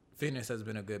 Phoenix has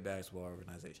been a good basketball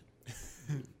organization.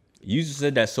 You just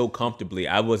said that so comfortably.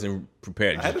 I wasn't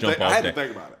prepared to I had just to jump think- off I had to that.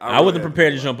 think about it. I I really wasn't had to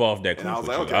prepared to think jump off that. And I cliff was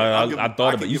with like, you. okay, I'll give him- I thought I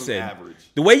about can you give him said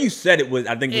average. the way you said it was.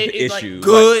 I think was the It's issue. like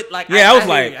good. Like yeah, I was hear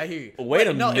like, you, I hear you. wait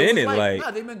a no, it was minute, like,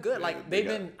 no, they've been good. Like they they've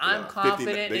got- been. they I'm got 50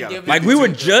 confident they in got giving. 50 like we were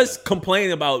 52. just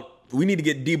complaining about we need to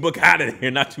get D-Book out of here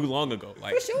not too long ago.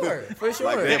 Like for sure.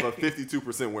 Like they have a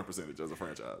 52% win percentage as a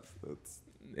franchise. That's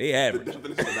they the average.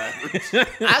 definition of average.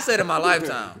 I said in my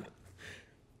lifetime.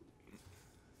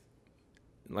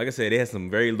 Like I said, they had some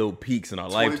very low peaks in our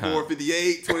 24, lifetime.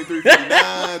 58, 23,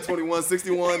 59, 21,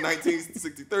 61, 19,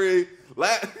 63.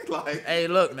 Like, Hey,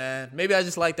 look, man. Maybe I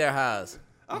just like their highs,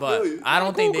 I but feel you. I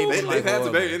don't think Cool, they've cool. been they've like had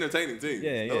some horrible. very entertaining teams.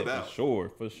 Yeah, no doubt.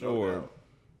 for sure. doubt.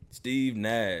 Steve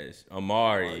Nash,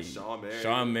 Amari,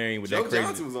 Sean Marion. with Joe that crazy.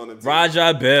 Johnson was on the team.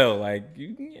 Raja Bell, like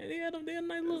they had a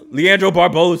nice little. Leandro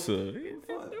Barbosa,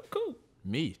 they're cool.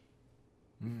 Me.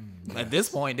 At this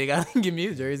point, they gotta give me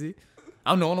a jersey.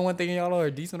 I'm the only one thinking y'all are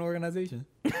a decent organization.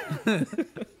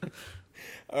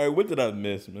 All right, what did I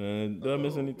miss, man? Did I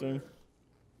miss anything?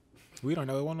 We don't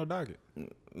know. It wasn't no docket.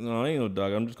 No, ain't no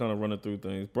dog. I'm just kind of running through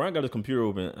things. Brian got his computer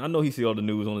open. I know he see all the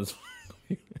news on his.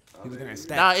 He was looking at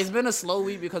stats. Nah, it's been a slow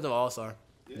week because of All-Star.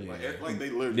 Yeah, like they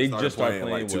literally They started just started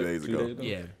playing like playing, 2 days what, 2 ago. days ago?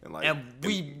 Yeah. And, like, And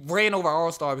we ran over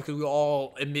All-Star because we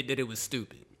all admit that it was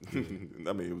stupid.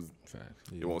 I mean,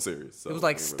 it wasn't serious. So It was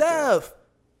like, I ain't really care. Steph.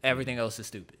 Everything else is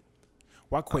stupid.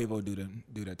 Why Quavo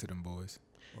do that to them boys?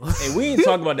 Hey, we ain't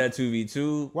talking about that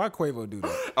 2v2. Why Quavo do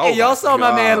that? Oh Hey, y'all my saw my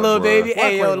God, man, Lil bruh. Baby. Why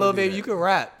Hey, yo, Quavo Lil do Baby, that? you can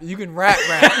rap. You can rap.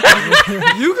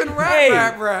 You can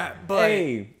rap. But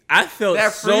Hey, I felt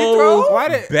That free so throw? Why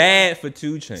did- bad for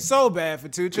 2 Chainz. So bad for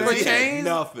 2 For Chainz. He had Chainz?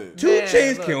 nothing. 2 Man,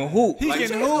 Chainz look. can hoop. He Like, can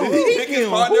did hoop. he pick his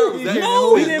partner? Or was that-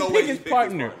 No, he There's didn't no way pick his picked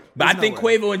partner. But I There's think no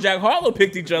way. Quavo and Jack Harlow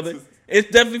picked each other. It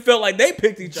definitely felt like they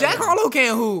picked each Jack other. Harlow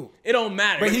can't hoop. It don't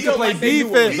matter. But he It can felt play like they knew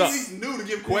what defense. was He up. at least knew to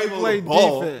give Quavo play the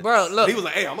ball. defense. Bro, look. He was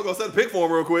like, hey, I'm going to go set a pick for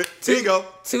him real quick. Here you go.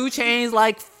 2 Chainz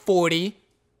like 40,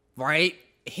 right?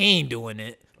 He ain't doing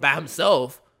it by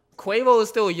himself. Quavo is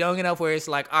still young enough where it's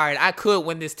like, all right, I could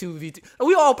win this 2v2.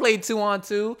 We all played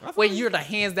 2-on-2, where you're the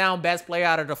hands down best player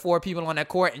out of the 4 people on that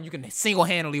court, and you can single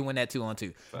handedly win that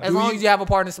 2-on-2. As long as you have a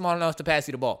partner small enough to pass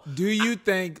you the ball. Do you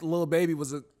think Lil Baby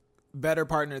was a better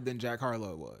partner than Jack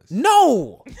Harlow was?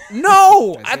 No.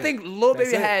 That's I it. think Lil That's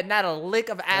Baby it. had not a lick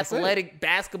of it. athletic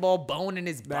basketball bone in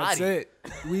his That's body. it.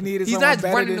 We needed He's someone not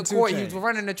better running than the 2 court. Chainz. He's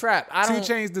running the trap. 2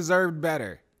 Chainz deserved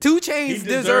better. 2 Chainz He deserved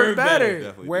deserved better. better.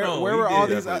 Definitely. Where No, where he were all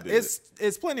did. these? Definitely did.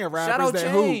 It's plenty of rappers Shout out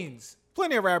that hoop. Chainz.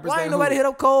 Plenty of rappers Why that ain't nobody hoop. hit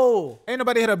up Cole? Ain't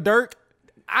nobody hit up Dirk.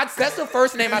 That's the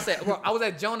first name I said. Bro, I was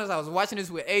at Jonas. I was watching this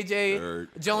with AJ,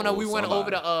 Dirk. Jonah. Oh, We went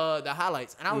somebody. over the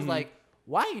highlights, and I was like,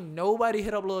 "Why ain't nobody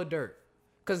hit up Lil Dirk?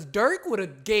 Because Dirk would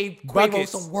have gave Quavo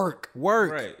Buckets. some work.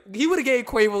 Work. Right. He would have gave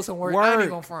Quavo some work. I ain't Work. even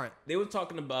gonna front. They were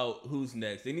talking about who's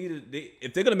next.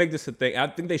 If they're gonna make this a thing, I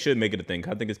think they should make it a thing.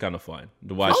 I think it's kind of fun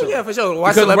to watch. Oh yeah, for sure.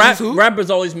 Why Because celebrities hoop? rappers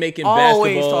always making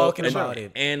Always basketball talking about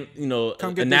it. and Come get this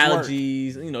work.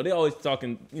 analogies. They always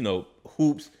talking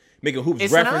hoops, making hoops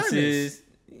It's references.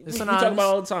 It's we talk synonymous. about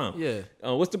it all the time.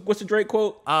 Yeah. What's the Drake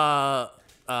quote?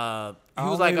 He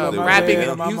was I like don't a need no rapping.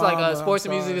 man, my He was like mama, sports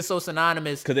I'm and music sorry. is so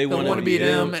synonymous. Because they want to be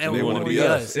them and we want to be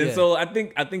us. And Yeah. so I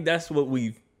think that's what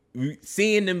we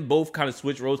seeing them both kind of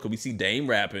switch roles. Because we see Dame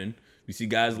rapping, we see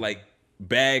guys like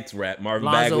Bags rap, Marvin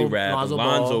Lonzo- Bagley rap, Lonzo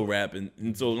Lonzo Ball. rapping,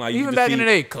 and so like you Even can back see, in the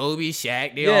day, Kobe,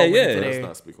 Shaq, they Yeah, all went yeah. into Let's their.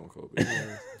 not speak on Kobe.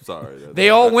 Sorry. They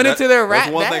all went into their rap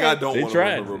That's one thing I bag. don't They want to tried.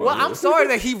 remember about Well, him. I'm sorry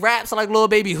that he raps like Lil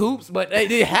Baby Hoops, but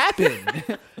it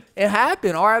happened. It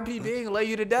happened. R.I.P. Bing, love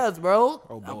you to death, bro.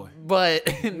 Oh boy.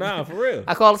 But Nah, for real.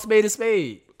 I call a spade a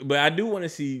spade. But I do want to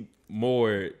see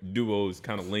more duos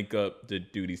kind of link up to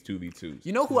do these 2v2s.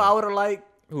 You know who I would have liked?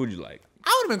 Who would you like? I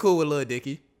would have been cool with Lil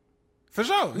Dicky. For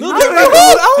sure. Lil Dicky.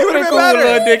 I would have been cool with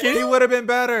Lil Dicky. He would have been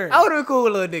better. I would have been cool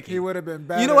with Lil Dicky. He would have been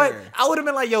better. You know what? I would have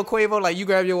been like, yo, Quavo, like, you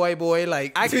grab your white boy.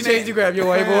 Like, I 2 can- Chainz, you grab your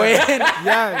white boy.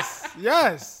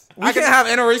 Yes. We can have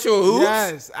interracial hoops.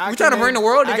 Yes. We trying to bring the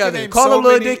world I can together. name Call him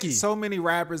Lil Dicky. So many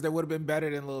rappers that would have been better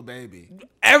than Lil Baby.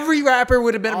 Every rapper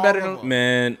would have been All better of than. them.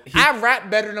 Man, I rap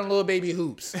better than Lil Baby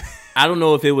hoops. I don't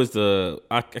know if it was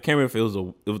I can't remember if it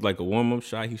was like a warm up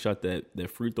shot. He shot that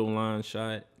free throw line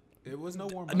shot. It was no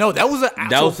warm up. No, that was an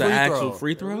That actual was free an throw. actual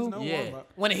free throw. no Yeah,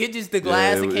 warm-up. when it hit just the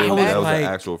glass Yeah, and it came was- back. that was like, an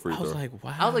actual free I was throw. like,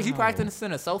 wow. I was like, he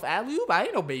practicing a self alley oop. I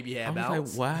didn't know Baby had I bounce.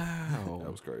 was like, wow.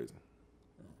 That was crazy.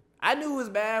 I knew it was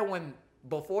bad when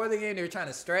before the game they were trying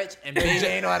to stretch and Baby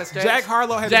didn't know how to stretch. Jack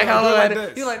Harlow had Jack to do it Harlow like had to.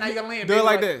 this. He was like, now you gotta land. Do it Baby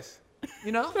like this.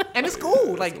 You know, and it's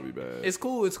cool. Like gonna be bad. it's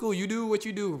cool. It's cool. You do what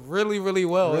you do really, really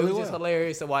well. Really it was just well.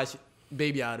 hilarious to watch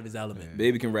Baby out of his element.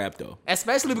 Baby can rap though.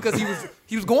 Especially because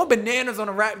he was going bananas on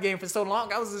the rap game for so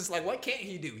long. I was just like, what can't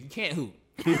he do? He can't hoop.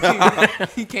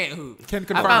 He can't hoop. Can I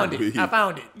confirm. found it. I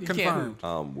found it. He can't Confirmed. hoop.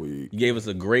 I'm weak. You gave us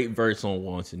a great verse on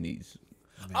Wants and Needs.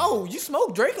 Oh, you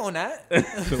smoked Drake on that.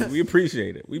 We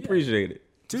appreciate it. We appreciate it.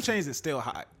 2 Chainz is still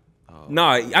hot. No,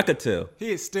 I could tell.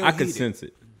 He is still I could heated. sense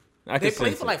it. I They could played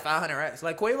sense for it. like 500 racks.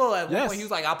 Like Quavo at one Yes. point, he was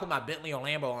like, "I'll put my Bentley or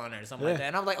Lambo on it or something like Yeah. that."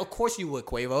 And I was like, "Of course you would,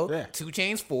 Quavo. Yeah. 2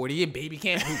 Chainz 40 and Baby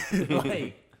can't hoop."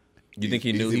 Like, You think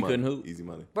he knew Easy he money. couldn't hoop? Easy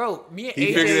money. bro, me and He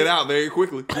AJ, figured it out very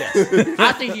quickly.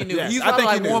 I think he knew. Yes, He's I probably think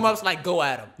he like knew. warm ups, like go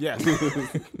at him. Yes.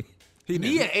 He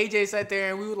Me knew. and AJ sat there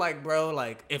and we were like, bro,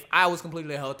 like if I was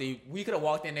completely healthy, we could have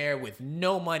walked in there with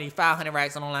no money, 500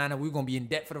 racks on the line, and we were gonna be in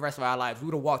debt for the rest of our lives. We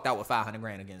would have walked out with 500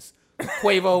 grand against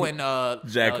Quavo and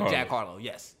Jack Harlow.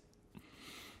 Yes.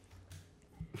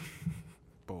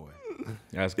 Boy.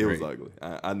 That's It great. was ugly.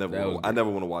 I That never was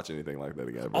want to watch anything like that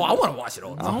again. Oh, I want to watch it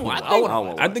all. I think,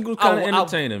 wanna I think it was kind of I- I-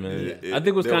 entertaining, man. It- I think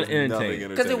it was there kind of nothing entertaining.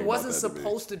 Because it entertaining wasn't about that to me.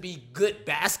 supposed to be good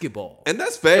basketball. And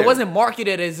that's fair. It wasn't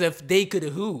marketed as if they could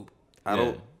hoop.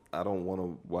 I don't want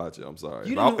to watch it. I'm sorry.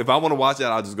 You If I want to watch it,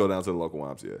 I'll just go down to the local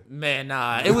YMCA. Man,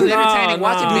 nah. It was entertaining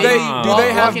watching nah. Baby Do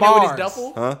they have walking in with his bars?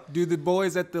 duffel. Huh? Do the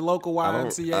boys at the local I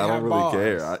YMCA don't have really bars?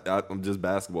 care. I'm just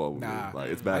basketball with me. Nah. Like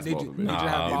it's I need basketball you- with me. need you to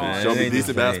have Nah, bars. man. Show It me ain't decent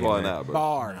the same, basketball man. now, bro.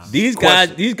 Bars. These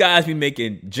guys be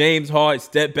making James Harden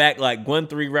step back like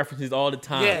 1-3 references all the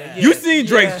time. Yeah, You yeah, seen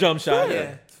Drake's yeah. jump shot?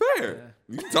 Yeah. It's fair.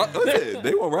 You talk, like I said,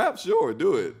 they want rap, sure,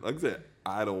 do it. Like I said,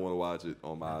 I don't want to watch it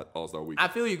on my All-Star weekend.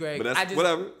 I feel you, Greg. But that's I just,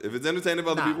 whatever. If it's entertaining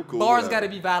for other Nah, people, cool. bars whatever. got to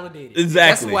be validated.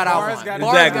 Exactly. That's what I Bars want. gotta be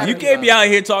Bars Exactly. gotta You be can't be validated.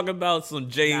 out here talking about some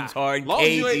James Harden, Long as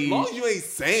you KD, ain't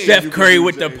saying Steph you can Curry do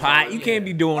with the James pot. Harden. You can't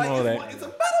be doing Like, all it's, that. it's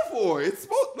a metaphor. It's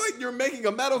supposed like you're making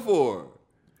a metaphor.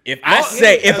 If I Long-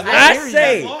 say, as long as I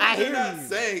you're hear not you.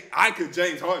 saying I could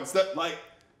James Harden stuff like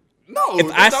no. if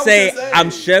that's I not what say you're saying. I'm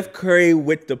Chef Curry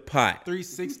with the pot,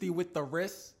 360 with the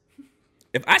wrist.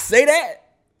 if I say that,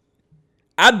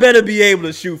 I better be able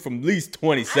to shoot from at least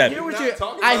 27. You're not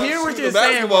talking I about hear what shooting you're the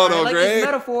saying, basketball, Brian. though, Like Greg. it's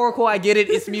metaphorical. I get it.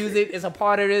 It's music. It's a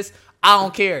part of this. I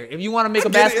don't care. If you want to make a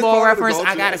get it. It's basketball part of the reference,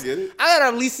 I culture. I get it. gotta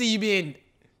at least see you being.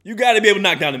 You got to be able to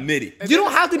knock down the midi. You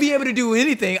don't have to be able to do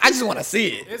anything. I just want to see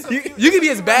it. It's a few- You can be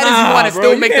as bad as you Nah, want to bro,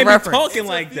 still you make the can't be reference. talking It's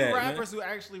like a few that, man. rappers who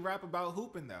actually rap about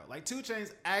hooping though. Like 2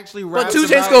 Chainz actually raps. 2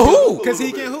 Chainz can hoop. because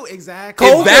he can hoop. Exactly.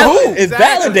 Cole can hoop. It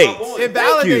Exactly. validates. It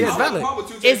Thank you. validates. It's valid.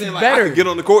 It's It's better. I better. could get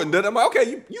on the court and do that. I'm like, okay,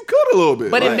 you could a little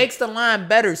bit, But like, it makes the line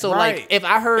better. So Right. like, if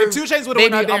I heard If 2 Chainz would've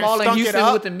Baby, went out there I'm all and in stunk it Houston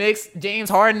up. with the mix, James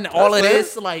Harden, all of fair.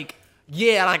 this, like,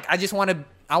 yeah, like I just want to.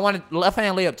 I want a left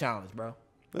hand layup challenge, bro.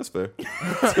 that's fair.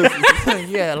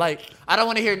 Yeah, like I don't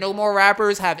want to hear no more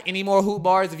rappers have any more hoop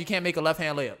bars if you can't make a left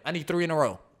hand layup. I need 3 in a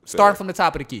row. Starting from the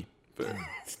top of the key.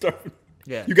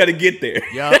 Yeah. You got to get there.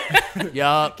 Yup.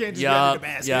 Yup. Can't just Yup. grab the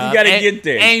basket. Yup. You gotta And- get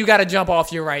there. And you gotta jump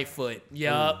off your right foot.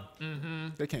 Yup.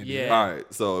 They can't. Do Yeah. that. All right,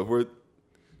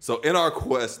 so in our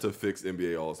quest to fix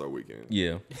NBA All-Star Weekend,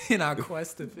 Yeah. In our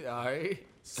quest to all right.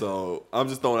 so I'm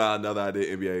just throwing out another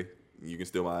idea. NBA, you can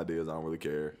steal my ideas. I don't really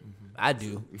care. I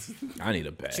do. I need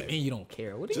a bag. And you don't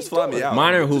care. What are Just you fly doing? me out.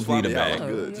 Minor Just hoops fly need me a out. bag. I'm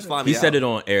good. Just fly me He out. said it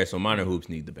on air, so minor hoops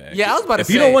need the bag. Yeah, I was about to if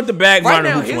say. you don't want the bag, right minor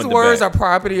now, hoops his want the words bag. are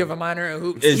property of a minor in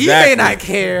hoops. Exactly. He may not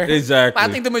care. Exactly. But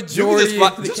I think the You can majority just fly,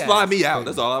 of the just cast- fly me out.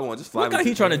 That's all I want. Just fly Look me. how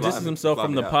he trying to fly distance me- himself fly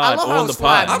from me the out. pod I love how on the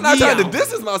Swag- pod. I'm not Me trying to out.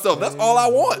 distance myself. That's all I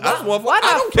want. I just want. Why I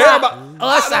not don't care fly about.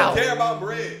 us I out? don't care about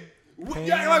bread.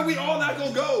 You act like we all not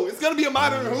gonna go. It's gonna be a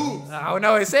minor in hoops. I don't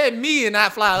know. It said me and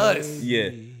not fly us. Yeah.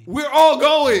 We're all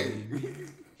going.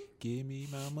 Give me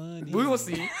my money. We will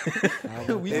see.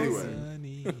 We will Anyway. see.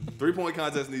 Money. 3-point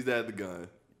contest needs to have the gun.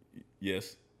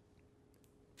 Yes.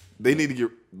 They need to get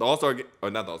the All-Star game,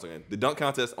 or not the All-Star game. The dunk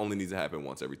contest only needs to happen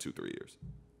once every 2-3 years.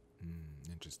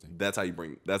 Interesting. That's how you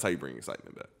bring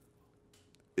excitement back.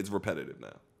 It's repetitive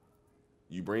now.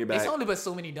 You bring it back. It's only but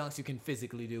so many dunks you can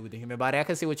physically do with the human body. I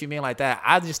can see what you mean like that.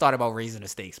 I just thought about raising the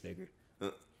stakes bigger.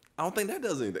 I don't think that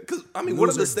does anything. Because I mean, what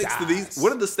are the stakes to these?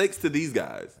 What are the stakes to these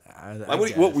guys?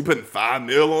 Like, what we putting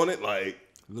 5-0 on it? Like,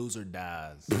 Loser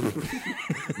dies.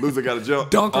 loser got to jump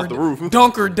Dunk off the roof.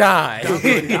 Dunk or die.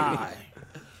 Die.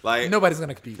 Like, Nobody's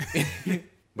gonna compete.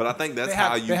 but I think that's They have-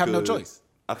 how you. they have no could- choice.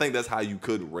 I think that's how you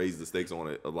could raise the stakes on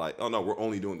it. Of like, oh no, we're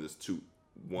only doing this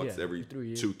once Yeah, every 3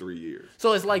 years. 2-3 years.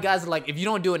 So it's like guys, like if you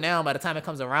don't do it now, by the time it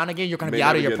comes around again, you're gonna You may be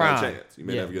out of never your get another prime. chance. You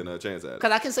may never get another chance at it.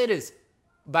 Because I can say this,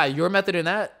 by your method in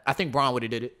that, I think Braun would have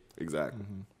did it. Exactly.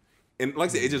 And like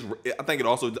I said, I think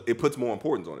it puts more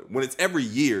importance on it. When it's every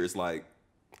year, it's like,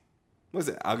 what's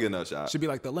it? I'll get another shot. Should be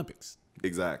like the Olympics.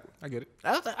 Exactly. I get it.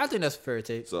 I think that's a fair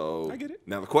take. So I get it.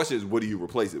 Now the question is, what do you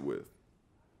replace it with?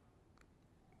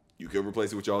 You could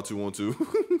replace it with y'all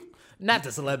 2-on-2. Not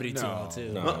the celebrity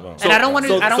 2-on-2. No. And I don't want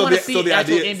to. I don't want to so see the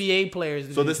actual idea- NBA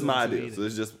players. So this is my 2-on-2 idea. either. So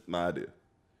this is just my idea.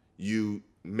 You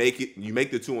make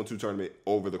the 2-on-2 tournament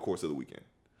over the course of the weekend.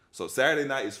 So Saturday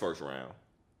night is first round,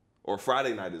 or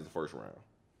Friday night is the first round.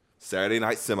 Saturday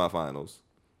night semifinals.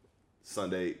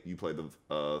 Sunday you play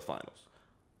the finals.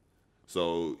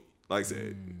 So like I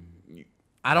said,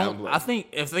 I don't. I'm I think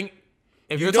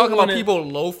if You you're don't talking about wanna- people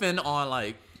loafing on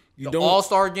like the don't-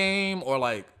 All-Star game or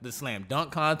like the slam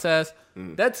dunk contest,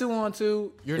 that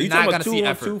 2-on-2, you're Are you not talking gonna about see 2-on-2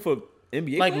 effort. for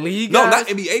NBA? Like players? league no, guys? not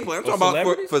NBA player. I'm talking about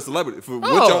celebrities? for celebrity. For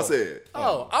what Oh. y'all said.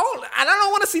 I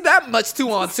don't want to see that much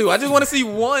 2-on-2. I just want to see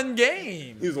one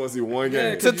game. You just want to see one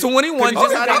game. To 21,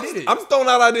 just how I'm, they did it. I'm just throwing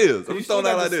out ideas. I'm You just still throwing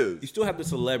out have the- ideas. You still have the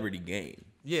celebrity game.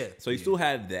 Yeah. So you still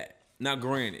have that. Now,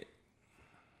 granted,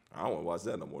 I don't want to watch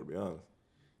that no more, to be honest.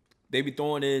 they be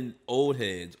throwing in old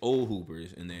heads, old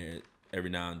hoopers in there every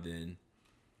now and then.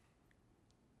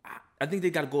 I think they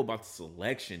got to go about the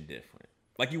selection different.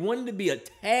 Like, you want it to be a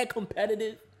tad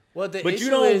competitive. Well, the But issue you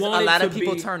don't is a want it lot to of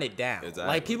people be- turn it down. Exactly.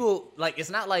 Like people, like it's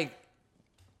not like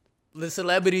the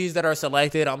celebrities that are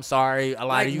selected. I'm sorry, a lot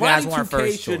Like, of you guys Ronnie weren't 2K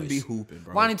first shouldn't choice. be hooping,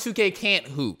 bro. Ronnie 2K can't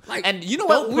hoop. Like, And you know don't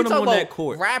what? put We him talk on about that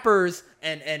court. rappers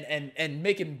and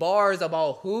making bars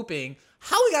about hooping.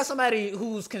 How we got somebody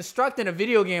who's constructing a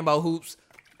video game about hoops?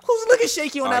 Who's looking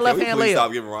shaky on that All right, left can we hand please layup?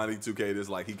 stop giving Ronnie 2K this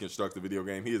like he constructs a video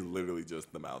game. He is literally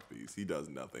just the mouthpiece. He does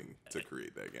nothing to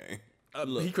create that game.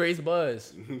 He creates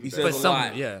buzz. He But says a some-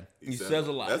 lot. yeah. He says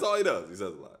a lot. That's all he does. He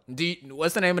says a lot.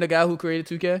 What's the name of the guy who created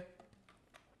 2K?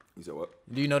 You said what?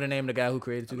 Do you know the name of the guy who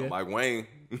created 2K? Mike Wayne,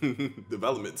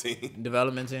 development team.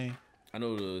 Development team. I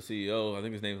know the CEO. I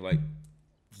think his name's like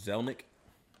Zelnick.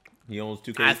 He owns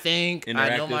 2K. I think I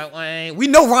know Interactive. Mike Wayne. We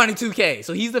know Ronnie 2K,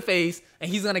 so he's the face,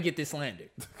 and he's gonna get this slandered.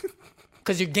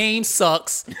 Cause your game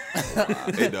sucks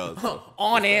It does.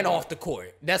 on and off the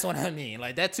court. That's what I mean.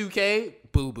 Like that 2K,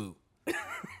 boo boo.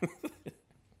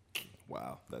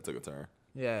 Wow, that took a turn.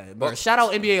 Yeah, but shout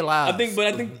out NBA Live. I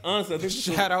think honestly, I think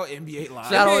Shout out NBA Live.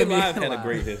 Shout out NBA NBA Live had a Live.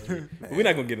 great history. We're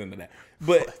not gonna get into that,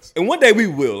 but and one day we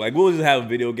will. Like we'll just have a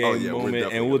video game Oh, yeah, we're moment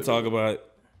definitely and we'll gonna talk do about it.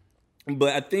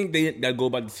 But I think they gotta go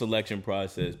about the selection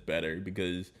process better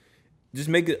because just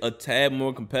make it a tad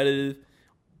more competitive,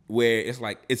 where it's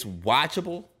like it's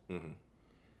watchable. Mm-hmm.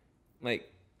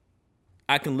 Like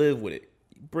I can live with it.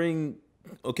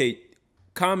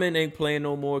 Common ain't playing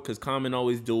no more because Common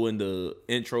always doing the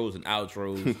intros and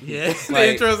outros. Yeah,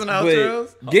 Like, the intros and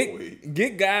but outros.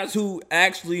 Get guys who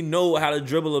actually know how to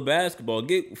dribble a basketball.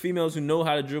 Get females who know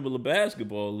how to dribble a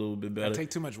basketball a little bit better. Take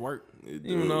too much work.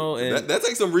 You know, and that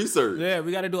takes some research. Yeah,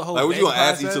 we got to do a whole. Like, what you gonna vetting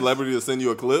ask each process. celebrity to send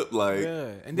you a clip? Like, Yeah,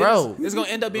 and then Bro, it's gonna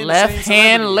end up being left the same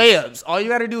hand celebrities. layups. All you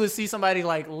got to do is see somebody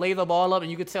like lay the ball up,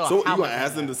 and you can tell so you how gonna much.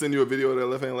 ask them to send you a video of their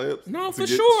left hand layups? No, To for get-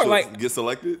 sure, to like- get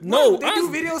selected. no, They do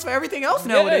I'm- videos for everything else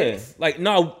yeah. nowadays. Like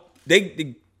no,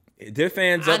 their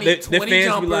fans I up. need Their 20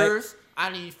 fans be like, jumpers. I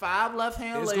need 5 left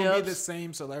hand It's gonna be the layups.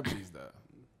 same celebrities though.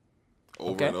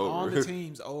 Over Okay. and On over. the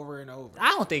teams over and over. I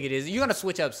don't think it is. You're gonna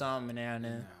switch up some now and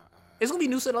then. It's gonna be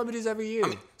new celebrities every year.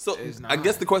 So It's I not.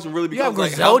 guess the question really You have becomes like,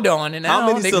 Griselda on it now. how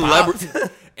many They celebrities?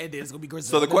 popped. And then it's gonna be So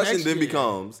Griselda the question next then year.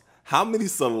 becomes, how many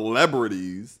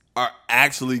celebrities are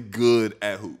actually good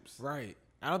at hoops? Right.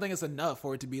 I don't think it's enough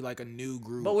for it to be like a new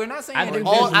group. But we're not saying I that think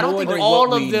all. there's I don't more think than all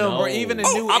what of we them, know. or even a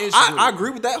new I, issue. I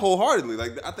agree with that wholeheartedly.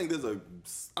 Like, I think there's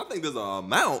a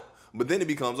amount, but then it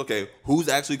becomes, okay, who's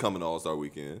actually coming to All-Star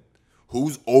Weekend?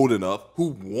 Who's old enough? Who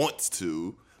wants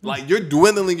to? Like, you're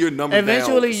dwindling your numbers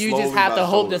Eventually, down you just slowly have by to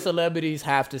hope the slowly. celebrities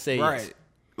have to say yes. Right.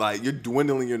 Like you're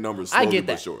dwindling your numbers slowly I get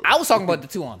but that. surely. I was talking about the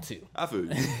 2-on-2. I feel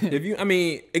you. If you, I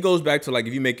mean, it goes back to like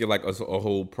if you make it like a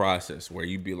whole process where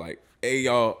you'd be like, hey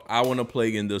y'all, I want to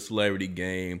play in the celebrity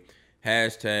game,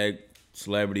 hashtag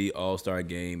celebrity all-star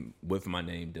game with my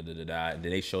name, da da da da. And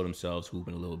then they show themselves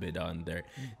hooping a little bit down there.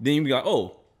 Then you be like,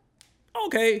 oh,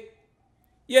 okay,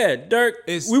 yeah, Dirk,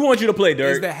 we want you to play,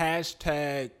 Dirk. Is the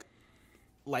hashtag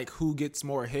like who gets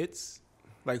more hits?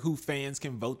 Like who fans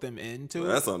can vote them into?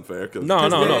 That's unfair. No,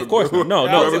 they- of course not. No,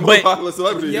 Whoever no, the most but popular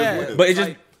celebrity Yeah. is wins. But it just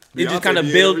Like, it just Beyonce kind of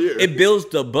be builds every year. it builds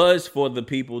the buzz for the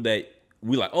people that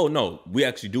we like. Oh no, we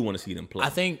actually do want to see them play. I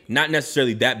think- not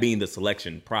necessarily that being the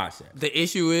selection process. The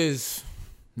issue is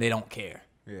they don't care.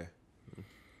 Yeah.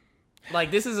 Like,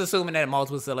 this is assuming that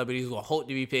multiple celebrities will hope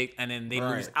to be picked and then they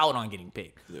Right. lose out on getting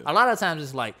picked. A lot of times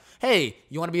it's like, hey,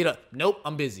 you want to be the, nope,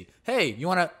 I'm busy. Hey, you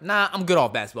want to, nah, I'm good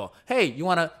off basketball. Hey, you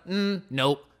want to,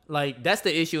 nope. Like, that's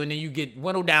the issue. And then you get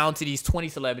dwindled down to these 20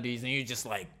 celebrities and you're just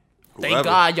like, thank Whoever.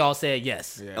 God y'all said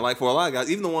yes. Yeah. And like for a lot of guys,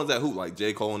 even the ones that hoop, like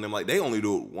J. Cole and them, like they only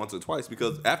do it once or twice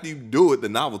because after you do it, the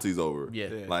novelty's over. Yeah.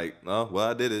 Like, no, well,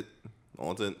 I did it.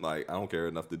 On to, like, I don't care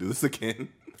enough to do this again.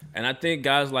 And I think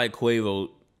guys like Quavo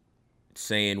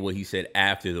saying what he said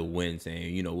after the win,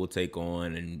 saying, you know, we'll take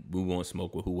on and we won't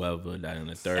smoke with whoever, that in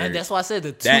the third. And that's why I said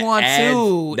the that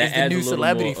 2-on-2 adds is the a new little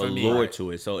celebrity more for me. allure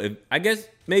to it. So if I guess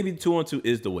maybe 2-on-2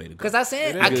 is the way to go. Because I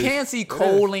said I can see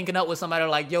Cole linking up with somebody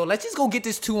like, yo, let's just go get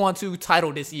this 2-on-2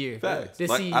 title this year. Facts. To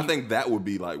Like, see I think that would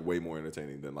be like way more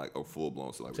entertaining than like a full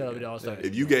blown celebrity. Celebrity game. All-Star.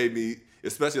 If you gave me,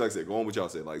 especially like I said, going with y'all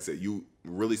said, like I said, you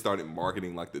really started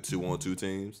marketing like the 2-on-2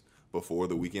 teams before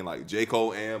the weekend, like J.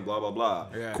 Cole and blah blah blah,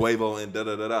 Yeah. Quavo and da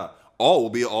da da da. All will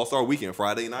be an all-star weekend,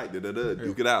 Friday night, da da da,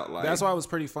 duke it out. Like That's why it was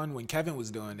pretty fun when Kevin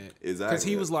was doing it. Because Exactly.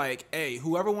 he was like, hey,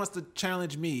 whoever wants to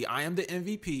challenge me, I am the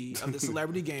MVP of the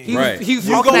celebrity game. he, Right. was, he was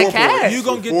You talking go that for it. cash. You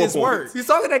gonna get 4 this points. work. He's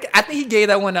talking that. I think he gave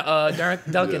that one to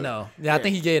Duncan though. Yeah, I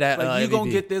think he gave that. Like, you MVP.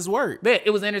 gonna get this work. But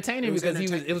it was entertaining It was because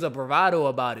entertaining. it was a bravado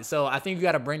about it. So I think you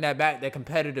got to bring that back, that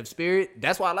competitive spirit.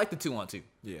 That's why I like the 2-on-2.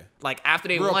 Yeah. Like after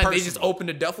they Real won, they just personal. opened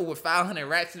the duffel with 500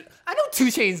 racks. I know 2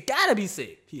 Chainz gotta be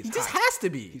sick. He is just hot. has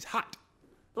to be. He's hot.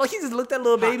 Like he just looked at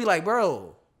little baby like,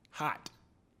 bro. Hot.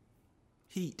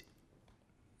 Heat.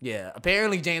 Yeah.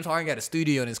 Apparently James Harden got a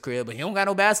studio in his crib, but he don't got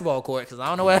no basketball court because I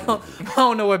don't know what I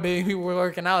don't know what baby we were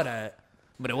working out at.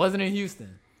 But it wasn't in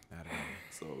Houston.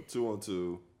 so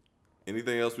 2-on-2.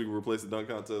 Anything else we can replace the dunk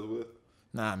contest with?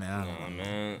 Nah, man. I don't know.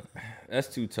 Oh, man, that's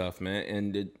too tough, man.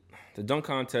 And the dunk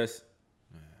contest.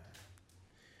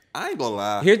 I ain't gonna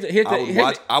lie. Here's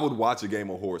the- I would watch a game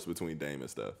of horse between Dame and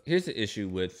Steph. Here's the issue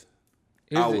with.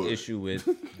 I would. Here's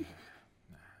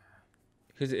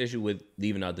the issue with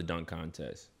leaving out the dunk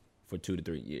contest for 2 to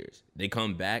 3 years. They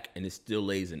come back and it still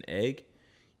lays an egg.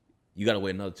 You got to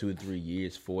wait another 2 to 3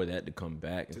 years for that to come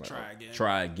back and try again.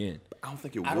 Try again. I don't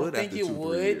think it would. I don't think after it 2-3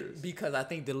 would years. because I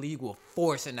think the league will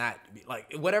force it not to be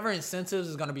like whatever incentives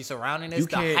is going to be surrounding this, You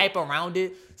the can't- hype around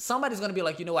it. Somebody's going to be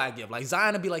like, you know what, I give. Like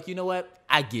Zion will be like, you know what,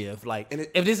 I give. Like And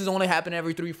it- if this is only happening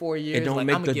every 3-4 years, It don't like,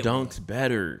 make I'm the gonna give one. dunks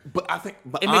better. But I think,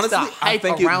 but It makes the honestly, I hype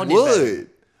think around it it better. would.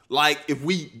 Like if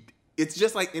it's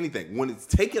just like anything. When it's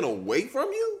taken away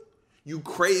from you, you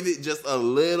crave it just a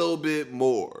little bit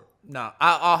more. Nah,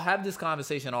 I'll have this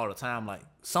conversation all the time. Like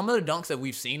some of the dunks that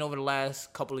we've seen over the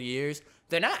last couple of years,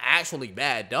 they're not actually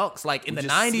bad dunks. Like in the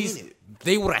just 90s, seen it.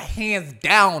 they would have hands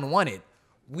down won it.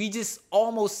 We just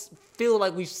almost feel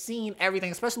like we've seen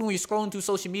everything, especially when you're scrolling through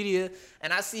social media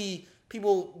and I see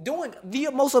people doing the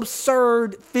most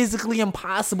absurd, physically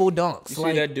impossible dunks. You see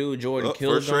Like, that dude Jordan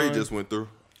First trade Killgone? just went through.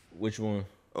 Which one?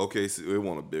 OKC, it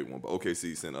won a big one, but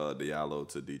OKC sent Diallo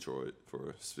to Detroit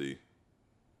for Svi.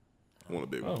 Won a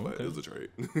big one, but okay. it was a trade.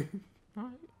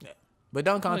 but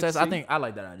dunk contest, I see. think I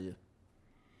like that idea.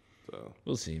 So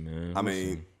We'll see, man. I We'll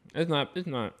mean, see. It's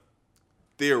not.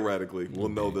 theoretically, we'll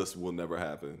know this will never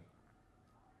happen.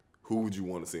 Who would you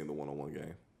want to see in the one-on-one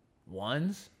game?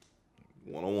 Ones?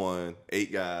 1-on-1,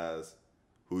 8 guys.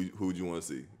 Who would you want to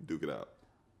see duke it out?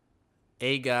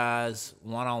 8 guys,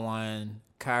 1-on-1,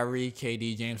 Kyrie,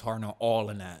 KD, James Harden are all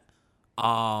in that.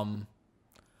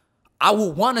 I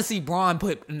would want to see Bron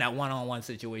put in that 1-on-1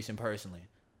 situation personally.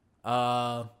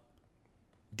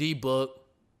 D-Book.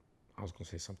 I was gonna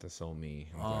say something so mean.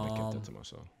 I'm glad I kept that to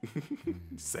myself.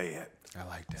 Say it. I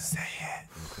like that. Say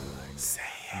it. Say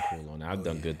it. Cool on that. I've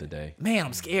done good today. Man,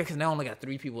 I'm scared because now I only got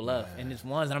 3 people left. And it's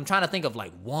ones. And I'm trying to think of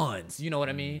like ones. You know what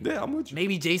I mean? Yeah, I'm with you.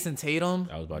 Maybe Jason Tatum.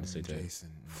 I was about to say that. Jason.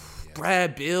 Yeah.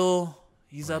 Brad Bill.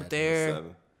 He's up there.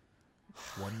 7.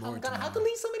 One more I'm gonna have time. to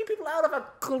leave so many people out if I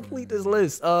complete this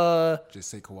list. Just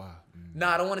say Kawhi.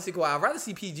 Nah, I don't want to see Kawhi. I'd rather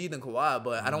see PG than Kawhi,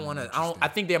 but I don't want to. I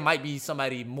think there might be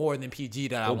somebody more than PG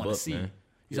that I Go want to Bucks, see. man.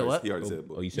 You said what? He already said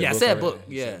book. Oh, you said Yeah, I Book said already? Book.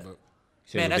 You Yeah. said Book. You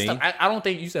said Man, that's Levine? tough. I don't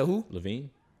think you said who. Levine?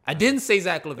 I didn't say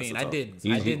Zach Levine. That's I a didn't.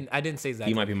 tough- I didn't say Zach.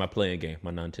 He might Levine. be my playing game,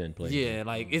 my 9-10 playing game. Yeah,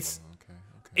 like it's Okay.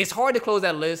 it's hard to close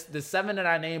that list. The 7 that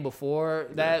I named before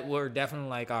that were definitely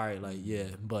like, all right, like yeah,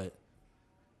 but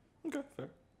Okay, fair.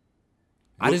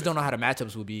 I just don't know how the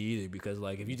matchups would be either because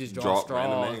like if you just draw Random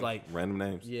straws, names. like Random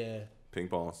names. yeah, Ping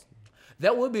pongs.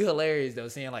 that would be hilarious though.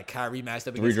 Seeing like Kyrie matched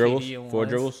up 3 against dribbles? KD in 4 ones.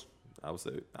 dribbles? I would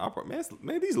say.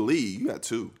 Man, these league. You got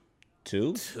 2.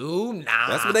 2? 2? Nah,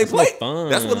 That's what they no play. fun.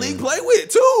 That's what league play with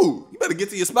 2. You better get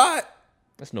to your spot.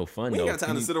 That's no fun, We though. ain't got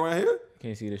time to sit around here.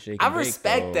 Can't see the shake I and bake,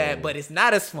 respect though. that, but it's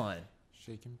not as fun.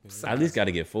 Shake and bake. I at least got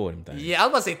to get 4 of them things. Yeah, I was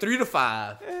about to say 3 to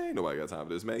 5. Ain't nobody got time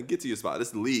for this, man. Get to your spot. This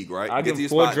is the league, right? I get give to your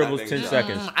 4 spot, dribbles, goddamn 10 job.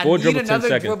 seconds. I 4 need dribbles, 10 another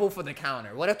seconds. dribble for the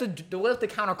counter. What if the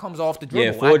counter comes off the dribble?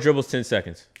 Yeah, 4 dribbles, 10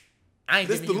 seconds. I ain't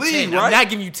This giving the you league, 10. right? I'm not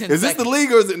giving you 10 Is this seconds. the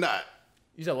league or is it not?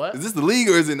 You said what? Is this the league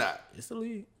or is it not? It's the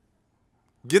league.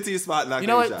 Get to your spot, knock You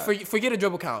know down what? your shot. Forget a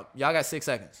dribble count. Y'all got 6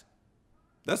 seconds.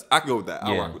 I can go with that.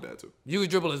 I'll Yeah. rock with that too. You can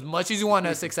dribble as much as you want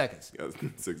in that 6 seconds. Yeah,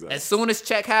 6 As hours. soon as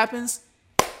check happens,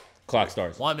 Clock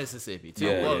starts. 1 Mississippi. 2.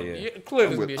 Yeah, well, yeah, yeah. Clearly,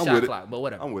 it's going to be a I'm shot with it. clock, but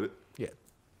whatever. I'm with it. Yeah.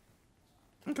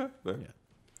 Okay. Fair.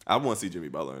 I want to see Jimmy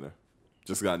Butler in there.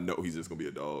 Just gotta know he's just gonna be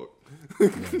a dog.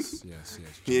 Yes.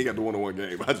 He ain't got the one-on-one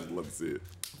game. I just love to see it.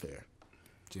 Fair.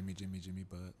 Jimmy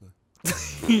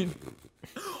Butler.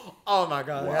 Oh my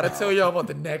God! I gotta tell y'all about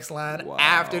the next line Wow.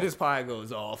 after this pod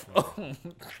goes off.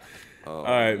 All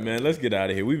right, man. Let's get out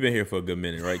of here. We've been here for a good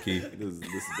minute, right, Keith? This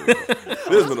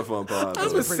has been a fun pod.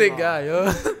 That's though. a sick guy, yo.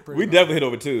 We definitely hit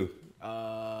over 2.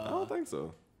 I don't think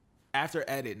so. After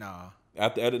edit, nah.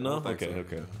 After edit, no? think Okay, so.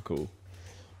 okay. Cool.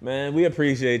 Man, we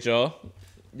appreciate y'all.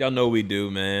 Y'all know we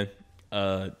do, man.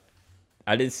 I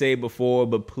didn't say it before,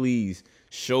 but please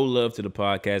show love to the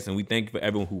podcast. And we thank you for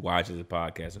everyone who watches the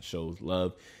podcast and shows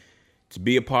love. To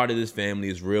be a part of this family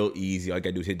is real easy. All you got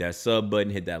to do is hit that sub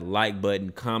button, hit that like button,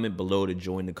 comment below to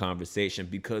join the conversation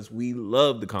because we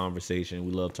love the conversation.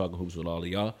 We love talking hoops with all of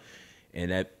y'all. And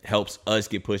that helps us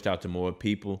get pushed out to more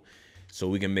people so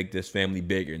we can make this family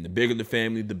bigger. And the bigger the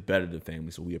family, the better the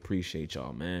family. So we appreciate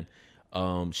y'all, man.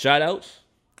 Shout outs.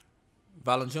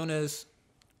 Valanciunas,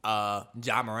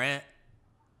 Ja Morant.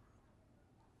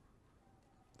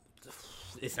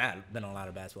 It's not been a lot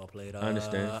of basketball played. I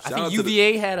understand. I Shout out think to the-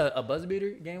 UVA had a buzzer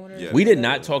beater game winner. Yeah. We did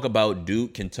not talk about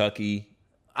Duke, Kentucky.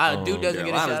 Dude doesn't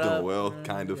get a Carolina's shout doing out. well,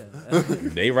 kind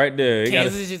of. They right there. They gotta-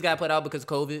 Kansas just got put out because of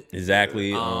COVID.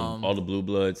 exactly. All the blue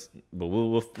bloods. But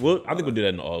we'll I think we'll do that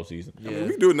in the all season. I mean, we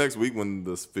can do it next week when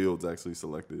the field's actually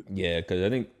selected. Yeah, because I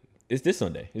think it's this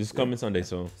Sunday. It's coming Sunday,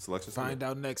 so Selection. Find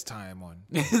out next time on.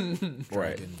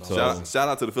 right. Ball. So Shout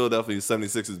out to the Philadelphia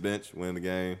 76ers bench winning the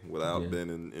game without Ben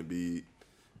and Embiid.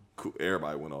 Cool.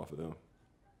 Everybody went off of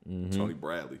them. Tony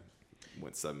Bradley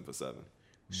went 7 for 7.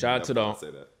 shout out to Never thought I'd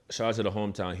say that. shout out to the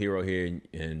hometown hero here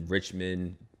in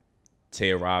Richmond,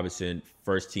 Taya Robinson,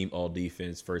 first team all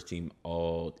defense, first team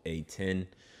all A10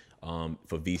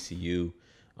 for VCU.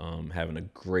 Having a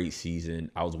great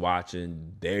season. I was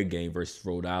watching their game versus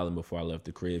Rhode Island before I left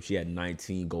the crib. She had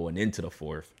 19 going into the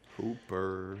 4th.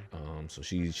 Hooper. So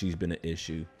she's been an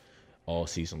issue all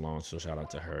season long. So shout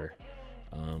out to her.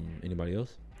 Anybody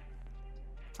else?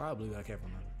 Probably, but I can't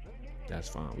remember. That's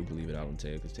fine. We can leave it out on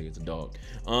Tay because Tay's a dog.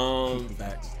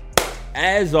 Facts.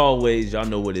 As always, y'all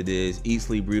know what it is. Eat,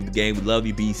 sleep, breathe the game. We love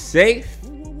you. Be safe.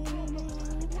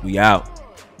 We out.